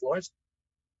these 10 floors?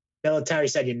 Military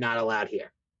said you're not allowed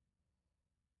here.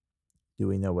 Do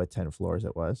we know what 10 floors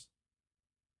it was?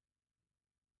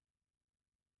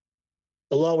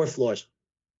 The lower floors.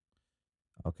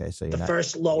 Okay, so the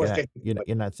first lower 50.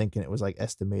 You're not thinking it was like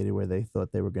estimated where they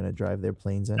thought they were going to drive their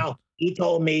planes in? No, he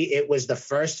told me it was the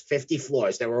first 50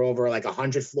 floors. There were over like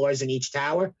 100 floors in each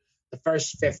tower. The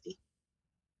first 50.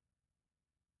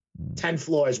 10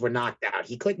 floors were knocked out.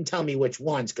 He couldn't tell me which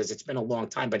ones because it's been a long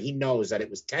time, but he knows that it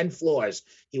was 10 floors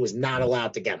he was not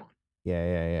allowed to get on.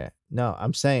 Yeah. No,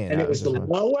 I'm saying. And it was the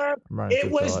lower,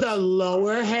 the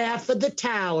lower half of the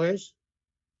towers.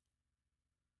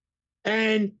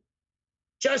 And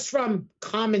just from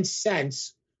common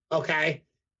sense, okay,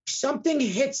 if something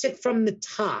hits it from the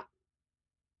top,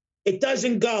 it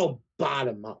doesn't go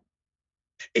bottom up.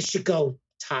 It should go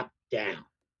top down.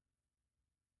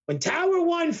 When Tower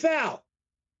 1 fell,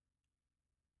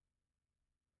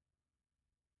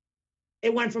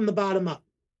 it went from the bottom up,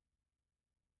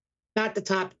 not the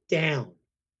top down.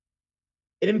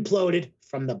 It imploded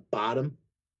from the bottom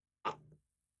up.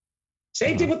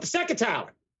 Same thing with the second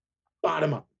tower,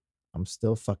 bottom up. I'm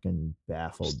still fucking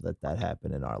baffled that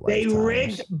happened in our lifetime. They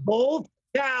rigged both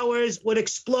towers with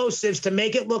explosives to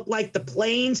make it look like the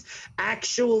planes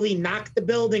actually knocked the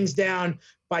buildings down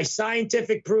by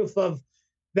scientific proof of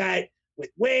that with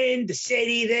wind, the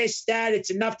city, this, that, it's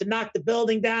enough to knock the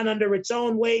building down under its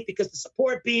own weight because the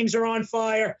support beams are on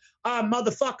fire.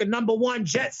 Motherfucker, number one,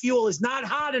 jet fuel is not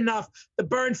hot enough to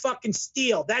burn fucking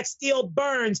steel. That steel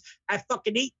burns at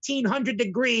fucking 1,800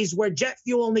 degrees where jet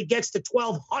fuel only gets to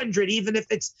 1,200, even if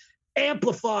it's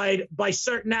amplified by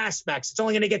certain aspects. It's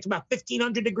only going to get to about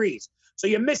 1,500 degrees. So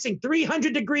you're missing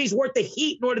 300 degrees worth of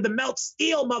heat in order to melt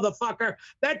steel, motherfucker.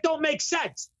 That don't make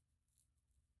sense.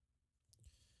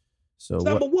 So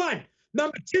number one.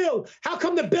 Number two, how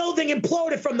come the building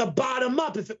imploded from the bottom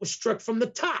up if it was struck from the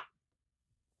top?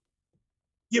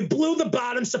 You blew the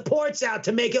bottom supports out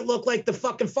to make it look like the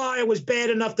fucking fire was bad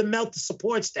enough to melt the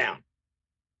supports down.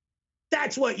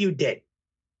 That's what you did.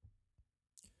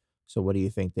 So what do you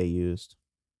think they used?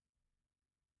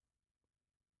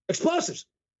 Explosives.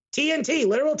 TNT,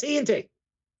 literal TNT.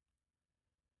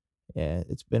 Yeah,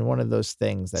 it's been one of those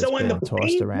things that's been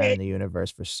tossed around in the universe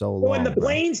for so long. When the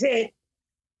planes hit,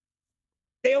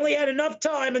 they only had enough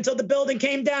time until the building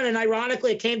came down. And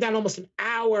ironically, it came down almost an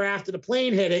hour after the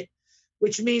plane hit it,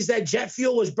 which means that jet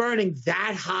fuel was burning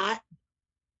that hot.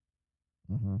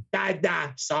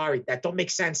 Sorry, that don't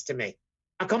make sense to me.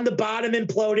 How come the bottom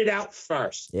imploded out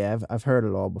first? Yeah, I've heard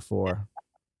it all before.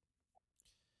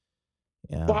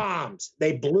 Yeah. Bombs.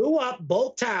 They blew up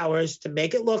both towers to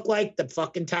make it look like the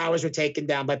fucking towers were taken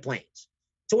down by planes.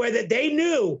 To where that they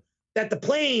knew that the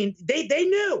plane, they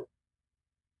knew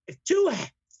if two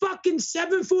fucking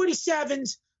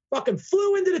 747s fucking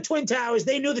flew into the Twin Towers,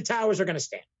 they knew the towers were going to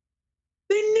stand.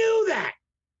 They knew that.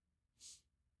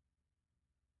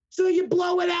 So you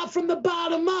blow it out from the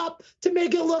bottom up to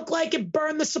make it look like it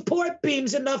burned the support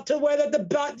beams enough to where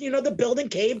the building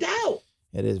caved out.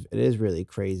 It is really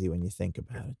crazy when you think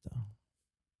about it,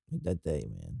 though. That day,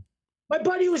 man. My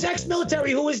buddy who was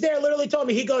ex-military who was there literally told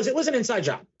me, he goes, it was an inside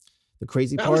job. The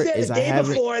crazy part is I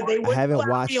haven't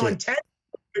watched it. On 10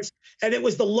 and it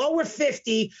was the lower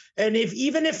 50. And he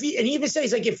even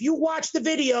says, like, if you watch the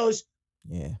videos,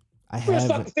 yeah, first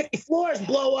fucking 50 floors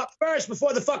blow up first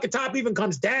before the fucking top even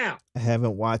comes down. I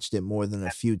haven't watched it more than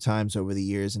a few times over the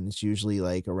years, and it's usually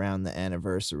like around the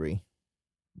anniversary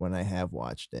when I have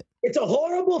watched it. It's a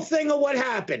horrible thing of what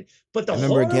happened, but I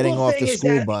remember getting off the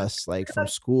school bus, like from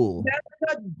school.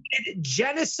 America did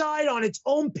genocide on its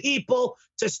own people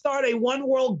to start a one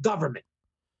world government.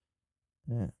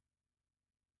 Yeah.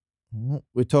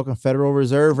 We're talking Federal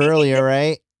Reserve earlier,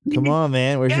 right? Come on,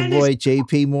 man. Where's your boy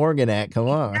JP Morgan at? Come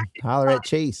on. Holler at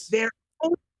Chase. Their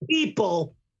own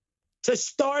people to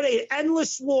start an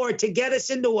endless war to get us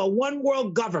into a one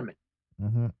world government.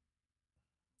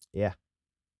 Yeah.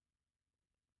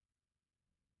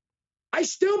 I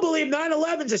still believe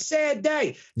 9/11 is a sad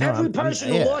day. No, Every person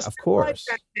who lost their life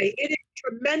that day, it is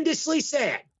tremendously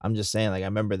sad. I'm just saying, like, I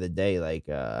remember the day,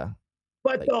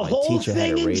 but the whole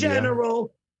thing in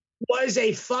general was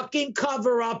a fucking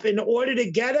cover up in order to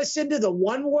get us into the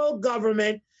one world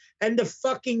government and to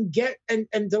fucking get and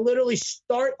to literally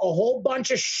start a whole bunch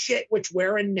of shit, which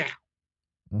we're in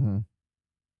now.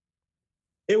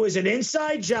 It was an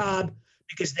inside job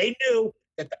because they knew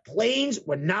that the planes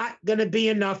were not going to be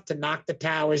enough to knock the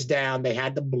towers down. They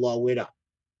had to blow it up.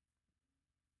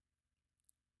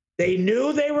 They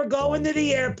knew they were going to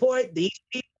the airport. These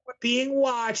people were being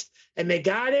watched, and they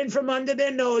got in from under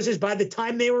their noses. By the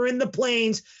time they were in the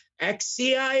planes,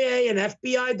 ex-CIA and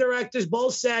FBI directors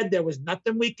both said there was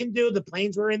nothing we can do. The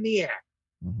planes were in the air.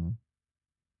 Mm-hmm. It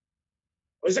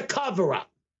was a cover-up.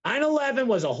 9/11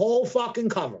 was a whole fucking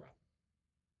cover-up.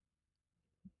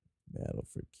 Battle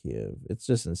for Kiev. It's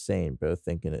just insane, bro.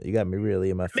 Thinking it. You got me really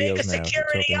in my feels now. Make a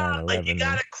security omelet. You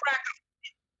got to crack.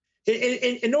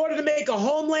 In order to make a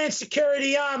homeland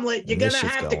security omelet, you're going to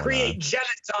have to create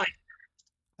genocide.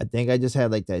 I think I just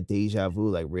had like that deja vu,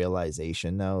 like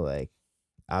realization though. Like,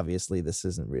 obviously this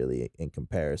isn't really in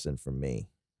comparison for me,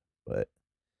 but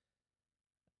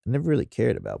I never really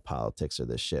cared about politics or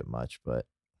this shit much. But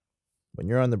when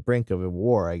you're on the brink of a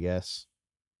war, I guess,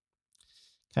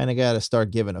 kind of got to start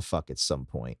giving a fuck at some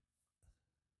point.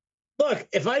 Look,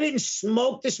 if I didn't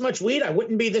smoke this much weed, I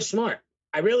wouldn't be this smart.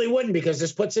 I really wouldn't, because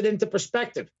this puts it into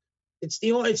perspective. It's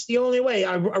the only way.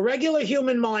 A regular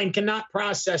human mind cannot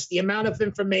process the amount of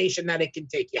information that it can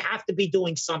take. You have to be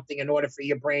doing something in order for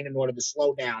your brain, in order to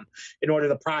slow down, in order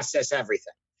to process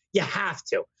everything. You have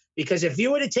to. Because if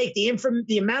you were to take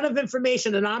the amount of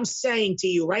information that I'm saying to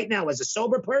you right now as a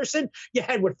sober person, your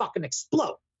head would fucking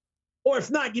explode. Or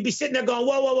if not, you'd be sitting there going,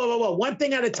 whoa, whoa, whoa, whoa, whoa. One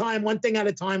thing at a time, one thing at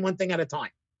a time, one thing at a time.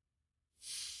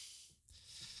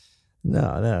 No.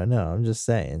 I'm just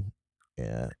saying.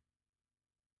 Yeah.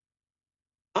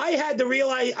 I had the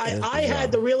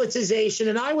realization,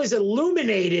 and I was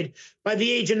illuminated by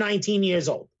the age of 19 years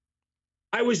old.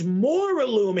 I was more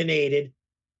illuminated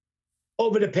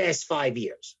over the past 5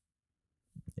 years.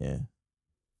 Yeah.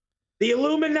 The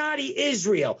Illuminati is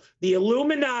real. The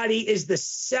Illuminati is the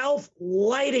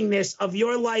self-lightingness of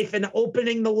your life and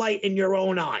opening the light in your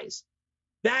own eyes.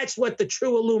 That's what the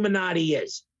true Illuminati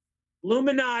is.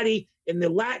 Illuminati in the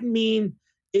Latin mean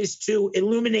is to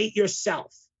illuminate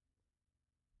yourself.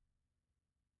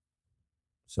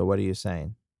 So what are you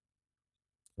saying?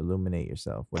 Illuminate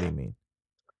yourself. What do you mean?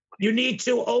 You need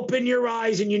to open your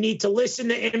eyes and you need to listen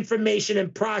to information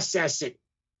and process it.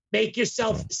 Make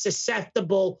yourself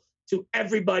susceptible to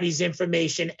everybody's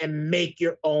information and make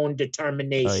your own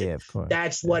determination. Oh, yeah, of course.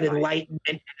 That's what enlightenment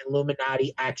and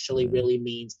Illuminati actually really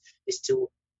means, is to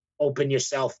open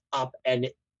yourself up, and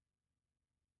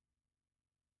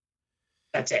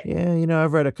that's it. Yeah,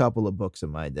 I've read a couple of books in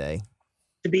my day.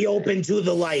 To be open to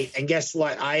the light. And guess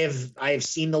what? I have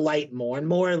seen the light more and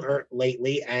more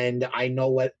lately, and I know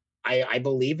what I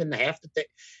believe in. Half the thing,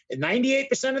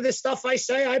 98% of this stuff I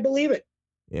say, I believe it.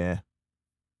 Yeah.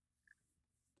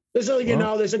 There's a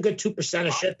good 2%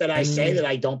 of shit that I say that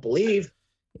I don't believe.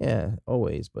 Yeah,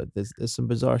 always. But there's some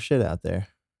bizarre shit out there.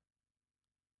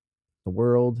 The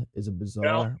world is a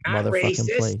bizarre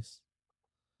motherfucking place.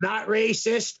 Not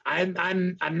racist.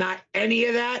 I'm not any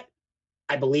of that.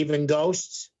 I believe in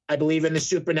ghosts. I believe in the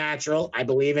supernatural. I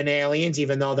believe in aliens,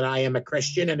 even though that I am a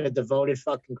Christian and a devoted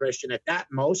fucking Christian at that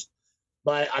most.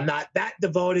 But I'm not that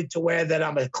devoted to where that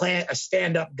I'm a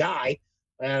stand-up guy.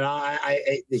 And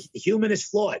the human is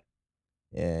flawed.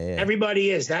 Yeah.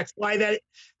 Everybody is. That's why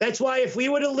if we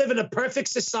were to live in a perfect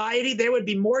society, there would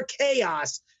be more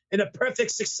chaos in a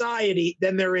perfect society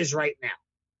than there is right now.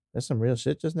 That's some real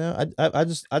shit just now. I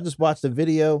just watched a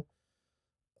video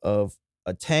of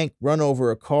a tank run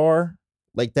over a car.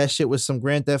 Like that shit was some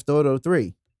Grand Theft Auto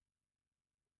 3.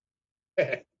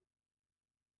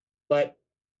 But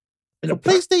a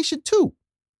PlayStation 2.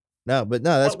 No,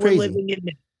 that's crazy.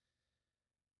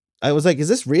 I was like, is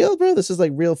this real, bro? This is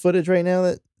like real footage right now.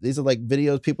 That these are like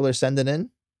videos people are sending in.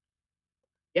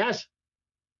 Yes,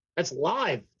 that's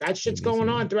live. That shit's going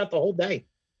on throughout the whole day.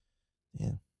 Yeah,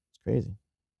 it's crazy.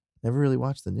 Never really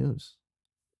watched the news.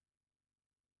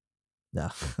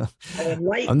 No,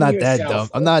 I'm not that dumb.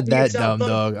 I'm not that dumb,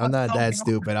 dog. I'm not that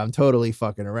stupid. I'm totally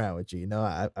fucking around with you.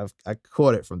 I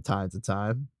caught it from time to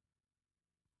time.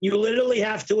 You literally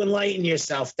have to enlighten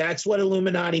yourself. That's what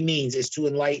Illuminati means, is to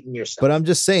enlighten yourself. But I'm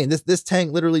just saying, this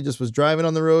tank literally just was driving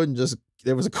on the road and just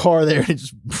there was a car there and it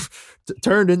just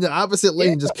turned in the opposite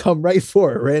lane, just come right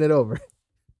for it, ran it over.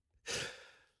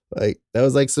 Like that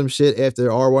was like some shit after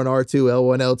R1, R2,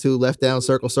 L1, L2, left down,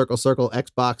 circle, circle, circle,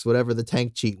 Xbox, whatever the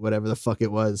tank cheat, whatever the fuck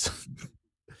it was.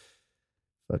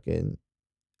 Fucking,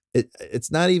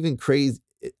 it's not even crazy.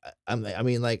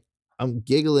 I'm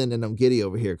giggling and I'm giddy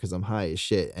over here because I'm high as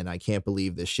shit and I can't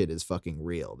believe this shit is fucking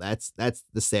real. That's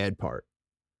the sad part.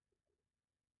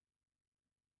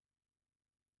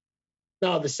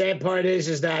 No, the sad part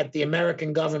is that the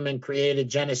American government created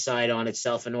genocide on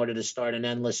itself in order to start an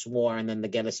endless war and then to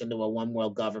get us into a one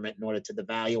world government in order to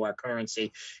devalue our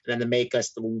currency and then to make us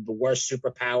the worst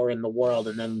superpower in the world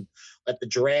and then let the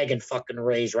dragon fucking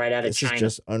raise right out of China. This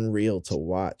is just unreal to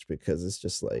watch because it's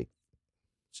just like,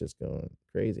 it's just going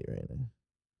crazy right now.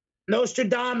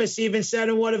 Nostradamus even said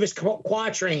in one of his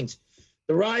quatrains,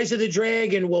 the rise of the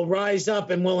dragon will rise up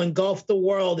and will engulf the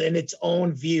world in its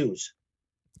own views.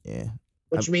 Yeah.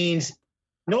 Which means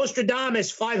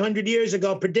Nostradamus 500 years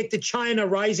ago predicted China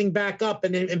rising back up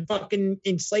and fucking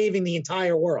enslaving the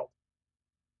entire world.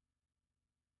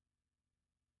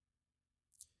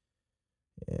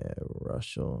 Yeah,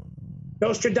 Russia.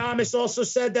 Nostradamus also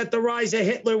said that the rise of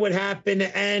Hitler would happen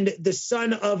and the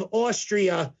son of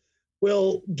Austria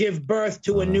will give birth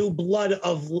to a new blood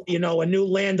of, a new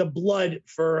land of blood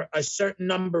for a certain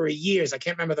number of years. I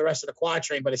can't remember the rest of the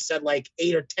quatrain, but it said like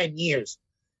 8 or 10 years.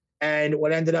 And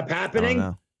what ended up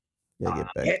happening?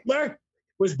 Hitler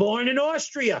was born in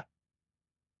Austria,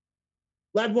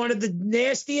 led one of the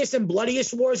nastiest and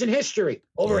bloodiest wars in history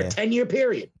over a 10-year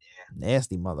period.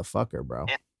 Nasty motherfucker, bro.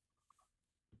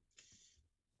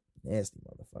 Nasty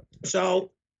motherfucker. So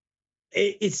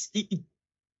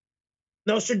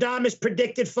Nostradamus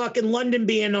predicted fucking London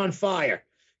being on fire.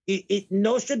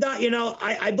 Nostradamus,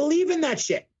 I believe in that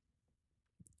shit.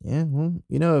 Yeah,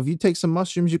 well, if you take some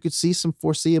mushrooms, you could see some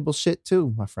foreseeable shit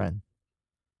too, my friend.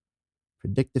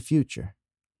 Predict the future.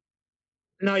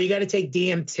 No, you got to take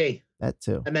DMT. That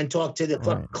too. And then talk to the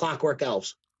clockwork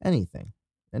elves. Anything.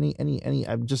 Any,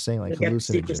 I'm just saying like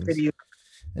hallucinogens.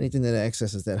 Anything that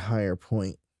accesses that higher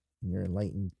point in your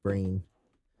enlightened brain.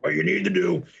 What you need to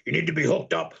do, you need to be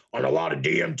hooked up on a lot of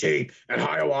DMT and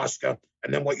ayahuasca.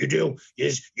 And then what you do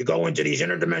is you go into these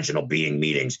interdimensional being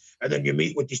meetings, and then you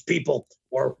meet with these people,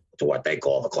 or to what they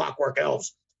call the clockwork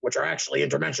elves, which are actually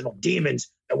interdimensional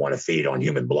demons that want to feed on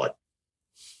human blood.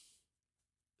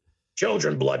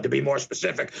 Children blood, to be more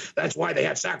specific. That's why they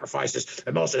had sacrifices,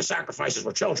 and most of the sacrifices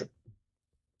were children.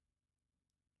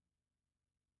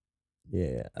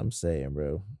 Yeah, I'm saying,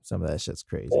 bro, some of that shit's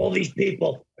crazy. All these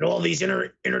people and all these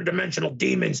interdimensional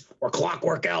demons or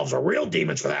clockwork elves or real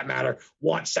demons for that matter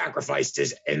want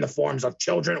sacrifices in the forms of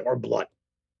children or blood.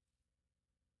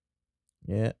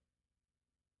 Yeah.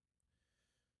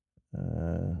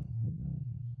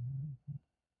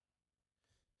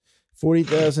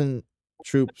 40,000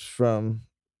 troops from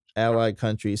allied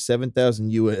countries,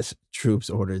 7,000 U.S. troops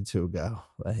ordered to go.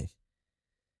 Like,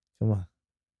 come on.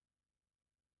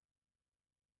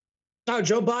 No,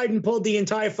 Joe Biden pulled the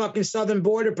entire fucking Southern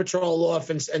Border Patrol off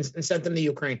and sent them to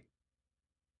Ukraine.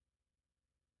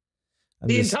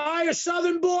 Entire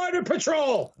Southern Border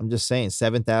Patrol. I'm just saying,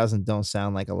 7,000 don't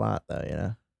sound like a lot,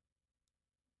 though,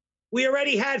 We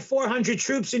already had 400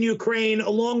 troops in Ukraine,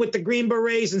 along with the Green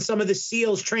Berets and some of the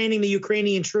SEALs training the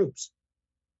Ukrainian troops.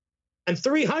 And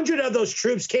 300 of those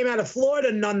troops came out of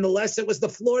Florida, nonetheless. It was the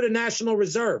Florida National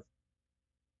Reserve.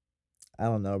 I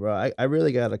don't know, bro. I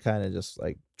really got to kind of just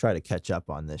like try to catch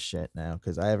up on this shit now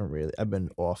because I've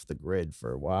been off the grid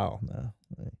for a while now.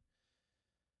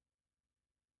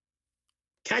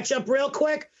 Catch up real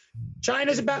quick.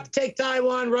 China's about to take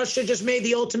Taiwan. Russia just made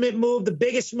the ultimate move, the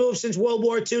biggest move since World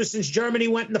War II, since Germany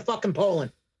went into fucking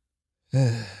Poland.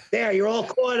 There, you're all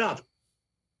caught up.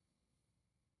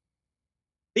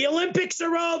 The Olympics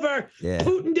are over. Yeah.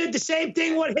 Putin did the same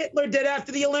thing what Hitler did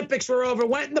after the Olympics were over,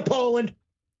 went into Poland.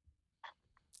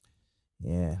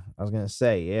 Yeah, I was going to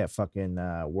say, fucking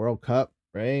World Cup,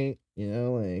 right?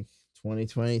 Like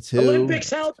 2022. Olympics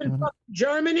held in fucking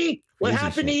Germany. What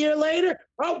happened a year later?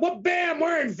 Oh, well, bam,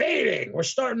 we're invading. We're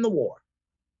starting the war.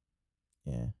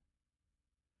 Yeah.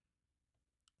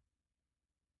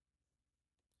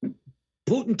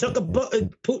 Putin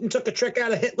took a trick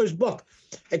out of Hitler's book,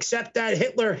 except that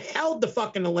Hitler held the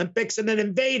fucking Olympics and then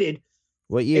invaded.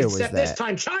 What year was that? Except this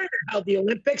time China held the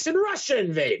Olympics and Russia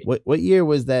invaded. What year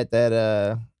was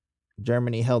that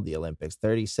Germany held the Olympics?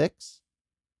 36?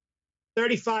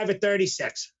 35 or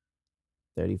 36.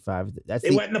 35.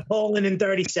 They went into Poland in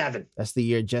 37. That's the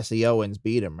year Jesse Owens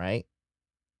beat him, right?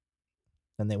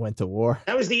 And they went to war.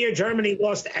 That was the year Germany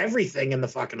lost everything in the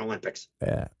fucking Olympics.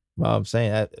 Yeah. Well, I'm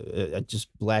saying that just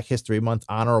Black History Month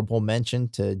honorable mention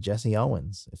to Jesse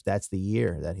Owens, if that's the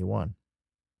year that he won.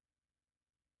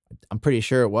 I'm pretty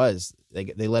sure it was.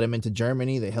 They let him into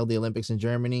Germany. They held the Olympics in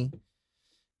Germany.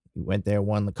 He went there,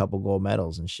 won a couple gold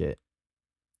medals and shit.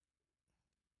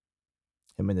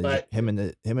 Him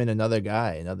and another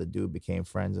guy, another dude became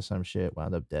friends or some shit.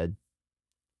 Wound up dead.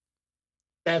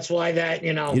 That's why that,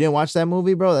 You didn't watch that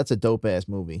movie, bro? That's a dope ass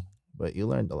movie, but you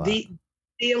learned a lot.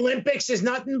 The Olympics is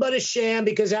nothing but a sham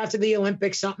because after the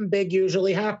Olympics, something big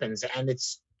usually happens, and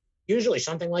it's usually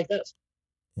something like this.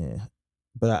 Yeah.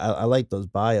 But I like those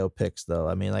biopics, though.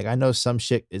 I mean, like, I know some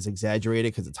shit is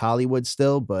exaggerated because it's Hollywood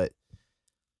still, but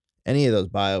any of those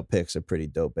biopics are pretty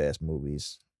dope-ass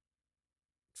movies.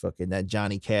 Fucking that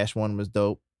Johnny Cash one was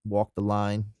dope. Walk the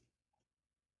Line.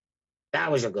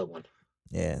 That was a good one.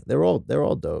 Yeah, they're all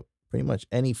dope. Pretty much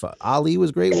any Ali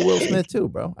was great with Will Smith too,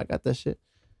 bro. I got that shit.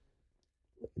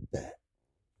 Look at that.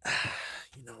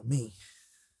 You know me.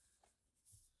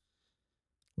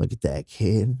 Look at that,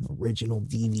 kid. Original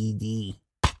DVD.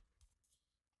 Ali.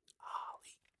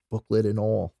 Booklet and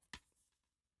all.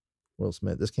 Will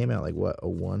Smith. This came out like what,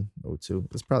 01, 02.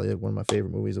 It's probably like one of my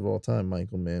favorite movies of all time.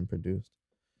 Michael Mann produced.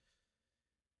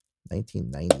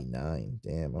 1999.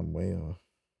 Damn, I'm way off.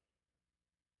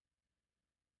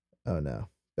 Oh no.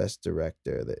 Best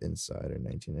Director, The Insider,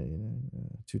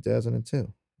 1999. 2002.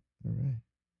 All right.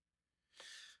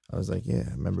 I was like, yeah,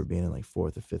 I remember being in like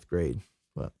 4th or 5th grade.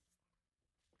 But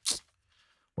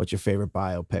what's your favorite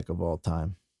biopic of all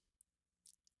time?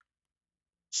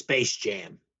 Space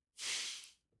Jam.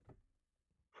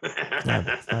 It's not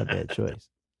a bad choice.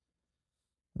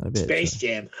 Not a bad Space choice.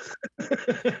 Jam.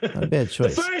 Not a bad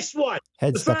choice. The first one.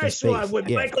 Head the stuck first in space. one with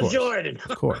Yeah, Michael Jordan.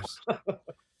 Of course.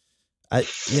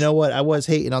 You know what? I was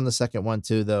hating on the second one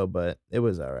too, though, but it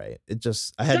was all right. It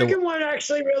just I had second one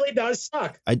actually really does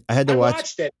suck. I had to watch.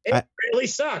 Watched it. It really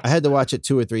sucks. I had to watch it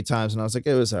 2 or 3 times, and I was like,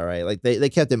 it was all right. Like they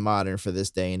kept it modern for this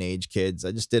day and age, kids.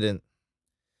 I just didn't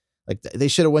like. They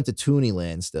should have went to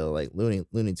Toonieland still, like Looney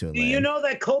Tune Land. Do you know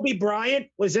that Kobe Bryant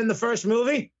was in the first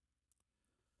movie?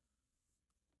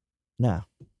 No.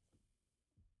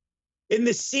 In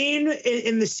the scene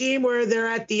where they're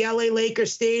at the LA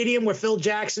Lakers stadium where Phil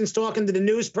Jackson's talking to the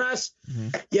news press,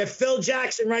 you have Phil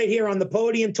Jackson right here on the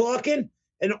podium talking,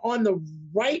 and on the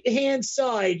right-hand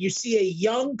side, you see a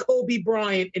young Kobe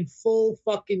Bryant in full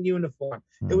fucking uniform.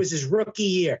 It was his rookie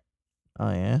year.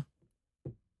 Oh, yeah?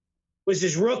 It was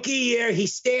his rookie year.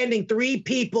 He's standing 3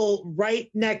 people right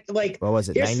next, like, what was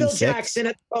it, here's 96? Phil Jackson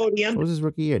at the podium. What was his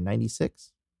rookie year,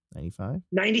 96? 95?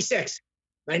 96.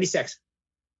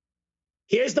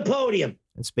 Here's the podium.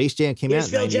 And Space Jam came out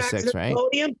in 96, right?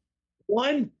 Podium.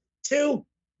 1, 2,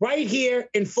 right here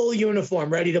in full uniform,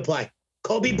 ready to play.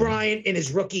 Kobe Bryant in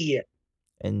his rookie year.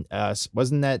 And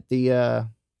wasn't that the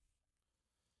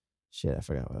shit? I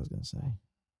forgot what I was gonna say.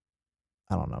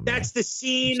 I don't know. Man. That's the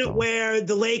scene where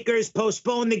the Lakers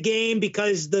postponed the game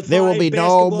because there will be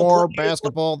no more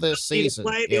basketball this season.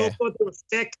 Yeah.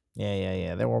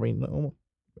 Yeah. There will be no more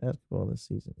basketball this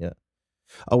season. Yeah.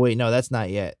 Oh wait, no, that's not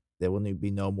yet. There will be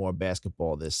no more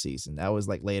basketball this season. That was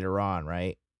like later on,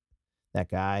 right? That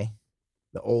guy,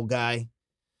 the old guy.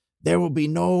 There will be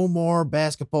no more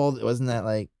basketball. Wasn't that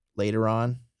like later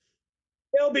on?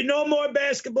 There will be no more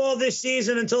basketball this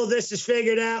season until this is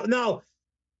figured out. No.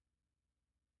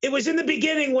 It was in the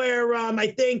beginning where I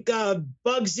think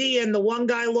Bugsy and the one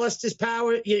guy lost his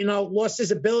power, lost his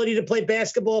ability to play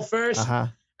basketball first.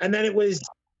 And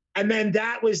then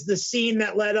that was the scene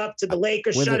that led up to the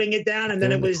Lakers shutting it down. And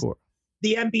then it was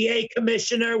the NBA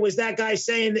commissioner was that guy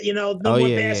saying that, no more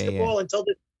basketball until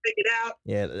this is figured out.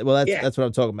 Yeah. Well, that's what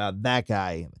I'm talking about. That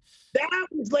guy. That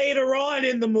was later on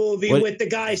in the movie with the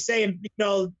guy saying,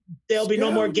 there'll be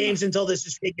no more games until this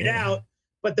is figured out.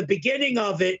 But the beginning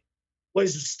of it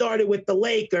started with the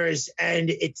Lakers, and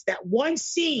it's that one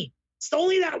scene. It's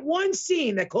only that one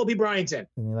scene that Kobe Bryant's in.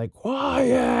 And you're like,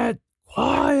 quiet.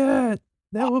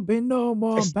 There will be no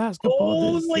more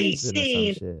basketball this season. The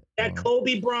only scene that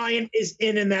Kobe Bryant is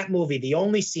in that movie. The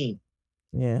only scene.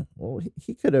 Yeah. Well,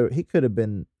 he could have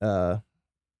been,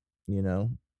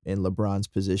 in LeBron's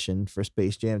position for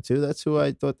Space Jam 2. That's who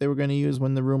I thought they were going to use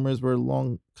when the rumors were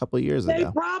a couple of years ago.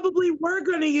 They probably were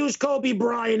going to use Kobe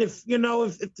Bryant if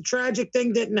the tragic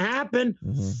thing didn't happen.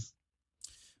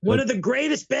 One of the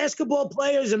greatest basketball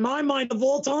players in my mind of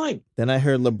all time. Then I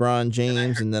heard LeBron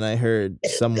James, and then I heard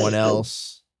someone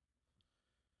else.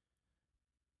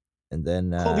 And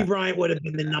then Kobe Bryant would have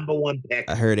been the number 1 pick.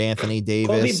 I heard Anthony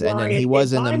Davis, and then he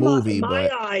was in the movie,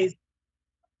 but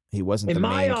he wasn't the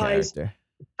main character.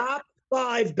 Top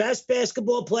 5 best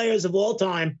basketball players of all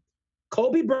time: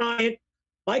 Kobe Bryant,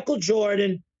 Michael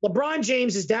Jordan, LeBron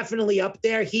James is definitely up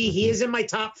there. He is in my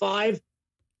top 5.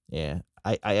 Yeah,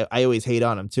 I always hate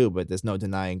on him too, but there's no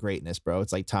denying greatness, bro.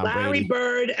 It's like Tom Brady, Larry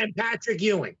Bird, and Patrick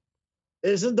Ewing.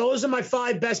 Those are my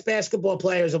 5 best basketball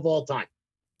players of all time.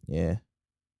 Yeah.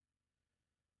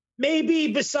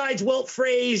 Maybe besides Wilt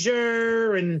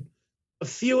Frazier and a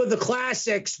few of the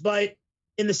classics, but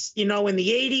in the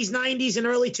 80s, 90s, and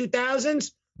early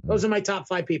 2000s, those are my top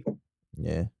 5 people.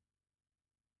 Yeah.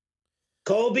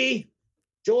 Kobe,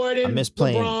 Jordan, I miss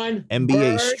playing LeBron, NBA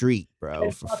Bird, Street, bro,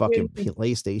 and for fucking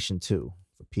PlayStation 2,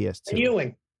 for and PS2.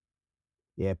 Ewing.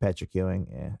 Yeah, Patrick Ewing.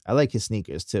 Yeah, I like his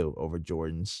sneakers too over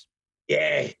Jordans.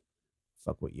 Yeah.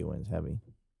 Fuck with Ewing's heavy.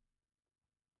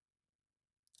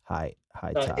 High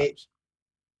For tops.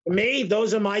 me,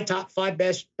 those are my top 5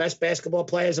 best basketball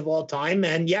players of all time.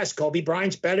 And yes, Kobe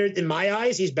Bryant's better in my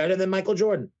eyes. He's better than Michael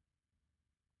Jordan.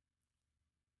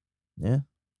 Yeah,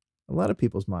 a lot of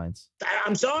people's minds.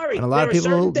 I'm sorry. And a lot of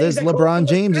people, there's LeBron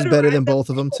James is better than both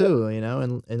of them too, you know,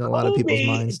 in a lot of people's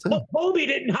minds too. Kobe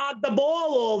didn't hog the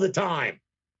ball all the time.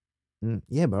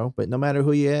 Yeah, bro. But no matter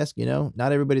who you ask, you know,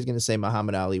 not everybody's going to say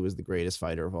Muhammad Ali was the greatest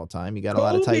fighter of all time. You got a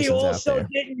lot of Tysons out there. Kobe also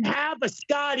didn't have a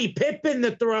Scottie Pippen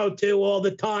to throw to all the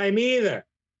time either.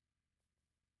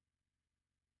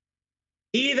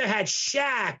 He either had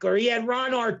Shaq or he had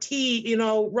Ron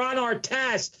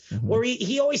Artest, or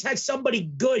he always had somebody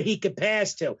good he could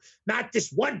pass to. Not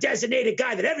this one designated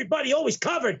guy that everybody always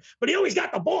covered, but he always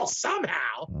got the ball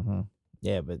somehow. Mm-hmm.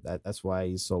 Yeah, but that's why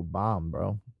he's so bomb,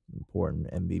 bro. Important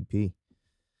MVP.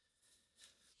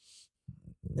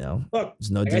 You know, look,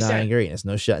 there's no denying greatness,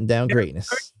 no shutting down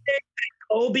greatness.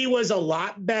 Kobe was a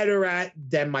lot better at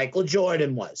than Michael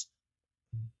Jordan was.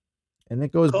 And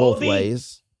it goes both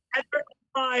ways. In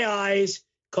my eyes,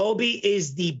 Kobe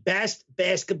is the best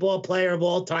basketball player of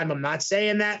all time. I'm not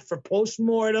saying that for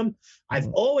postmortem. I've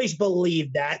always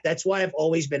believed that. That's why I've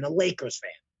always been a Lakers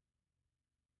fan.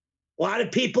 A lot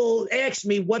of people ask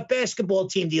me, what basketball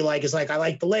team do you like? It's like, I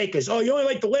like the Lakers. Oh, you only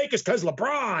like the Lakers because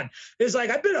LeBron. It's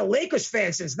like, I've been a Lakers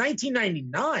fan since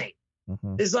 1999.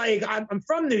 It's like, I'm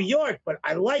from New York, but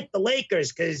I like the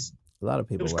Lakers because a lot of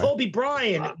people. It was Kobe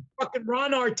Bryant, fucking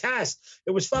Ron Artest.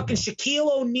 It was fucking Shaquille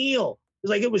O'Neal. It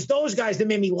was like, it was those guys that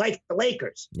made me like the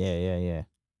Lakers. Yeah.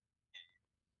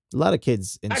 A lot of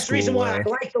kids in That's school. That's the reason why I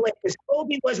like the Lakers.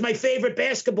 Kobe was my favorite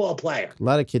basketball player. A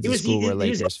lot of kids in school were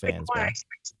Lakers fans, bro. I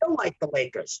still like the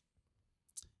Lakers.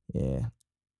 Yeah.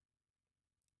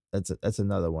 That's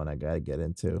another one I got to get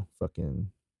into.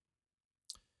 Fucking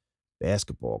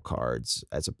basketball cards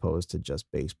as opposed to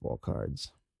just baseball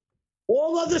cards.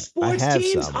 All other sports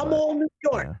teams, I'm all New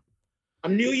York. Yeah.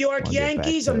 I'm New York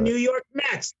Yankees. I'm New York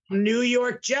Mets. I'm New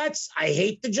York Jets. I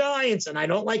hate the Giants, and I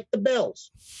don't like the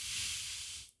Bills.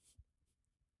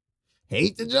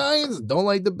 Hate the Giants? Don't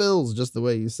like the Bills, just the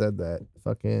way you said that.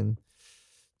 Fucking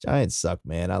Giants suck,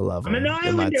 man. I love them. I'm an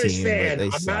Islanders fan.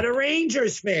 I'm not a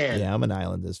Rangers fan. Yeah, I'm an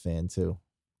Islanders fan, too.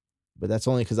 But that's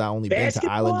only because I only been to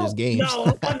Islanders games. No,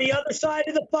 I'm on the other side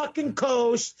of the fucking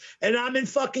coast, and I'm in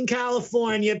fucking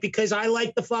California because I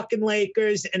like the fucking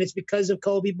Lakers, and it's because of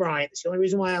Kobe Bryant. It's the only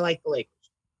reason why I like the Lakers.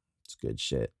 It's good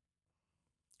shit.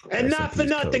 And not for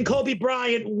nothing, Kobe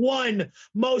Bryant won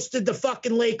most of the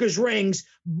fucking Lakers rings.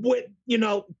 With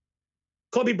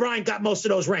Kobe Bryant got most of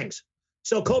those rings.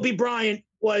 So Kobe Bryant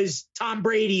was Tom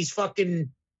Brady's fucking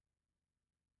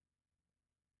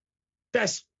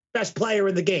best player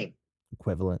in the game.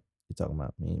 Equivalent. You're talking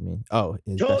about me. Oh,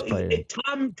 his best player.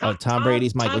 Tom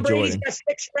Brady's Michael Jordan. Brady's got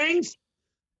 6 rings.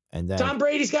 And then Tom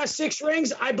Brady's got 6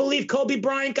 rings. I believe Kobe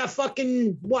Bryant got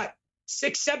fucking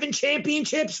 6, 7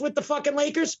 championships with the fucking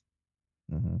Lakers.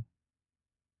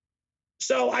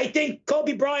 So I think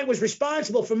Kobe Bryant was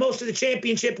responsible for most of the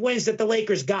championship wins that the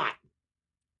Lakers got.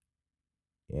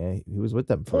 Yeah, he was with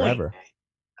them forever.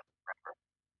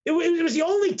 It was the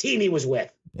only team he was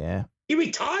with. Yeah. He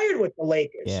retired with the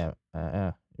Lakers. Yeah,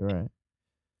 you're right.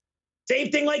 Same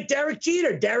thing like Derek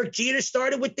Jeter. Derek Jeter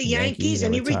started with the Yankees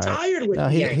and he retired with the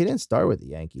Yankees. He didn't start with the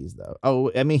Yankees, though. Oh,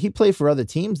 I mean, he played for other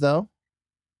teams, though.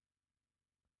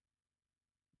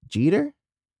 Jeter?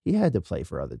 He had to play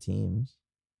for other teams.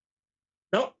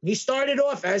 No, he started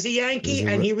off as a Yankee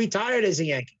and he retired as a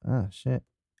Yankee. Oh, shit.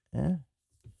 Yeah.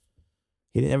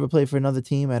 He didn't ever play for another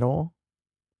team at all?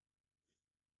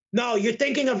 No, you're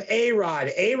thinking of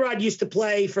A-Rod. A-Rod used to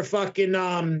play for fucking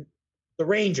the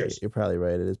Rangers. You're probably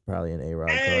right. It is probably an A-Rod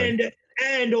card.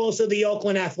 And also the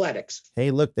Oakland Athletics.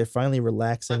 Hey, look, they're finally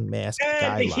relaxing mask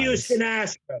guidelines. The Houston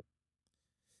Astros.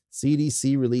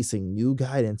 CDC releasing new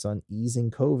guidance on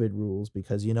easing COVID rules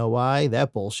because you know why?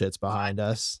 That bullshit's behind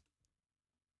us.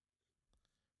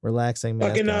 Relaxing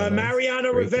mask guidelines.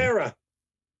 Mariano Rivera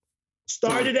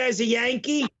started as a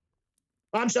Yankee.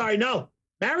 I'm sorry, no.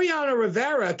 Mariano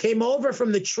Rivera came over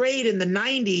from the trade in the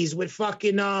 90s with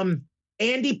fucking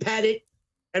Andy Pettitte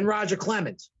and Roger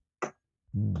Clemens.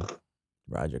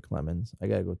 Roger Clemens. I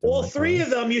got to go through all 3 of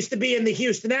them used to be in the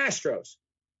Houston Astros.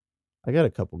 I got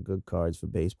a couple good cards for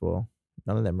baseball.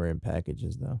 None of them are in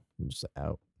packages, though. I'm just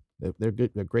out. They're good.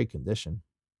 They're great condition.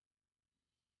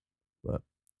 But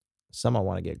some I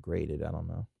want to get graded. I don't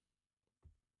know.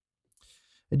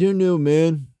 I do know,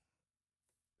 man.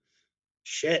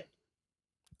 Shit.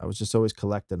 I was just always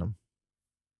collecting them.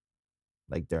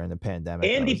 Like during the pandemic.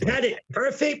 Andy Pettitte,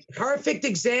 perfect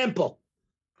example.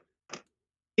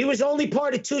 He was only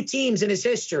part of two teams in his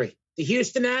history, the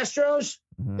Houston Astros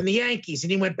and the Yankees,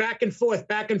 and he went back and forth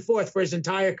for his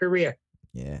entire career.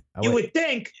 Yeah. You would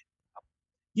think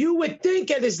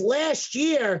at his last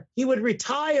year, he would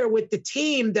retire with the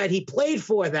team that he played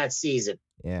for that season.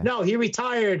 Yeah. No, he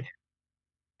retired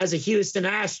as a Houston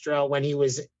Astro when he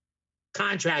was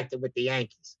contracted with the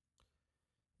Yankees.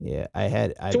 Yeah,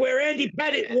 to where Andy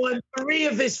Pettitte won 3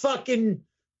 of his fucking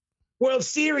World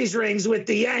Series rings with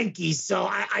the Yankees. So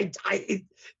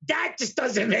that just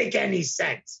doesn't make any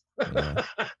sense. Yeah.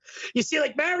 You see,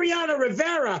 like Mariano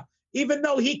Rivera, even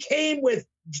though he came with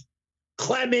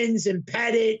Clemens and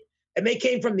Pettitte, and they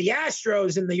came from the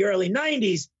Astros in the early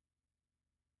 90s,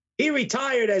 he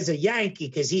retired as a Yankee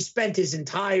because he spent his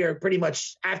entire, pretty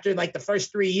much after like the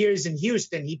first 3 years in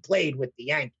Houston, he played with the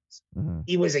Yankees.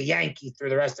 He was a Yankee through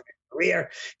the rest of his career.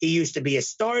 He used to be a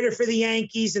starter for the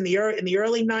Yankees in the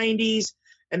early 90s.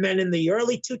 And then in the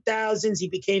early 2000s, he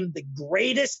became the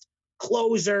greatest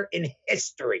closer in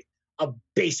history of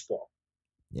baseball.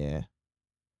 Yeah.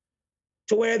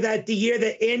 To where that the year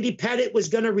that Andy Pettitte was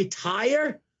going to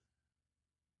retire,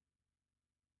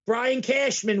 Brian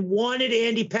Cashman wanted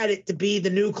Andy Pettitte to be the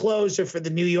new closer for the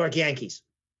New York Yankees.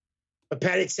 But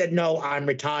Pettitte said, no, I'm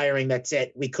retiring. That's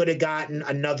it. We could have gotten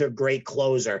another great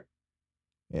closer.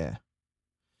 Yeah.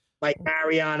 Like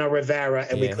Mariano Rivera,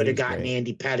 and we could have gotten great.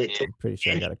 Andy Pettitte. I'm pretty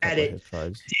sure Andy I got a couple of his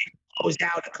cards. Closed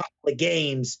out a couple of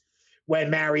games when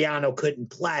Mariano couldn't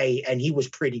play, and he was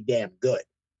pretty damn good.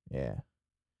 Yeah.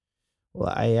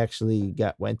 Well, I actually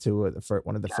went to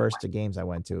one of the first games I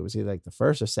went to. It was either like the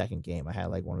first or second game. I had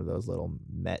like one of those little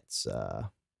Mets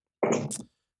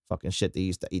fucking shit they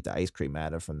used to eat the ice cream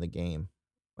out of from the game,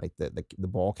 like the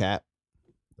ball cap.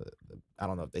 I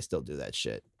don't know if they still do that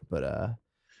shit, but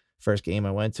first game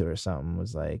I went to or something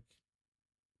was like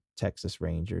Texas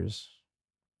Rangers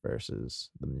versus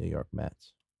the New York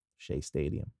Mets, Shea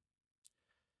Stadium.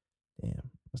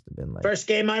 Damn, must have been like first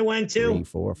game I went to, 3,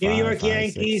 4, 5, New York 5,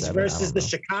 Yankees 6, 7, versus the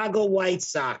Chicago White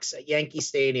Sox at Yankee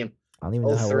Stadium. I don't even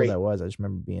know how old I was. I just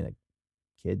remember being a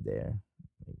kid there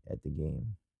at the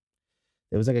game.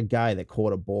 There was like a guy that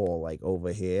caught a ball like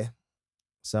over here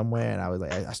somewhere, and I was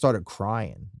like, I started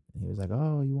crying. And he was like,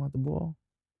 "Oh, you want the ball?"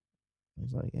 I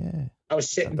was like, "Yeah." I was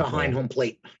sitting behind home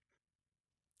plate. I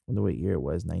wonder what year it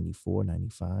was, 94,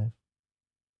 95,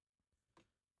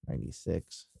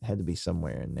 96. It had to be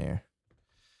somewhere in there.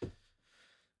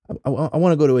 I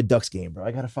want to go to a Ducks game, bro.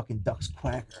 I got a fucking Ducks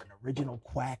quacker, an original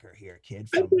quacker here, kid.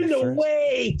 I've been to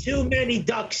way too many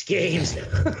Ducks games.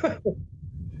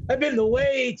 I've been to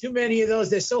way too many of those.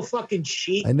 They're so fucking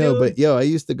cheap. I know, dude. but yo, I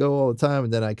used to go all the time,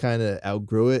 and then I kind of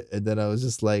outgrew it, and then I was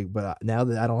just like, but now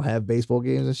that I don't have baseball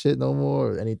games and shit no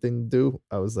more or anything to do,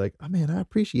 I was like, oh man, I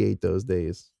appreciate those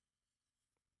days.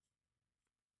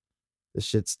 The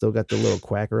shit still got the little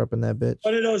quacker up in that bitch.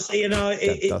 One of those, you know,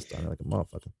 dust on it like a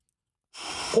motherfucker.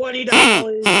 $20,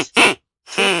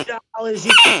 $20.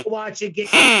 You can watch it. Get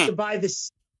to buy the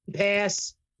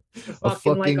pass. A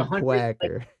fucking like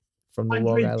quacker. Like from the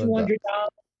Long Island $200 to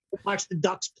watch the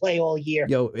Ducks play all year.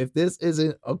 Yo, if this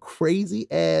isn't a crazy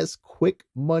ass quick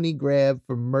money grab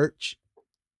for merch,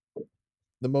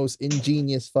 the most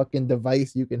ingenious fucking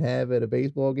device you can have at a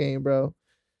baseball game, bro.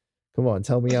 Come on,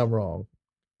 tell me I'm wrong.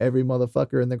 Every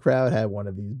motherfucker in the crowd had one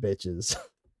of these bitches.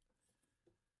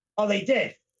 Oh, they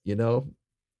did. You know?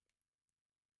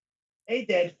 They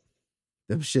did.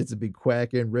 Them shits would be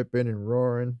quacking, ripping, and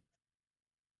roaring.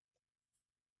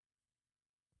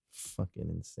 Fucking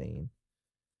insane.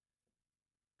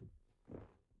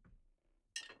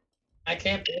 I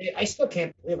still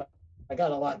can't believe I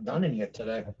got a lot done in here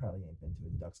today. I probably ain't been to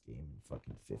a Ducks game in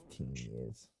fucking 15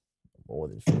 years. More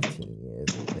than 15 years.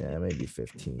 Yeah, maybe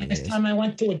 15 years. Last time I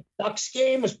went to a Ducks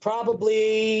game was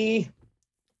probably...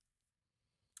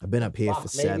 I've been up here for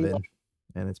 7,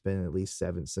 and it's been at least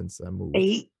 7 since I moved.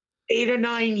 8 or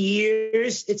 9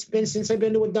 years it's been since I've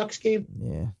been to a Ducks game.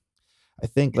 Yeah. I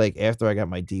think like after I got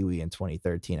my DWI in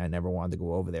 2013, I never wanted to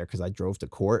go over there because I drove to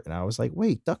court and I was like,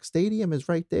 wait, Duck Stadium is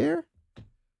right there?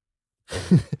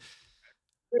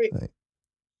 Like,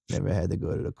 never had to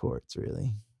go to the courts,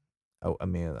 really. I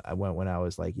mean, I went when I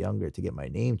was like younger to get my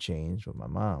name changed with my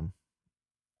mom.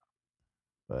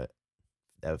 But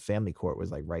that family court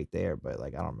was like right there, but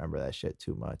like I don't remember that shit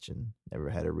too much and never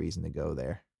had a reason to go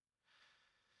there.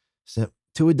 So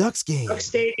to a Ducks game. Ducks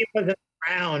Stadium wasn't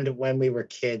around when we were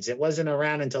kids. It wasn't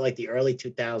around until like the early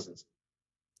 2000s.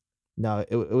 No,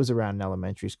 it was around in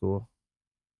elementary school.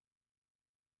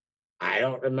 I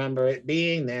don't remember it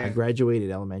being there. I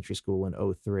graduated elementary school in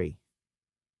 03.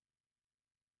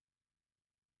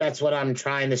 That's what I'm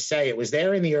trying to say. It was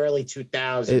there in the early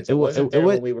 2000s. It wasn't there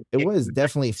when we were. It was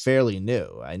definitely fairly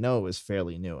new. I know it was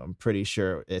fairly new. I'm pretty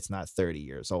sure it's not 30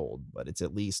 years old, but it's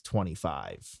at least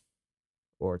 25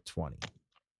 or 20.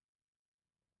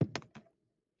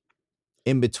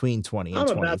 In between 20 and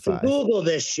 25. I'm about to Google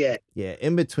this shit. Yeah,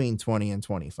 in between 20 and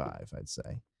 25, I'd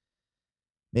say.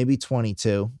 Maybe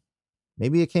 22.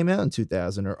 Maybe it came out in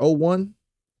 2000 or 01.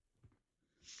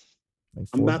 Like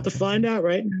I'm about to find out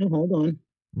right now. Hold on.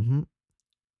 Mm-hmm.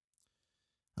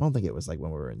 I don't think it was like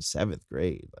when we were in 7th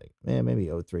grade. Like,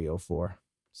 maybe 03, 04.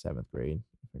 7th grade.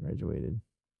 I graduated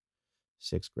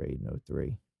 6th grade in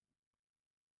 03.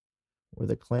 We're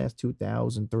the class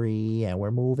 2003, and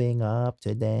we're moving up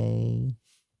today.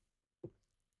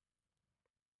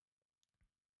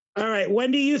 All right.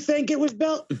 When do you think it was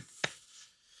built? I'm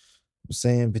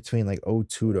saying between like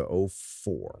 02 to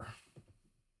 04.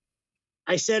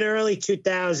 I said early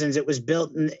 2000s. It was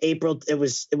built in April. It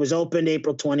was opened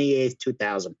April 28th,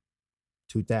 2000.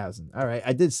 2000. All right.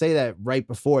 I did say that right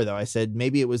before, though. I said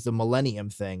maybe it was the millennium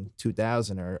thing,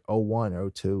 2000 or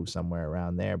 01, 02, somewhere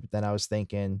around there. But then I was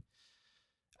thinking,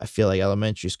 I feel like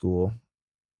elementary school.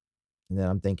 And then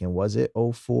I'm thinking, was it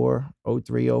 04,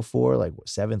 03, 04, like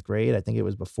 7th grade? I think it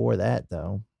was before that,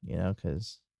 though,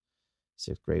 because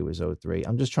 6th grade was 03.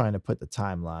 I'm just trying to put the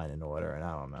timeline in order, and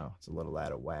I don't know. It's a little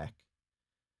out of whack.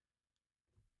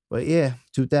 But yeah,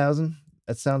 2000,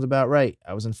 that sounds about right.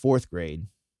 I was in 4th grade,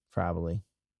 probably.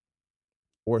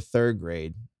 Or 3rd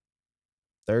grade.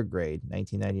 3rd grade,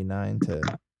 1999 to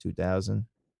 2000.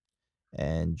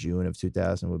 And June of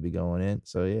 2000 would be going in.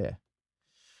 So yeah,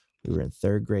 we were in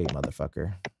 3rd grade,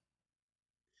 motherfucker.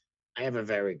 I have a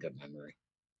very good memory.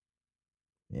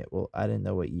 Yeah, well, I didn't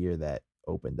know what year that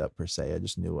opened up per se. I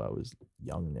just knew I was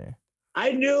young there.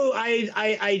 I knew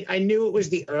I knew it was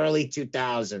the early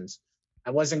 2000s. I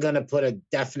wasn't going to put a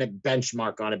definite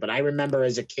benchmark on it, but I remember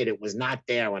as a kid, it was not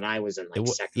there when I was in like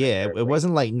second. Yeah, it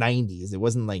wasn't like 90s. It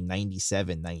wasn't like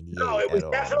 97, 98. No, it was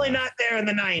definitely not there in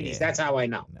the 90s. Yeah. That's how I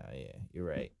know. No, yeah, you're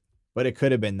right. But it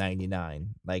could have been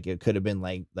 99. Like it could have been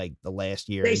like the last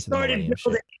year. They started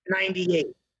building in 98.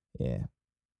 Yeah.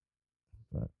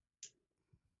 But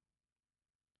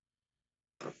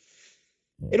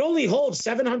it only holds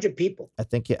 700 people. I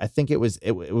think it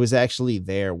was actually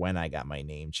there when I got my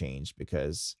name changed,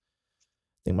 because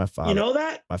I think my father. You know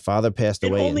that? My father passed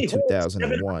away in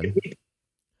 2001.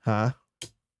 Huh?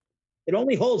 It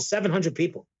only holds 700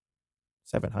 people.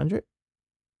 700?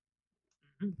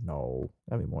 No,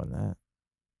 that'd be more than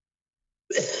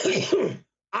that.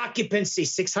 Occupancy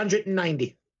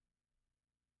 690.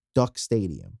 Duck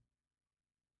Stadium.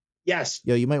 Yes.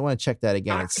 Yo, you might want to check that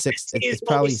again. It's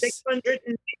probably 600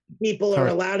 people are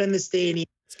allowed in the stadium.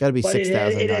 It's got to be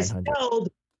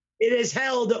 6,900. It is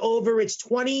held over its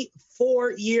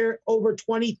over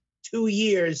 22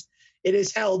 years. It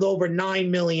is held over 9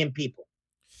 million people.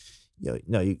 Yo,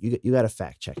 no, you got to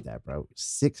fact check that, bro.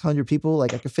 600 people,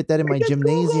 like I could fit that in my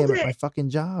gymnasium at my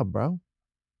fucking job, bro.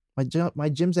 My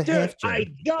gym's a half gym. I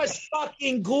just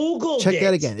fucking Googled it. Check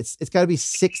that again. It's got to be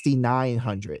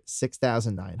 6,900.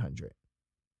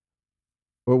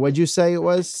 Or what'd you say it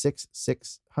was?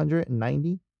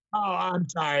 690? Oh, I'm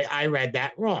sorry. I read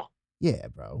that wrong. Yeah,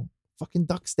 bro. Fucking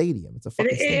Duck Stadium. It's a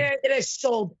fucking stadium. It is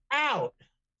sold out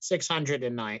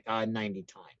 690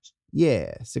 times.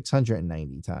 Yeah,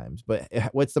 690 times. But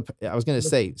what's I was going to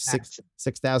say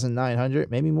 6,900,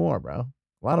 maybe more, bro.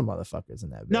 A lot of motherfuckers in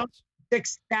that bitch. No.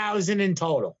 6,000 in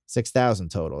total. 6,000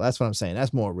 total. That's what I'm saying.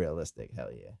 That's more realistic. Hell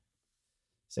yeah.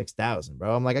 6,000,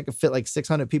 bro. I'm like, I could fit like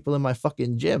 600 people in my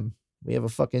fucking gym. We have a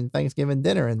fucking Thanksgiving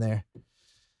dinner in there.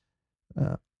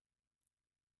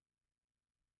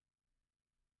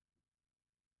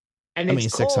 And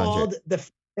it's called the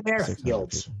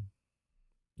Fairfields.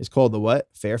 It's called the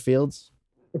what? Fairfields?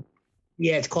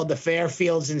 Yeah, it's called the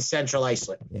Fairfields in Central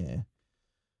Islip. Yeah.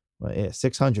 Well, yeah,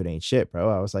 600 ain't shit,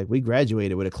 bro. I was like, we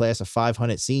graduated with a class of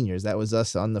 500 seniors. That was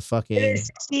us on the fucking.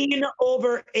 It's seen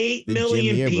over 8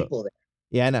 million people there.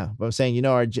 Yeah, I know. But I'm saying,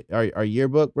 our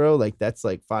yearbook, bro, like that's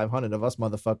like 500 of us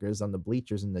motherfuckers on the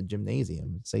bleachers in the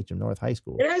gymnasium at Sachem North High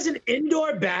School. It has an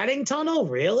indoor batting tunnel,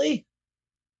 really?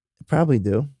 It probably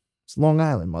do. It's Long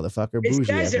Island, motherfucker. It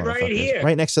says it right here.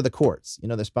 Right next to the courts.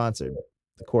 They're sponsored.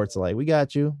 The courts are like, we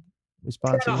got you. We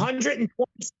sponsor.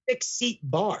 126 seat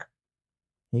bar.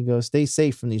 He goes, stay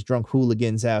safe from these drunk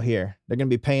hooligans out here. They're going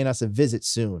to be paying us a visit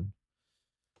soon.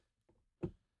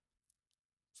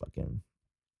 Fucking.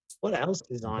 What else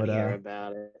is on here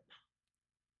about it?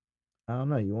 I don't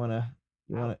know. You want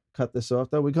to cut this off,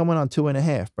 though? We're coming on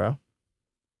 2.5, bro.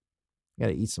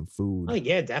 Gotta eat some food. Oh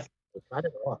yeah, definitely. Cut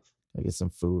it off. Gotta get some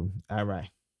food. All right.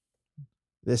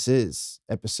 This is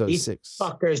episode These 6.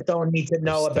 fuckers don't need to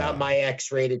know about STTAB. my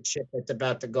X-rated shit that's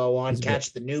about to go on. He's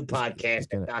Catch the new podcast he's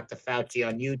gonna- at Dr. Fauci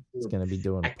on YouTube. He's gonna be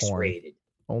doing X-rated.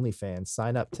 porn. OnlyFans.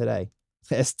 Sign up today.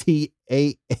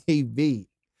 STAAB.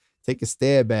 Take a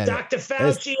stab at Dr. it.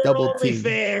 Fauci and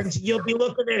OnlyFans. You'll be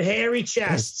looking at hairy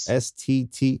chests.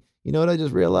 STT. You know what I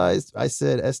just realized? I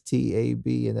said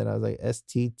STAB and then I was like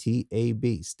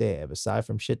STTAB. Stab. Aside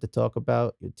from shit to talk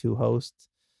about, your two hosts,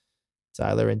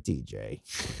 Tyler and DJ.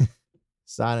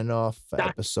 Signing off for Dr.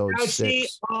 episode Fauci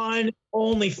 6. on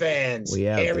OnlyFans. We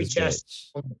out Hairy this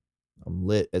chests. bitch. I'm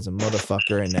lit as a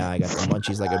motherfucker and now I got the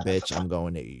munchies like a bitch. I'm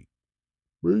going to eat.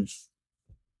 Peace.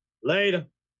 Later.